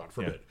wood, God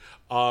forbid.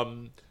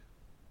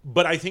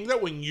 But I think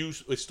that when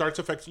it starts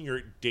affecting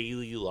your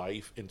daily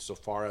life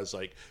insofar as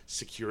like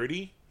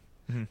security,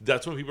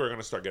 that's when people are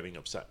going to start getting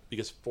upset.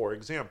 Because, for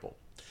example,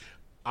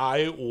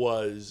 I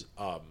was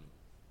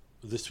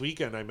this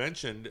weekend. I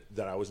mentioned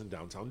that I was in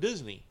downtown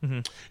Disney,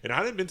 and I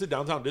hadn't been to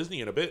downtown Disney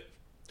in a bit.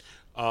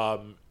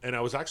 And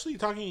I was actually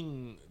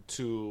talking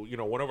to,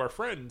 one of our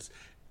friends,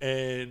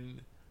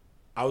 and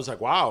I was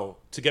like, wow,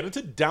 to get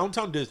into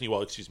downtown Disney,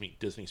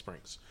 Disney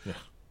Springs,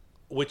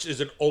 which is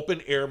an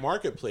open air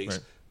marketplace.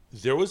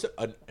 There was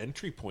an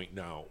entry point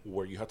now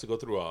where you had to go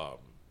through a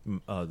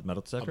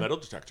metal detector. A metal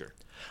detector.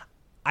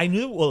 I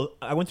knew. Well,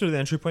 I went through the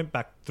entry point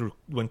back through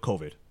when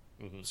COVID.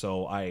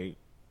 So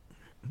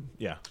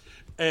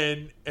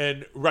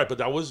And right, but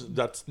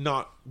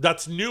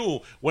that's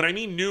new. When I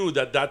mean new,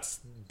 that's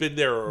been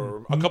there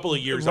a couple of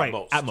years at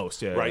most. At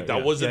most, yeah. Right,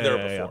 that wasn't there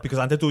before. Because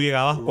antes tú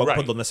llegabas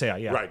por donde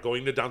sea, Right,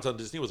 going to downtown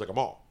Disney was like a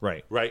mall.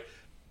 Right.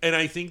 And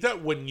I think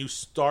that when you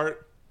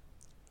start,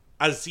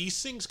 as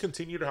these things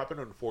continue to happen,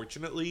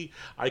 unfortunately,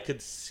 I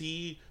could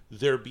see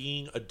there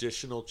being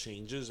additional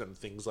changes and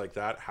things like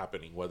that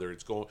happening, whether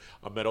it's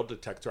a metal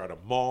detector at a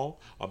mall,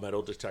 a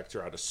metal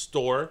detector at a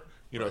store,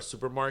 a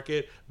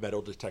supermarket,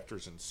 metal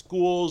detectors in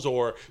schools,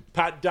 or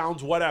pat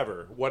downs,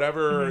 whatever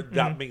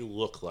that may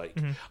look like.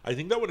 I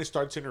think that when it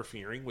starts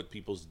interfering with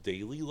people's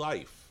daily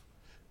life,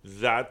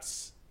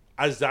 as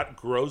that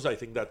grows, I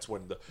think that's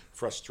when the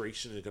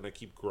frustration is going to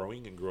keep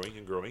growing and growing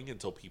and growing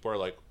until people are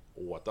like,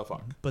 what the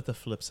fuck? But the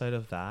flip side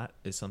of that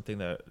is something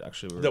that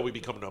actually that we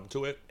become numb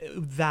to it.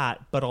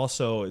 That, but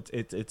also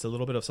it's a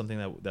little bit of something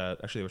that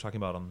actually they were talking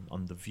about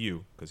on The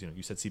View, because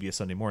you said CBS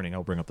Sunday Morning.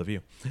 I'll bring up The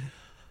View.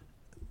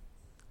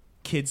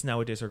 Kids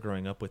nowadays are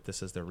growing up with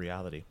this as their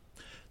reality.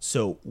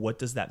 So what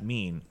does that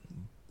mean?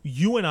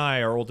 You and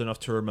I are old enough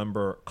to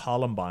remember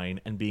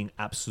Columbine and being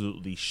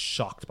absolutely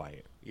shocked by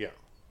it. Yeah.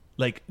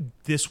 Like,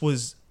 this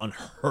was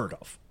unheard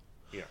of.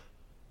 Yeah.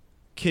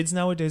 Kids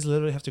nowadays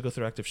literally have to go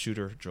through active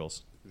shooter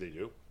drills. They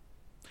do.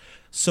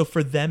 So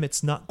for them,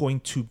 it's not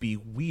going to be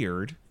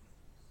weird,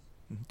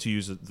 to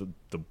use the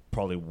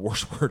probably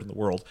worst word in the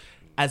world,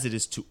 as it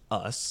is to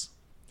us,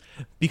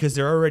 because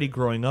they're already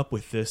growing up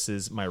with this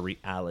is my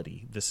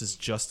reality. This is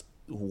just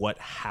what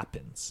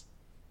happens,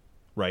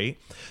 right?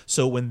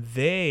 So when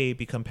they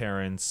become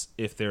parents,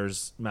 if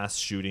there's mass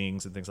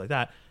shootings and things like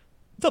that,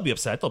 they'll be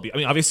upset.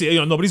 Obviously,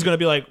 nobody's going to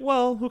be like,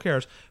 well, who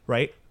cares,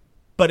 right?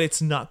 But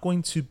it's not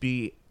going to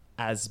be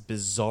as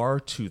bizarre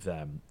to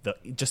them,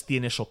 just the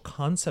initial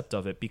concept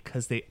of it,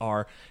 because they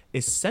are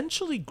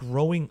essentially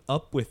growing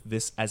up with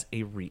this as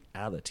a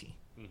reality.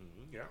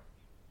 Yeah.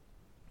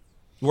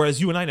 Whereas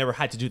you and I never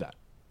had to do that.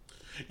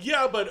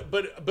 Yeah,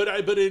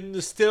 but in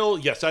the still,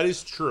 yes, that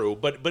is true.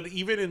 But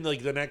even in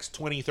like the next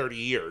 20, 30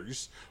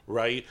 years,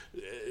 right,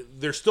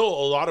 there's still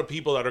a lot of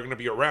people that are going to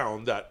be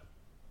around that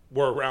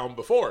were around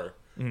before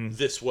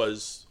this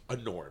was a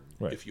norm,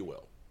 if you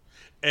will.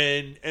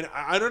 And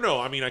I don't know.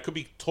 I mean, I could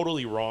be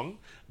totally wrong,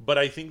 but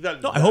I think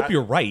that... I hope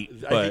you're right.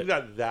 I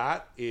think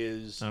that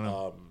is...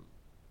 I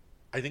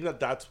think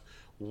that's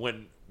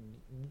when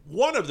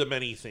one of the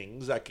many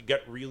things that could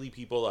get really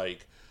people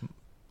like...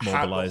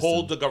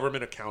 hold the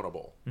government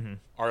accountable,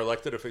 our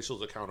elected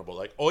officials accountable.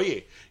 Like, oh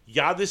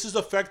yeah, this is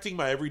affecting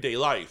my everyday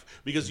life.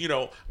 Because,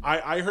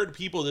 I heard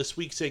people this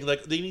week saying,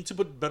 like, they need to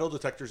put metal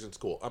detectors in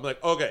school. I'm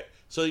like, okay,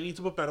 so they need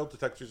to put metal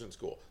detectors in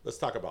school. Let's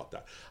talk about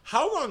that.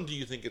 How long do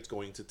you think it's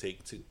going to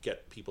take to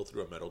get people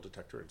through a metal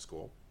detector in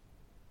school?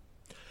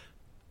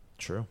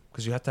 True,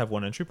 because you have to have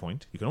one entry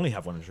point. You can only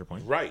have one entry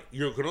point. Right,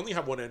 you can only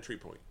have one entry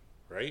point.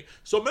 Right?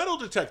 So metal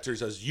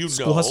detectors, as you know...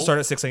 School has to start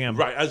at 6 a.m.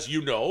 Right, as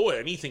you know,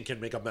 anything can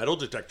make a metal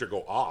detector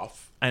go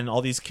off. And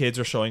all these kids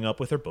are showing up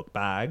with their book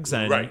bags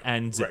and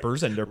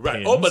zippers and their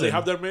pins. Oh, but they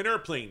have them in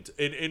airplanes,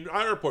 in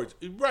airports.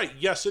 Right,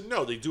 yes and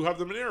no. They do have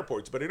them in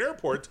airports. But in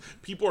airports,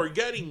 people are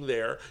getting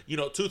there,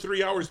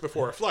 2-3 hours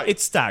before a flight.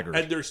 It's staggered.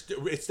 And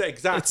it's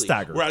exactly. It's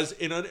staggered. Whereas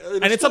in a school,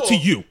 it's up to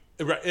you.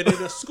 Right, and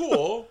in a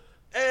school...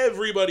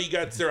 Everybody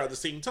gets there at the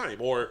same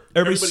time, or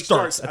everybody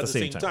starts at the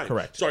same time.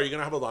 Correct. So are you going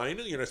to have a line,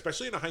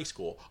 especially in a high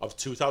school, of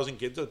 2,000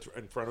 kids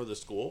in front of the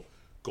school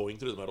going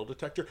through the metal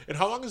detector? And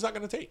how long is that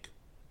going to take?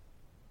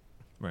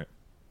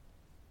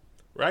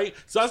 Right.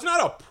 So that's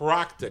not a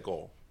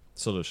practical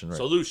Solution, right.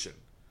 Solution.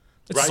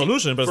 It's a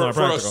solution, but it's not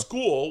for practical. a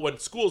school, when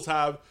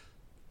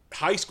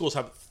high schools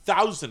have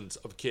thousands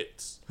of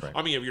kids. Right.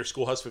 I mean, if your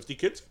school has 50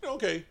 kids,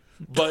 okay.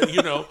 But,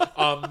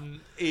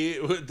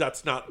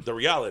 that's not the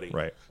reality.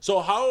 Right. So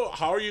how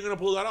are you going to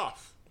pull that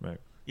off? Right.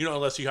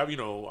 Unless you have, I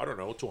don't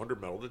know,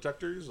 200 metal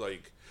detectors.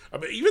 Like, I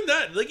mean, even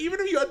that, like, even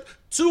if you had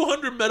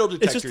 200 metal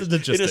detectors just the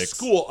logistics. in a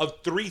school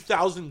of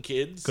 3,000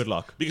 kids. Good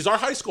luck. Because our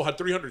high school had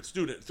 3,000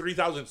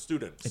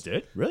 students. It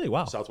did? Really?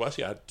 Wow. Southwest,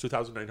 yeah, had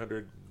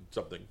 2,900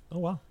 something. Oh,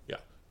 wow. Yeah.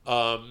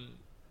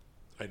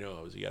 I know,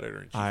 I was the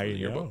editor in chief of the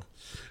yearbook.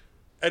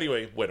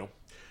 Anyway, bueno.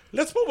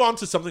 Let's move on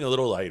to something a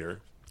little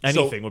lighter.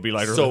 Anything would be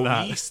lighter than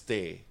that.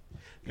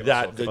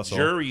 That the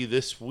jury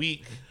this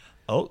week,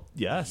 Oh,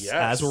 yes.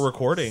 As we're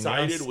recording.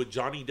 sided with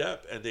Johnny Depp,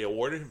 and they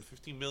awarded him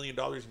 $15 million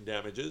in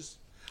damages.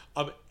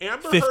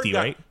 Amber 50, Heard got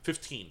right?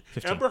 15.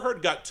 Amber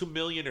Heard got $2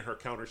 million in her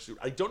countersuit.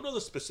 I don't know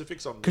the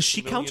specifics on Because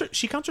she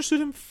countersued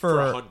him for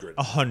 100.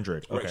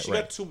 100. Right, Okay, she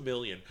got $2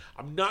 million.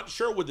 I'm not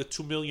sure what the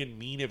 $2 million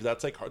mean. If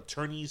that's like her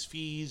attorney's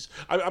fees,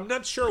 I'm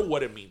not sure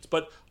what it means.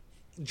 But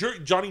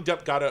Johnny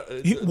Depp got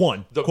He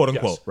won, quote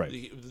unquote,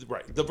 right?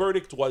 Right. The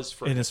verdict was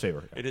In his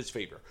favor. In his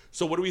favor.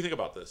 So, what do we think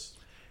about this?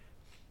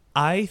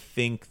 I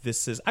think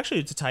this is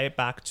actually to tie it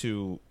back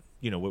to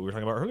what we were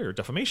talking about earlier,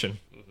 defamation,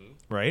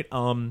 right?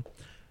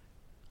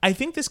 I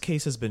think this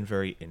case has been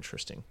very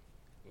interesting.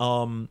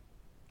 I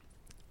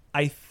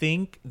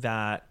think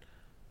that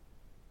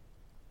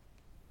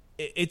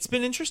it's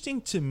been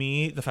interesting to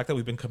me the fact that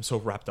we've become so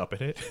wrapped up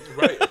in it,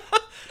 right?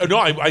 No,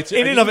 I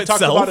in and of itself,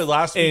 talked about it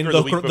last week in or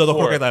the week before. the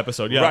Jorge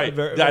episode, yeah, right.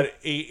 Very, that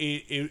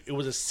it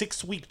was a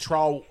 6-week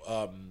trial.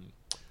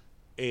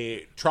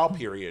 A trial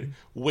period,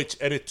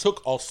 and it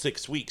took all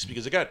 6 weeks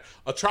because again,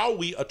 a trial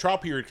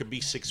period can be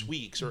 6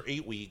 weeks or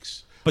 8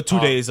 weeks, but 2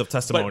 days of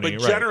testimony. But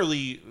right.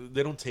 generally,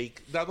 they don't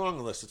take that long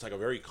unless it's like a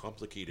very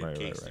complicated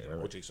case,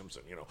 O.J.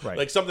 Simpson,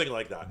 like something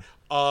like that.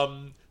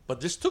 But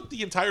this took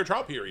the entire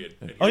trial period.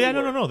 Oh yeah,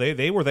 no,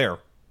 they were there.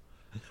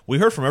 We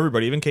heard from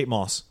everybody, even Kate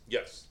Moss.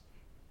 Yes,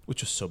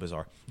 which was so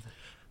bizarre.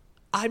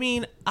 I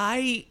mean,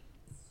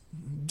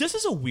 this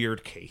is a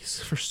weird case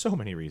for so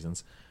many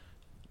reasons.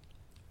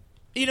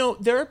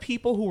 There are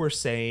people who are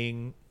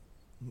saying,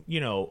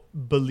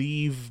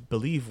 believe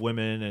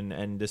women,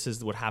 and this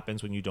is what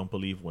happens when you don't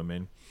believe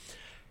women.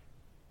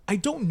 I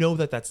don't know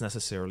that that's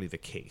necessarily the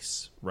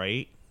case,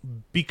 right?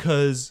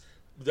 Because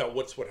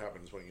what's what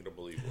happens when you don't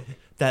believe women?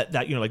 That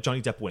like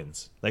Johnny Depp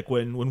wins. Like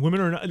when women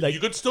are not, like,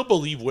 you could still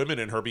believe women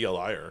and her be a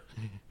liar,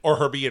 or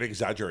her be an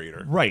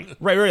exaggerator. Right.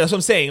 That's what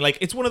I'm saying. Like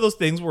it's one of those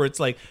things where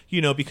it's like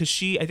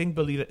because I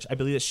believe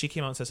that she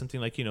came out and said something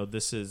like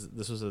this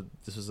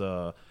was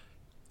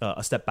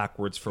a step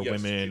backwards for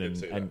women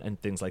and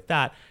things like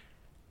that.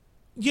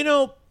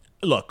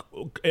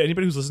 Look,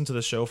 anybody who's listened to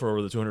the show for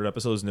over the 200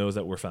 episodes knows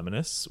that we're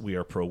feminists. We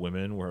are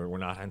pro-women. We're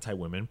not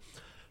anti-women.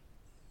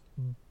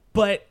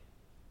 But,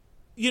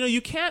 you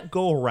can't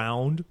go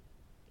around,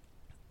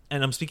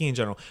 and I'm speaking in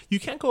general, you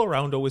can't go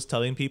around always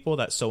telling people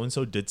that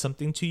so-and-so did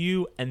something to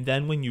you, and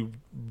then when you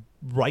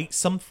write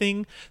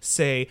something,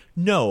 say,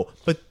 no,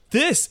 but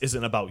this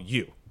isn't about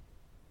you.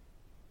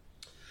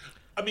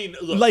 I mean,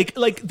 look,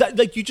 like that,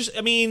 like you just.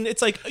 I mean,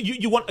 it's like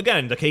you want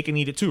again the cake and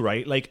eat it too,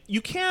 right? Like you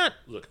can't.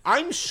 Look,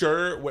 I'm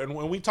sure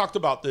when we talked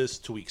about this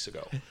 2 weeks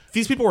ago,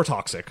 these people were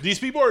toxic.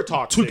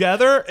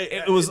 Together.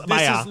 It was.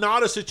 This is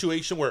not a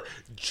situation where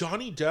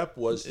Johnny Depp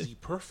was the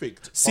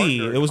perfect.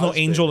 There was no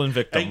angel and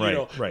victim,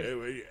 and,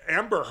 right?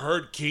 Amber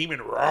Heard came in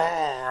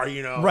raw,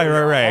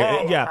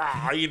 right.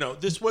 Yeah,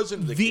 this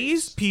wasn't the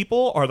These case.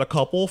 People are the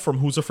couple from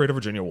Who's Afraid of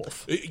Virginia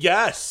Woolf.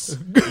 Yes.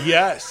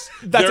 That's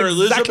they're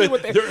exactly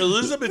they're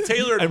Elizabeth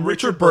Taylor and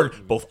Richard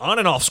Burton, both on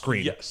and off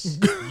screen.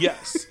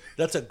 Yes.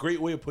 That's a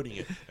great way of putting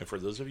it. And for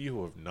those of you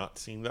who have not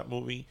seen that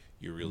movie,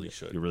 you really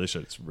should.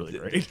 It's really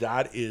great.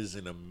 That is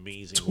an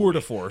amazing tour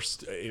de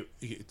force.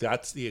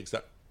 That's the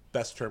exact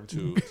best term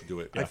to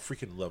do it. I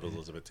freaking love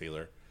Elizabeth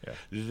Taylor. Yeah.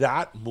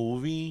 That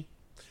movie.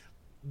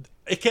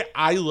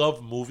 I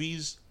love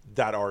movies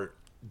that are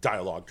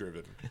dialogue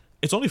driven.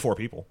 It's only 4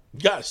 people.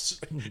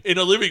 Yes, in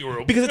a living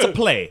room because it's a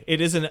play.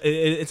 It's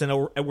an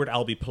Edward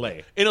Albee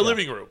play in a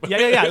living room.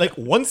 Yeah. Like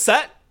one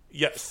set.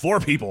 Yes. 4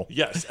 people.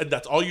 Yes, and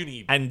that's all you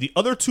need. And the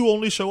other 2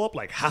 only show up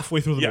like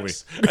halfway through the movie.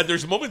 And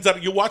there's moments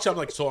that you watch, I'm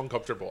like so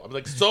uncomfortable. I'm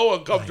like so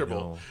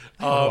uncomfortable.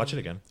 I want to watch it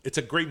again. It's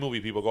a great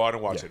movie. People go out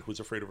and watch it. Who's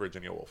Afraid of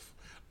Virginia Woolf?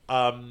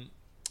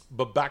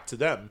 But back to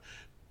them.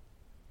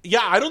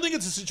 Yeah, I don't think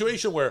it's a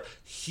situation where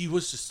he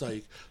was just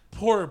like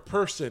poor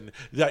person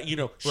that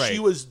she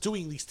was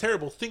doing these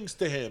terrible things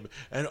to him,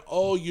 and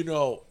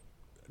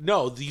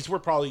no, these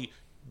probably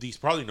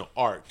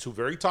are 2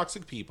 very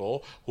toxic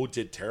people who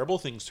did terrible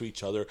things to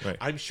each other. Right.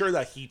 I'm sure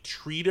that he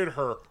treated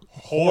her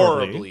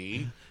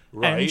horribly.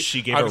 Right, and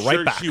she gave her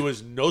right back. She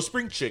was no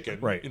spring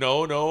chicken. Right,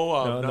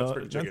 not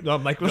spring chicken. No,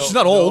 Michael, she's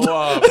not old.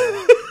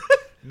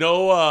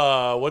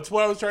 What's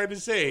what I was trying to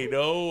say?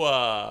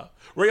 No,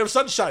 ray of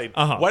sunshine.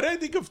 Why did I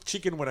think of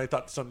chicken when I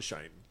thought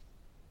sunshine?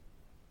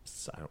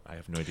 I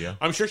have no idea.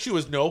 I'm sure she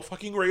was no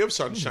fucking ray of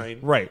sunshine.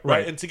 Right.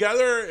 And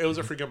together, it was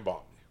a freaking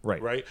bomb.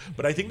 Right.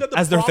 But I think that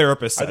As their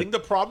therapist said. I think the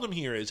problem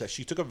here is that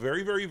she took a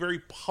very, very, very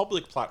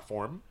public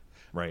platform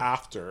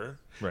after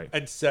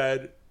and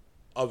said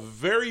a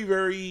very,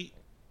 very,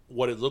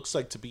 what it looks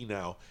like to be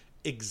now,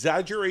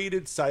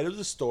 exaggerated side of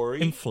the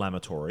story.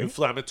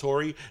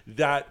 Inflammatory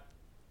that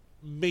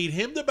made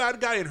him the bad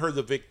guy and her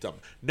the victim.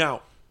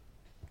 Now,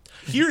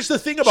 here's the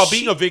thing about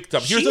being a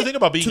victim. To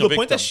the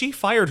point that she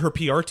fired her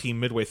PR team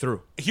midway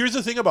through. Here's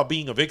the thing about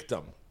being a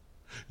victim.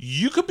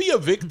 You could be a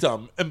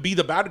victim and be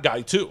the bad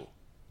guy too,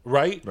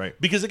 right? Right.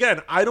 Because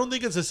again, I don't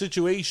think it's a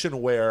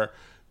situation where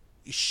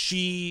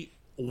she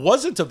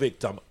wasn't a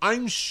victim.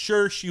 I'm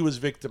sure she was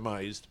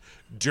victimized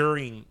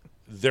during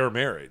their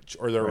marriage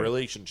or their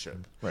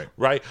relationship.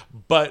 Right.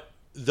 But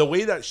the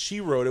way that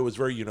she wrote it was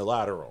very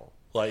unilateral.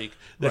 Like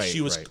that she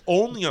was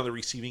only on the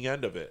receiving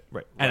end of it.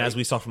 Right. And as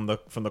we saw from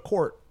the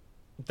court,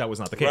 that was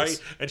not the case.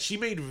 Right. And she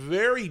made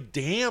very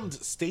damned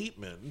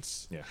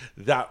statements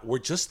that were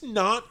just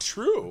not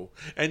true.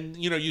 And,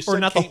 you know, you said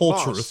not Kate the whole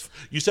Moss. truth.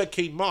 You said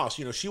Kate Moss.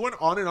 You know, she went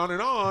on and on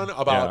and on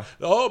about,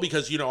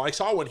 because, you know, I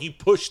saw when he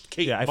pushed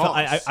Kate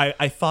Moss.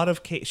 I thought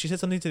of Kate. She said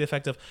something to the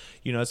effect of,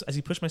 you know, as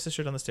he pushed my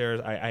sister down the stairs,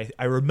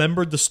 I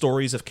remembered the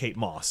stories of Kate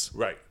Moss.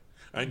 Right.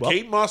 And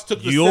Kate Moss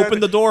took the You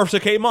opened the door to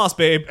Kate Moss,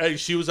 babe. And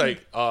she was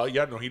like,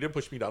 yeah, no, he didn't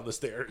push me down the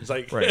stairs.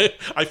 Like,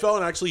 I fell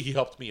and actually he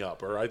helped me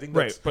up. Or I think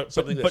that's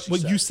something that she what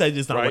said. you said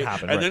is not what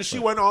happened. And then she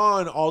went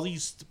on all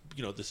these,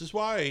 you know, this is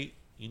why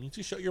you need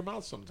to shut your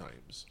mouth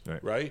sometimes.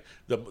 Right?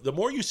 The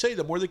more you say,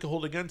 the more they can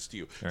hold against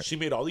you. Right. She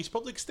made all these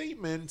public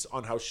statements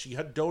on how she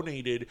had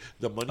donated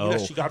the money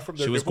that she got from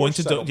their divorce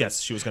settlement. Yes,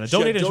 she was going to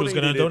donate it. She was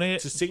going to donate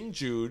it to St.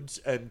 Jude's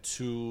and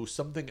to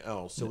something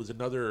else. It was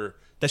another...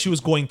 That she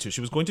was going to.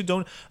 She was going to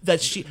donate.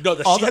 She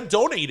had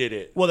donated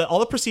it. Well, that all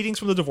the proceedings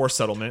from the divorce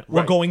settlement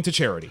were going to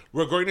charity.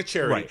 We're going to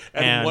charity.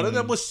 And one of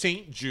them was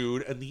St.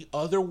 Jude, and the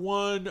other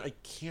one, I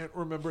can't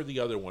remember the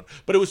other one.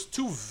 But it was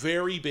two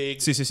very big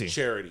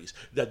charities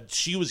that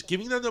she was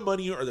giving them the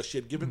money or that she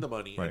had given the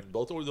money. Right. And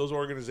both of those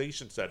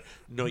organizations said,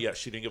 no,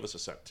 she didn't give us a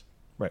cent.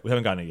 Right. We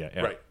haven't gotten it yet.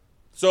 Yeah. Right.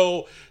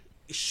 So...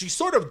 she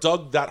sort of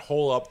dug that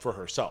hole up for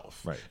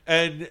herself. Right.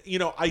 And, you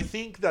know, I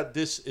think that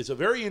this is a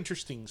very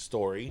interesting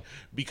story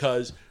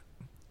because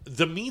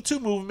the Me Too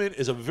movement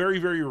is a very,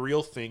 very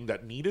real thing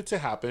that needed to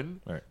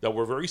happen, that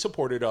we're very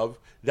supportive of,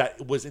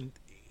 that was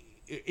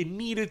it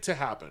needed to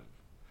happen,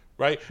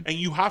 right? And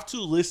you have to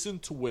listen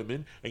to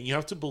women and you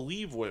have to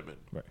believe women,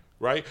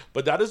 right?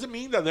 But that doesn't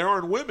mean that there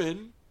aren't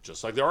women,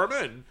 just like there are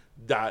men,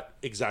 that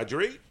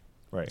exaggerate,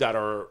 that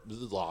are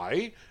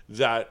lie,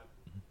 that...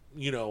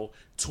 you know,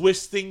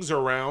 twist things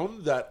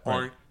around that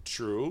aren't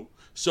true.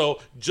 So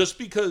just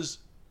because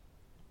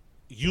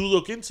you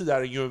look into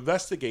that and you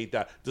investigate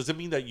that doesn't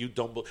mean that you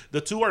don't.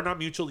 The two are not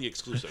mutually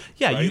exclusive.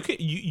 Yeah,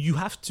 you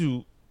have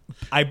to.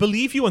 I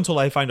believe you until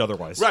I find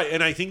otherwise. Right,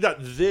 and I think that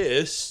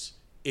this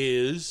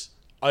is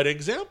an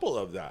example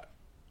of that.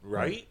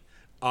 Right.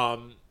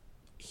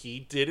 He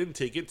didn't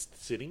take it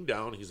sitting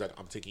down. He's like,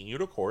 I'm taking you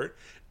to court,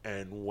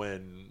 and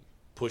when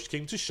push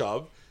came to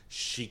shove,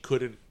 she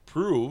couldn't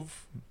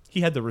prove. He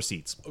had the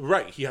receipts.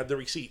 Right, he had the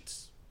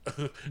receipts.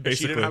 And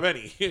she didn't have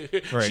any.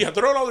 She had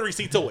thrown all the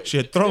receipts away. She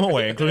had thrown them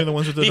away, including the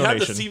ones with the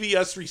donation. He had the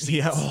CVS receipts.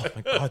 Yeah, oh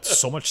my God,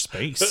 so much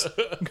space.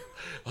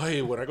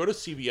 Hey, when I go to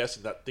CVS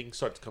and that thing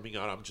starts coming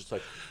out, I'm just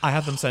like... I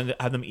have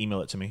them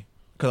email it to me.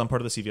 Because I'm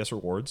part of the CVS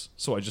rewards,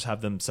 so I just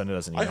have them send it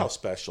as an email. I have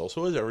special,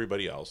 so is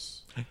everybody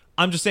else.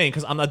 I'm just saying,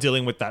 because I'm not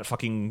dealing with that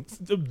fucking,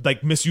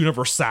 like, Miss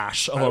Universe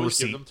sash of a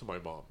receipt. I give them to my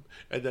mom.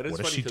 And then it's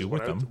what does funny she do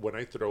with them? When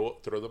I throw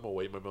them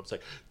away, my mom's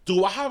like, "Tú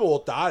vas a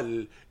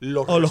botar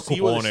los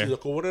cupones."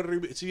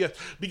 CVS.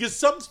 Because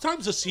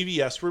sometimes the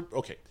CVS...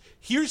 Okay,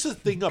 here's the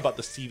thing about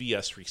the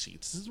CVS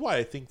receipts. This is why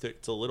I think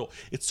that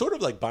it's sort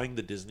of like buying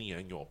the Disney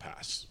annual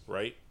pass,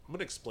 right? I'm going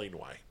to explain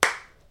why.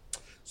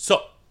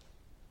 So,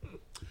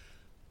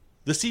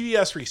 the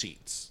CVS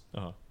receipts,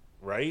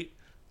 right?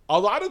 A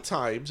lot of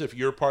times, if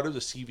you're part of the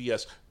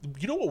CVS,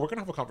 you know what? We're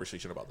gonna have a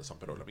conversation about this on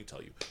Pedro. Let me tell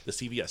you, the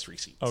CVS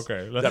receipts.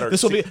 Okay,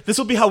 this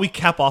will be how we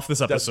cap off this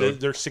episode.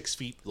 They're 6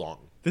 feet long.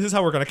 This is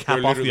how we're gonna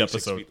cap off the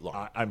episode. 6 feet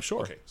long. I'm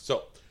sure. Okay,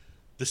 so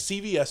the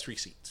CVS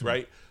receipts,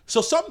 right?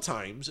 So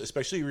sometimes,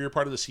 especially if you're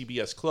part of the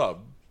CVS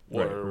club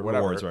or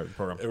whatever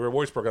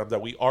rewards program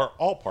that we are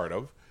all part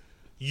of,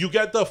 you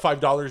get the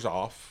 $5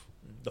 off,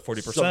 the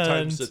 40%,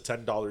 sometimes the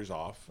 $10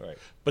 off, right?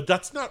 But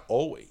that's not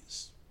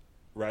always.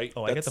 Right?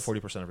 Oh, I get the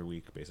 40% every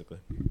week, basically.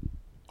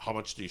 How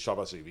much do you shop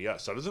at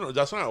CVS?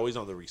 That's not always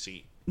on the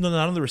receipt. No,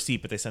 not on the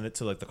receipt, but they send it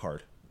to like the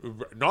card.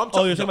 No, you're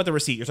talking about the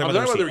receipt. You're talking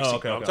about the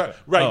receipt.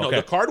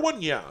 The card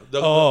one, yeah.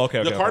 The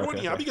card one,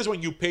 yeah, because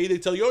when you pay, they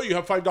tell you, you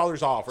have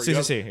 $5 off. Or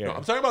yeah.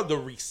 I'm talking about the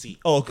receipt.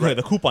 Oh, okay, right?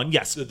 The coupon,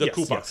 yes. The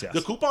coupon. Yes.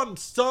 The coupon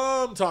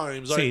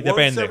sometimes, like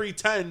once every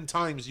 10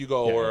 times you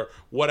go or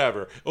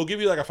whatever, it'll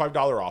give you like a $5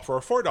 off or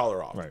a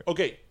 $4 off. Right.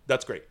 Okay,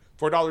 that's great.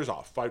 $4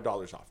 off,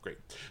 $5 off, great.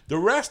 The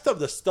rest of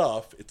the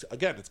stuff, it's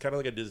kind of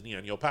like a Disney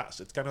annual pass.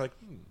 It's kind of like,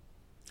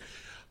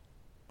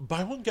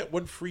 buy one, get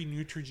one free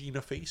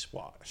Neutrogena face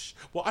wash.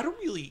 Well, I don't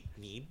really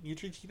need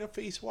Neutrogena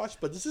face wash,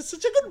 but this is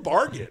such a good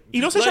bargain.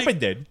 You know, such a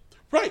did.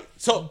 Right.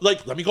 So,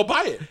 like, let me go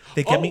buy it.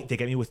 They get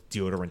me with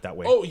deodorant that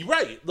way. Oh, you're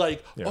right.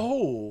 Like,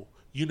 $2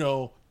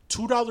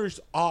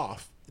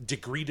 off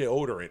degree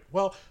deodorant.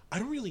 Well, I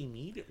don't really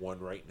need one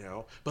right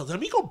now, but let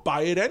me go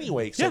buy it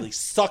anyway. So they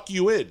suck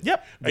you in.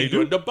 Yep. And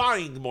you end up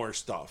buying more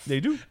stuff. They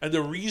do. And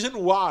the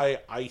reason why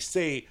I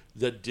say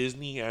the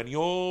Disney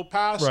annual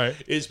pass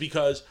is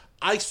because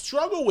I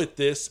struggle with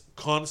this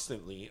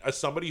constantly as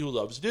somebody who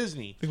loves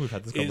Disney. I think we've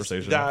had this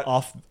conversation.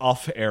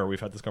 Off air, we've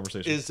had this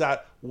conversation. Is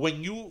that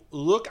when you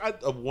look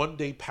at a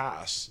one-day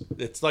pass,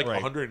 it's like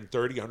 $130,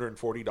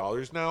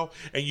 $140 now,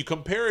 and you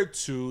compare it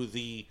to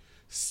the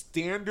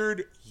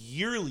standard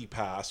yearly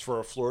pass for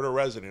a Florida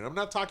resident. I'm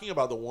not talking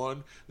about the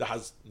one that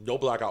has no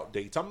blackout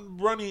dates. I'm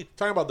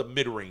talking about the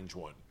mid-range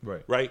one.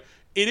 Right?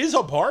 It is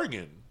a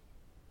bargain.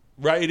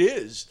 Right? It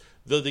is.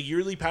 The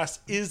yearly pass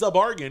is a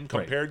bargain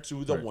compared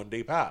to the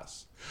one-day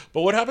pass.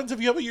 But what happens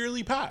if you have a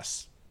yearly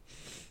pass?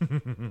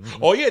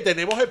 Oye,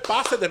 tenemos el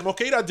pase, tenemos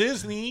que ir a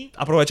Disney.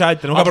 Aprovechar,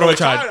 tenemos que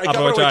aprovechar. Hay que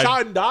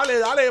aprovechar.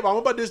 Dale,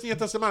 vamos para Disney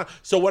esta semana.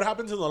 So what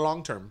happens in the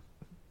long term?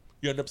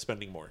 You end up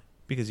spending more.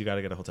 Because you got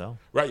to get a hotel.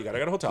 Right, you got to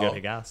get a hotel. You got to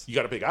pay gas. You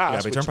got to pay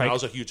gas, which now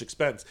is a huge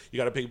expense. You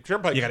got to pay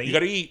turnpike. You got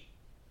to eat,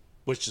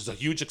 which is a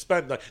huge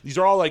expense. Like, these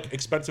are all like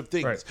expensive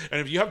things. Right. And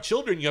if you have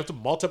children, you have to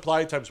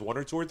multiply times 1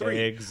 or 2 or 3.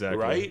 Exactly.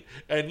 Right?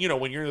 And,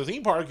 when you're in the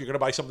theme park, you're going to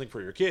buy something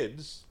for your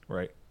kids.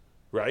 Right?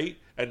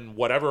 And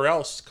whatever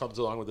else comes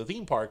along with the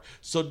theme park.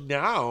 So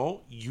now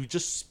you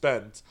just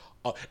spent...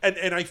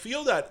 and I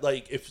feel that,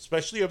 like,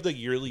 especially of the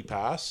yearly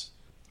pass...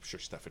 I'm sure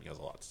Stephanie has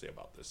a lot to say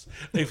about this.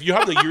 If you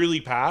have the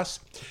yearly pass,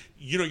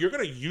 you're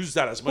going to use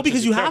that as much because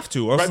as you have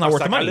to, or else it's not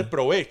worth the money.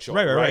 Provecho,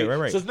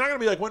 right. So it's not going to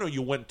be like, bueno,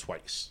 you went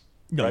twice.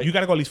 No, you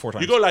got to go at least 4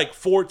 times. You go like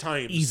 4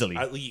 times. Easily.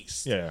 At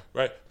least. Yeah.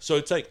 Right? So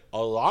it's like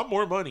a lot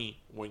more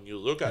money when you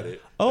look at it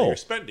that you're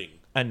spending.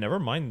 And never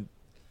mind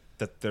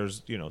that there's,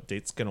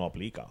 dates que no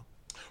aplica.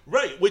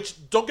 Right,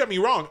 which, don't get me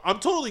wrong, I'm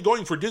totally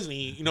going for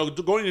Disney,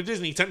 going to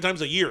Disney 10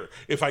 times a year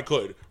if I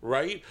could,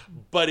 right?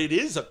 But it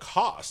is a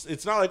cost.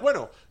 It's not like,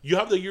 bueno, you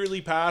have the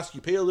yearly pass, you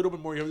pay a little bit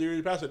more, you have the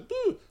yearly pass, and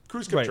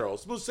cruise control,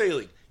 smooth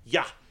sailing.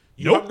 Yeah.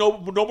 You have no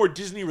more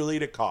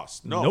Disney-related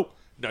costs. No. Nope.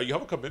 Now you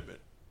have a commitment.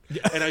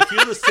 And I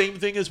feel the same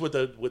thing as with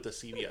the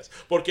CVS.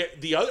 Porque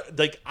the other,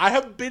 like, I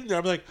have been there,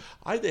 I'm like,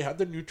 they have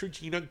the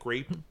Neutrogena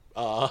grape,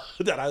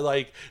 that I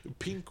like,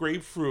 pink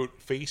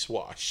grapefruit face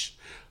wash.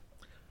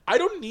 I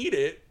don't need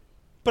it.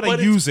 But I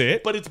use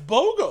it. But it's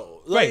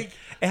BOGO. Like,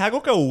 es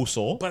algo que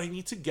uso. But I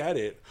need to get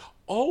it.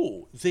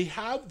 Oh, they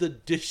have the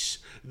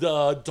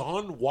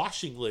Dawn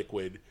washing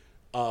liquid.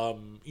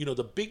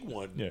 The big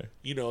one. Yeah.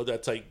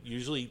 That's like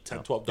usually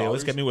 $10, $12. They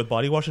always get me with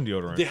body wash and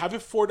deodorant. They have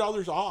it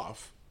 $4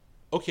 off.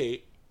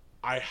 Okay,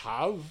 I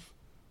have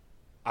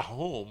a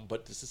home,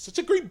 but this is such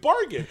a great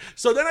bargain.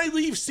 So then I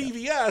leave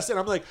CVS and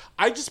I'm like,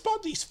 I just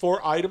bought these 4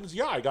 items.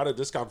 Yeah, I got a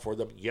discount for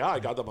them. Yeah, I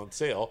got them on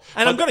sale.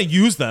 And I'm going to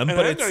use them.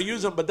 But I'm going to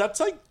use them, but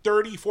that's like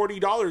 $30,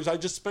 $40 I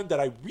just spent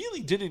that I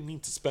really didn't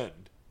need to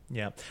spend.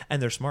 Yeah,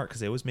 and they're smart because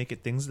they always make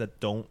it things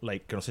that don't,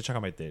 like, que no se echan a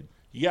meter.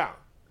 Yeah.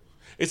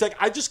 It's like,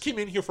 I just came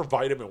in here for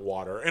vitamin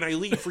water and I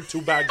leave for 2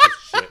 bags of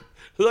shit.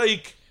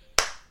 Like...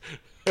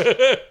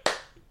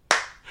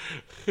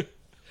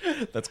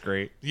 That's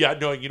great. Yeah,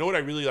 no, you know what I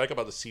really like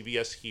about the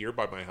CVS here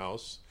by my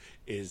house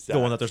is that... The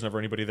one that there's never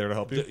anybody there to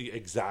help you?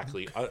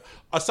 Exactly.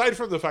 Aside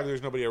from the fact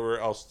there's nobody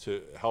everywhere else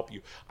to help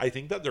you, I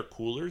think that their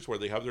coolers where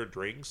they have their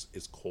drinks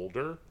is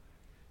colder.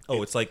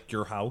 Oh, it's like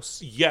your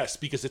house? Yes,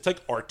 because it's like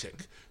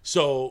Arctic.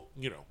 So,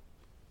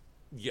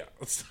 yeah.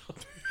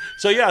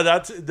 So, yeah,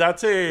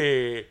 that's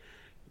a...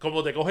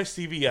 Como te coges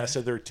CVS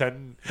and they're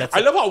 10...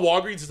 I love how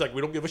Walgreens is like,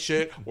 we don't give a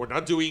shit. We're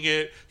not doing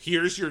it.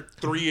 Here's your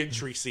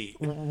 3-inch receipt.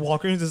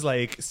 Walgreens is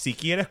like, si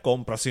quieres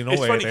compra, si no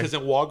It's funny because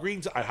in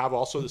Walgreens, I have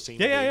also the same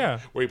thing. Yeah.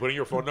 Where you put in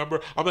your phone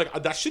number. I'm like,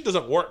 that shit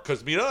doesn't work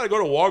because I go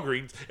to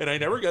Walgreens and I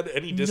never get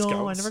any discounts.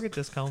 No, I never get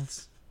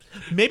discounts.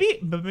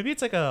 Maybe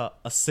it's like a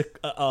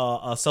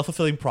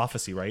self-fulfilling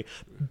prophecy, right?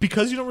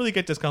 Because you don't really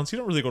get discounts, you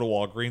don't really go to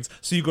Walgreens,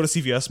 so you go to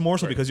CVS more.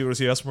 So because you go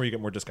to CVS more, you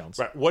get more discounts.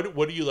 Right.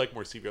 What do you like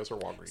more, CVS or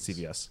Walgreens?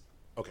 CVS.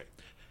 Okay.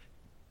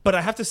 But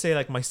I have to say,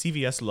 like, my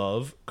CVS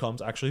love comes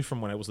actually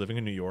from when I was living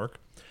in New York,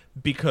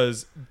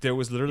 because there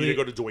was literally... You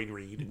didn't go to Dwayne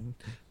Reed?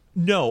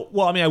 No.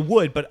 Well, I mean, I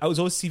would, but I was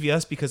always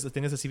CVS because the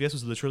thing is that CVS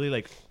was literally,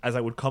 like, as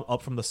I would come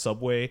up from the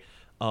subway,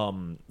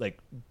 like,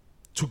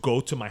 to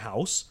go to my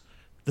house,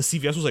 the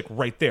CVS was, like,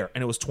 right there,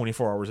 and it was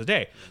 24 hours a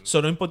day.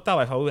 So no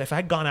importaba. If I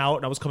had gone out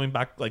and I was coming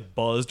back, like,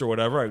 buzzed or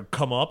whatever, I'd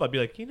come up, I'd be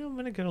like, I'm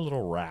going to get a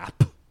little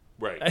wrap.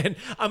 Right. And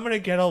I'm going to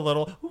get a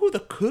little, the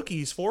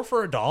cookies, 4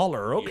 for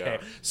 $1. Okay.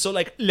 Yeah. So,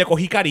 like, le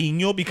cogí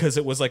cariño because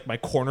it was, like, my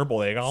corner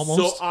bodega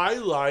almost. So, I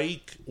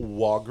like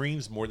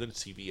Walgreens more than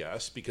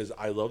CVS because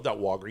I love that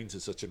Walgreens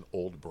is such an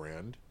old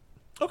brand.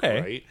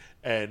 Okay. Right?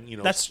 And,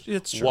 it's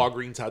true.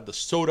 Walgreens had the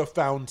soda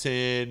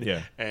fountain.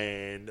 Yeah.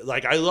 And,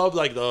 like, I love,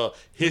 like, the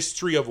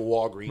history of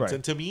Walgreens. Right.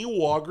 And to me,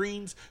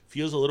 Walgreens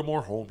feels a little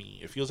more homey.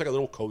 It feels like a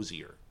little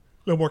cozier.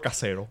 A little more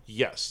casero.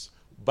 Yes.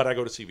 But I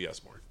go to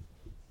CVS more.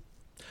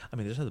 I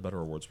mean, they just have the better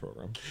rewards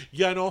program.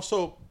 Yeah, and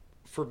also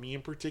for me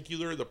in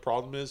particular, the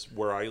problem is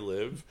where I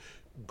live.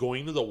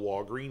 Going to the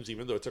Walgreens,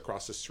 even though it's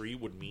across the street,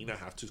 would mean I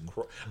have to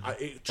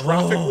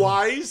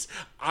traffic-wise.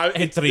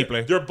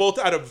 They're both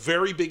at a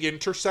very big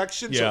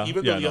intersection. So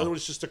even though the other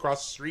one's just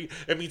across the street,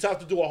 it means I have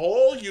to do a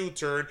whole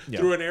U-turn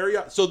through an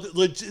area. So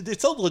it's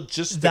a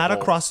logistical. That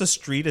across the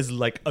street is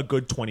like a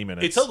good 20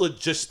 minutes. It's a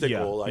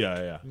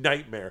logistical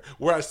nightmare.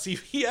 Whereas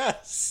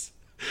CVS.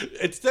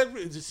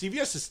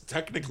 CVS is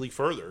technically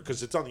further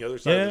because it's on the other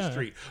side of the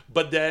street,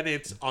 but then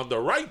it's on the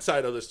right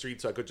side of the street,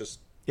 so I could just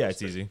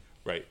it's easy.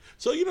 Right.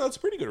 So, it's a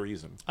pretty good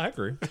reason. I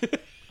agree.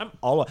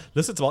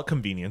 Listen, it's about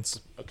convenience.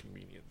 A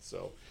convenience.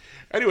 So,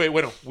 anyway,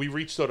 we've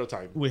reached soda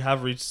time. We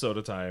have reached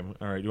soda time.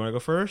 All right. You want to go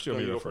first? You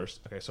want me to go first?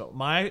 Okay. So,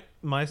 my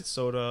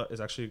soda is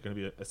actually going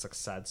to be it's like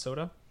sad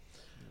soda.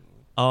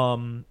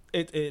 But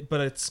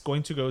it's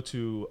going to go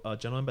to a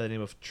gentleman by the name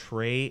of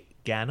Trey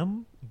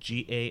Ganem,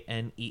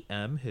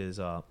 Ganem. His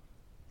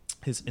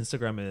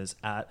Instagram is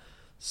at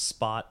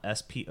Spot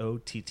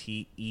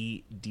SPOTTEDAPE.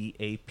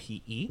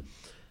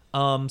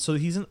 So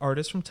he's an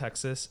artist from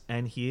Texas,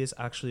 and he is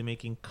actually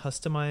making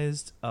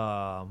customized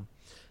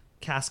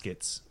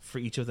caskets for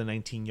each of the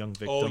 19 young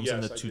victims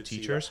and the 2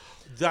 teachers.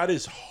 That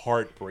is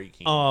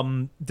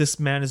heartbreaking. This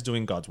man is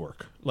doing God's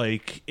work.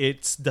 Like,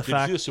 it's the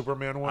fact. Did you see the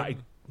Superman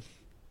one?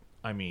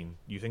 I mean,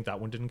 you think that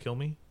one didn't kill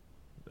me?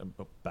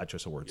 Bad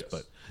choice of words,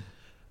 but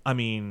I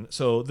mean,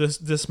 so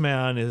this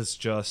man is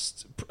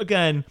just,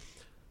 again,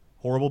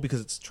 horrible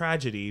because it's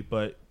tragedy,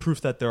 but proof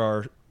that there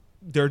are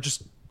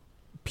just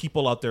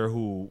people out there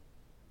who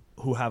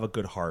have a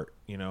good heart,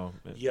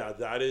 Yeah,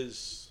 that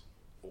is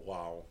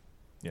wow.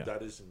 Yeah.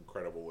 That is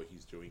incredible what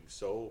he's doing.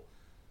 So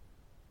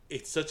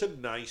it's such a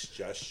nice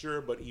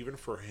gesture, but even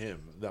for him,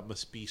 that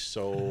must be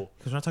so.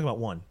 Because we're not talking about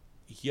one.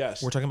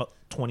 Yes, we're talking about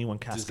 21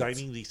 caskets.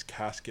 Designing these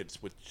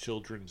caskets with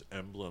children's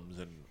emblems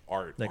and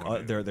art,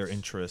 like their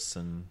interests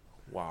and.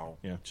 Wow.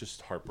 Yeah.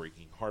 Just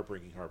heartbreaking.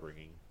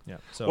 Yeah.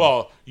 So,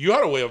 well, you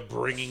had a way of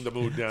bringing the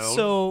mood down.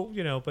 So,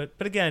 but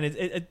again,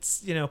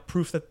 it's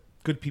proof that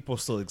good people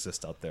still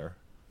exist out there.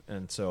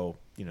 And so,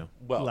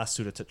 last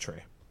soda to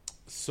Trey.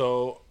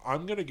 So,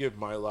 I'm going to give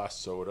my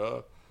last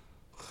soda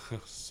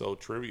so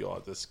trivial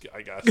at this,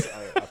 I guess,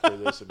 after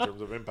this in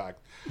terms of impact.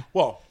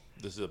 Well,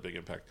 this is a big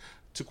impact.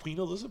 To Queen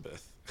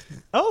Elizabeth.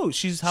 Oh,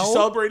 she's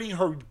celebrating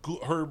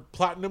her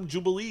platinum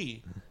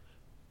jubilee.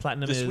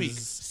 Platinum this is week.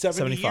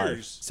 70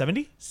 years.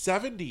 70?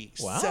 70.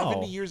 Wow.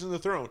 70 years in the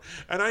throne.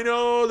 And I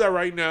know that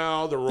right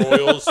now the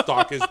royal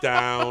stock is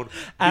down.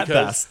 At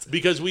best.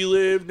 Because we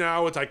live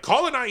now with like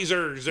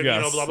colonizers and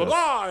blah, blah,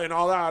 blah, and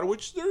all that,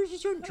 which there's a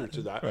certain truth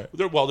to that. Right.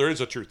 There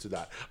is a truth to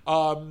that.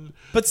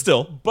 But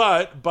still.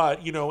 But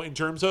in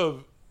terms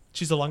of...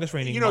 She's the longest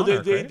reigning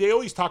monarch, right? They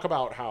always talk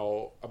about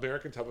how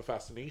Americans have a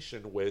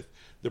fascination with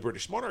the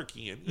British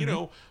monarchy.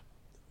 And,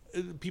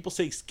 people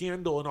say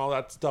scandal and all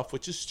that stuff,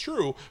 which is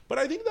true. But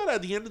I think that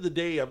at the end of the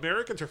day,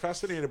 Americans are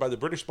fascinated by the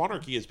British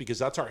monarchy is because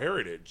that's our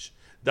heritage.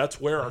 That's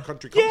where our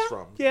country comes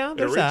from. Yeah,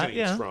 it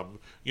originates from.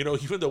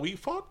 Even though we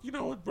fought,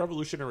 a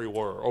Revolutionary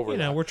War over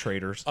that. We're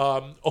traitors.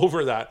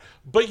 Over that.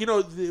 But,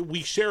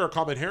 we share a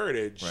common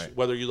heritage,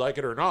 whether you like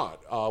it or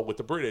not, with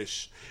the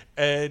British.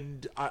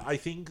 And I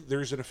think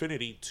there's an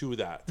affinity to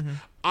that. Mm-hmm.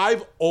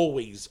 I've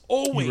always...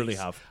 You really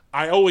have.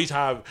 I always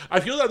have. I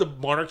feel that the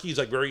monarchy is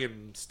like very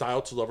in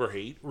style to love or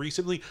hate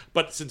recently.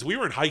 But since we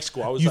were in high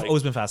school, You've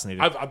always been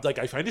fascinated.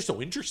 I find it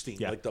so interesting.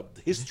 Yeah. Like the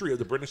history of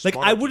the British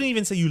monarchy. I wouldn't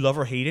even say you love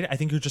or hate it. I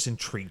think you're just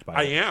intrigued by it.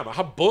 I am. I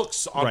have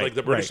books on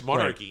the British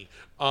monarchy.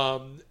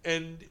 And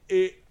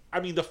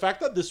the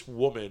fact that this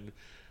woman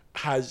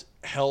has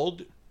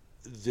held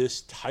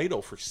this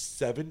title for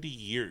 70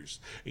 years.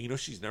 And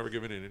she's never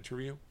given an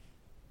interview.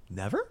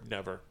 Never?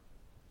 Never.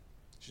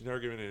 She's never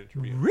given an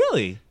interview.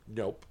 Really?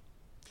 Nope.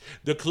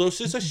 The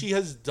closest that she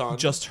has done,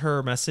 just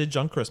her message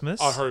on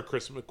Christmas, her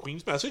Christmas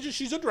Queen's message, and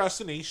she's addressed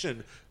the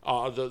nation,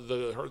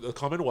 the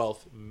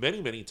Commonwealth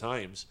many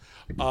times,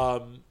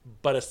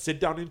 but a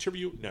sit down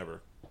interview,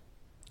 never.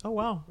 Oh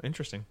wow,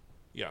 interesting.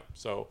 Yeah,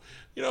 so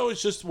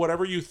it's just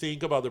whatever you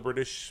think about the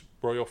British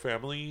royal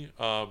family.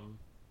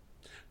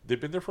 They've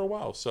been there for a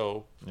while,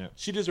 so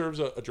she deserves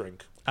a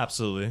drink.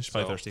 Absolutely. She's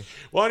probably thirsty.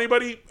 Well,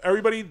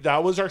 everybody,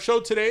 that was our show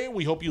today.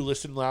 We hope you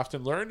listened, laughed,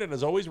 and learned. And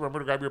as always, remember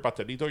to grab your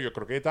pastelito, your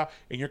croqueta,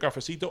 and your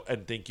cafecito.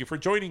 And thank you for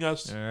joining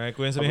us. All right,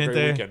 cuídense, mi gente. Have a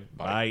great weekend.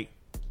 Bye.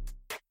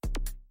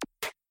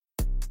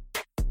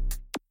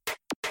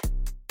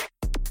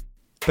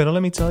 Pero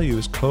Let Me Tell You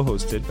is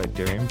co-hosted by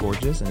Darian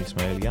Borges and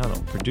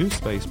Ismaeliano,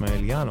 produced by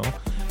Ismaeliano,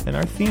 and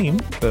our theme,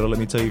 Pero Let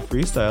Me Tell You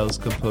Freestyle, is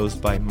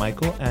composed by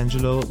Michael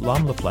Angelo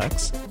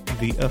Lomlaplex,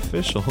 the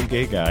official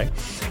gay guy.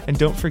 And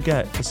don't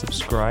forget to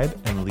subscribe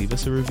and leave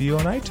us a review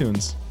on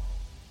iTunes.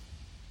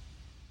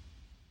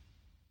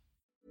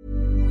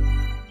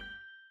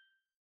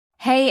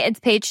 Hey, it's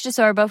Paige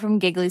DeSorbo from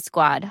Giggly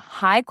Squad.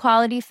 High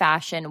quality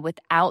fashion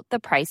without the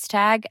price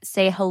tag.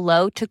 Say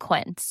hello to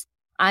Quince.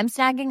 I'm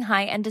snagging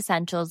high-end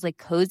essentials like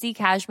cozy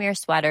cashmere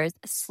sweaters,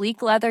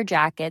 sleek leather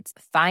jackets,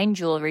 fine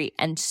jewelry,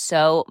 and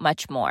so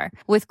much more.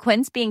 With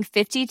Quince being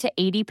 50 to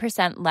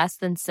 80% less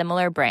than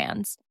similar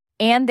brands.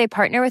 And they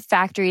partner with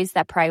factories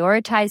that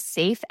prioritize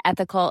safe,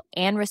 ethical,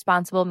 and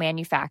responsible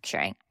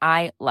manufacturing.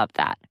 I love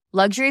that.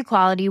 Luxury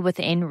quality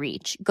within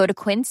reach. Go to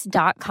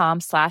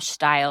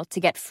quince.com/style to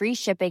get free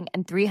shipping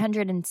and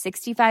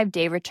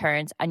 365-day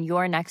returns on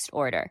your next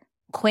order.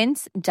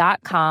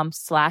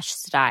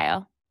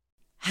 Quince.com/style.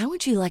 How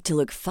would you like to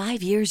look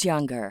 5 years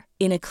younger?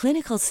 In a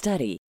clinical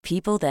study,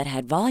 people that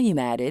had volume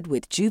added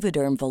with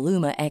Juvederm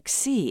Voluma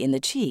XC in the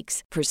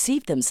cheeks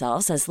perceived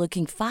themselves as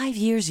looking 5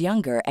 years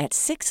younger at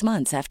 6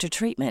 months after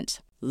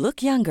treatment.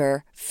 Look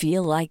younger,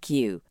 feel like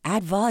you.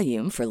 Add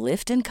volume for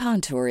lift and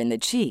contour in the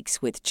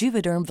cheeks with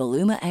Juvederm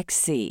Voluma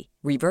XC.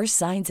 Reverse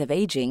signs of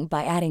aging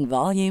by adding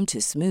volume to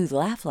smooth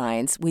laugh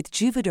lines with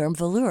Juvederm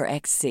Volure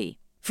XC.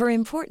 For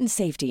important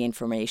safety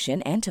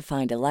information and to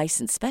find a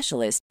licensed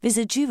specialist,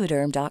 visit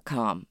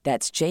Juvederm.com.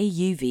 That's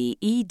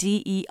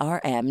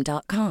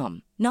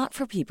JUVEDERM.com. Not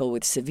for people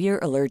with severe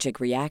allergic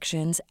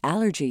reactions,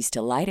 allergies to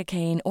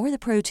lidocaine, or the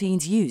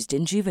proteins used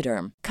in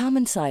Juvederm.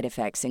 Common side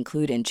effects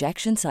include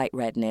injection site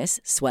redness,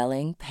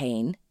 swelling,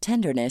 pain,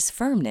 tenderness,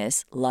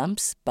 firmness,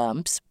 lumps,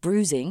 bumps,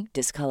 bruising,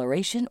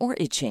 discoloration, or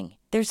itching.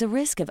 There's a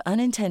risk of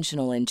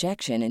unintentional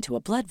injection into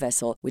a blood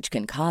vessel, which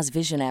can cause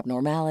vision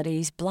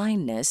abnormalities,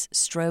 blindness,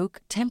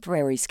 stroke,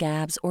 temporary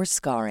scabs, or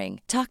scarring.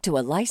 Talk to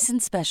a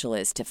licensed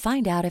specialist to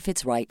find out if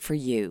it's right for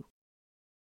you.